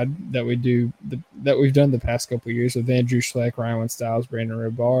pod that we've done the past couple of years with Andrew Schleck, Ryan Styles, Brandon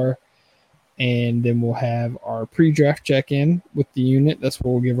Robar. And then we'll have our pre-draft check-in with the unit. That's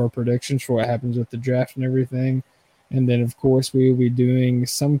where we'll give our predictions for what happens with the draft and everything. And then, of course, we will be doing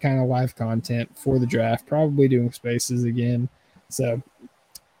some kind of live content for the draft, probably doing spaces again. So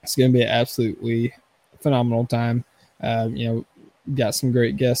it's going to be an absolutely phenomenal time. Got some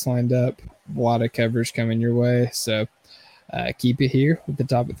great guests lined up, a lot of coverage coming your way. So keep it here with the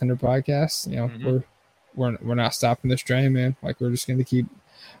Topic Thunder podcast. We're not stopping this train, man. Like, we're just going to keep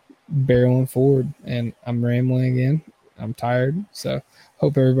barreling forward. And I'm rambling again. I'm tired. So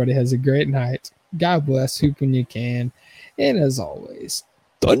hope everybody has a great night. God bless. Hoop when you can. And as always,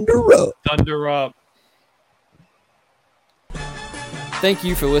 Thunder up. Thunder up. Thank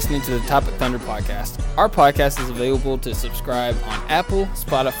you for listening to the Topic Thunder podcast. Our podcast is available to subscribe on Apple,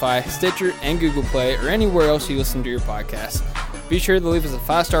 Spotify, Stitcher, and Google Play, or anywhere else you listen to your podcast. Be sure to leave us a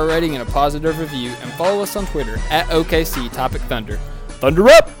 5-star rating and a positive review, and follow us on Twitter at OKC Topic Thunder. Thunder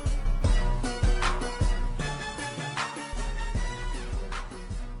up!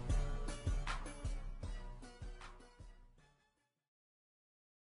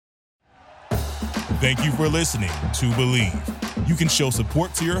 Thank you for listening to Believe. You can show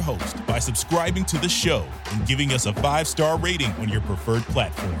support to your host by subscribing to the show and giving us a 5-star rating on your preferred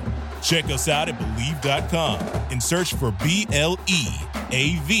platform. Check us out at Believe.com and search for BLEAV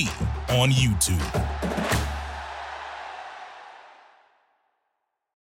on YouTube.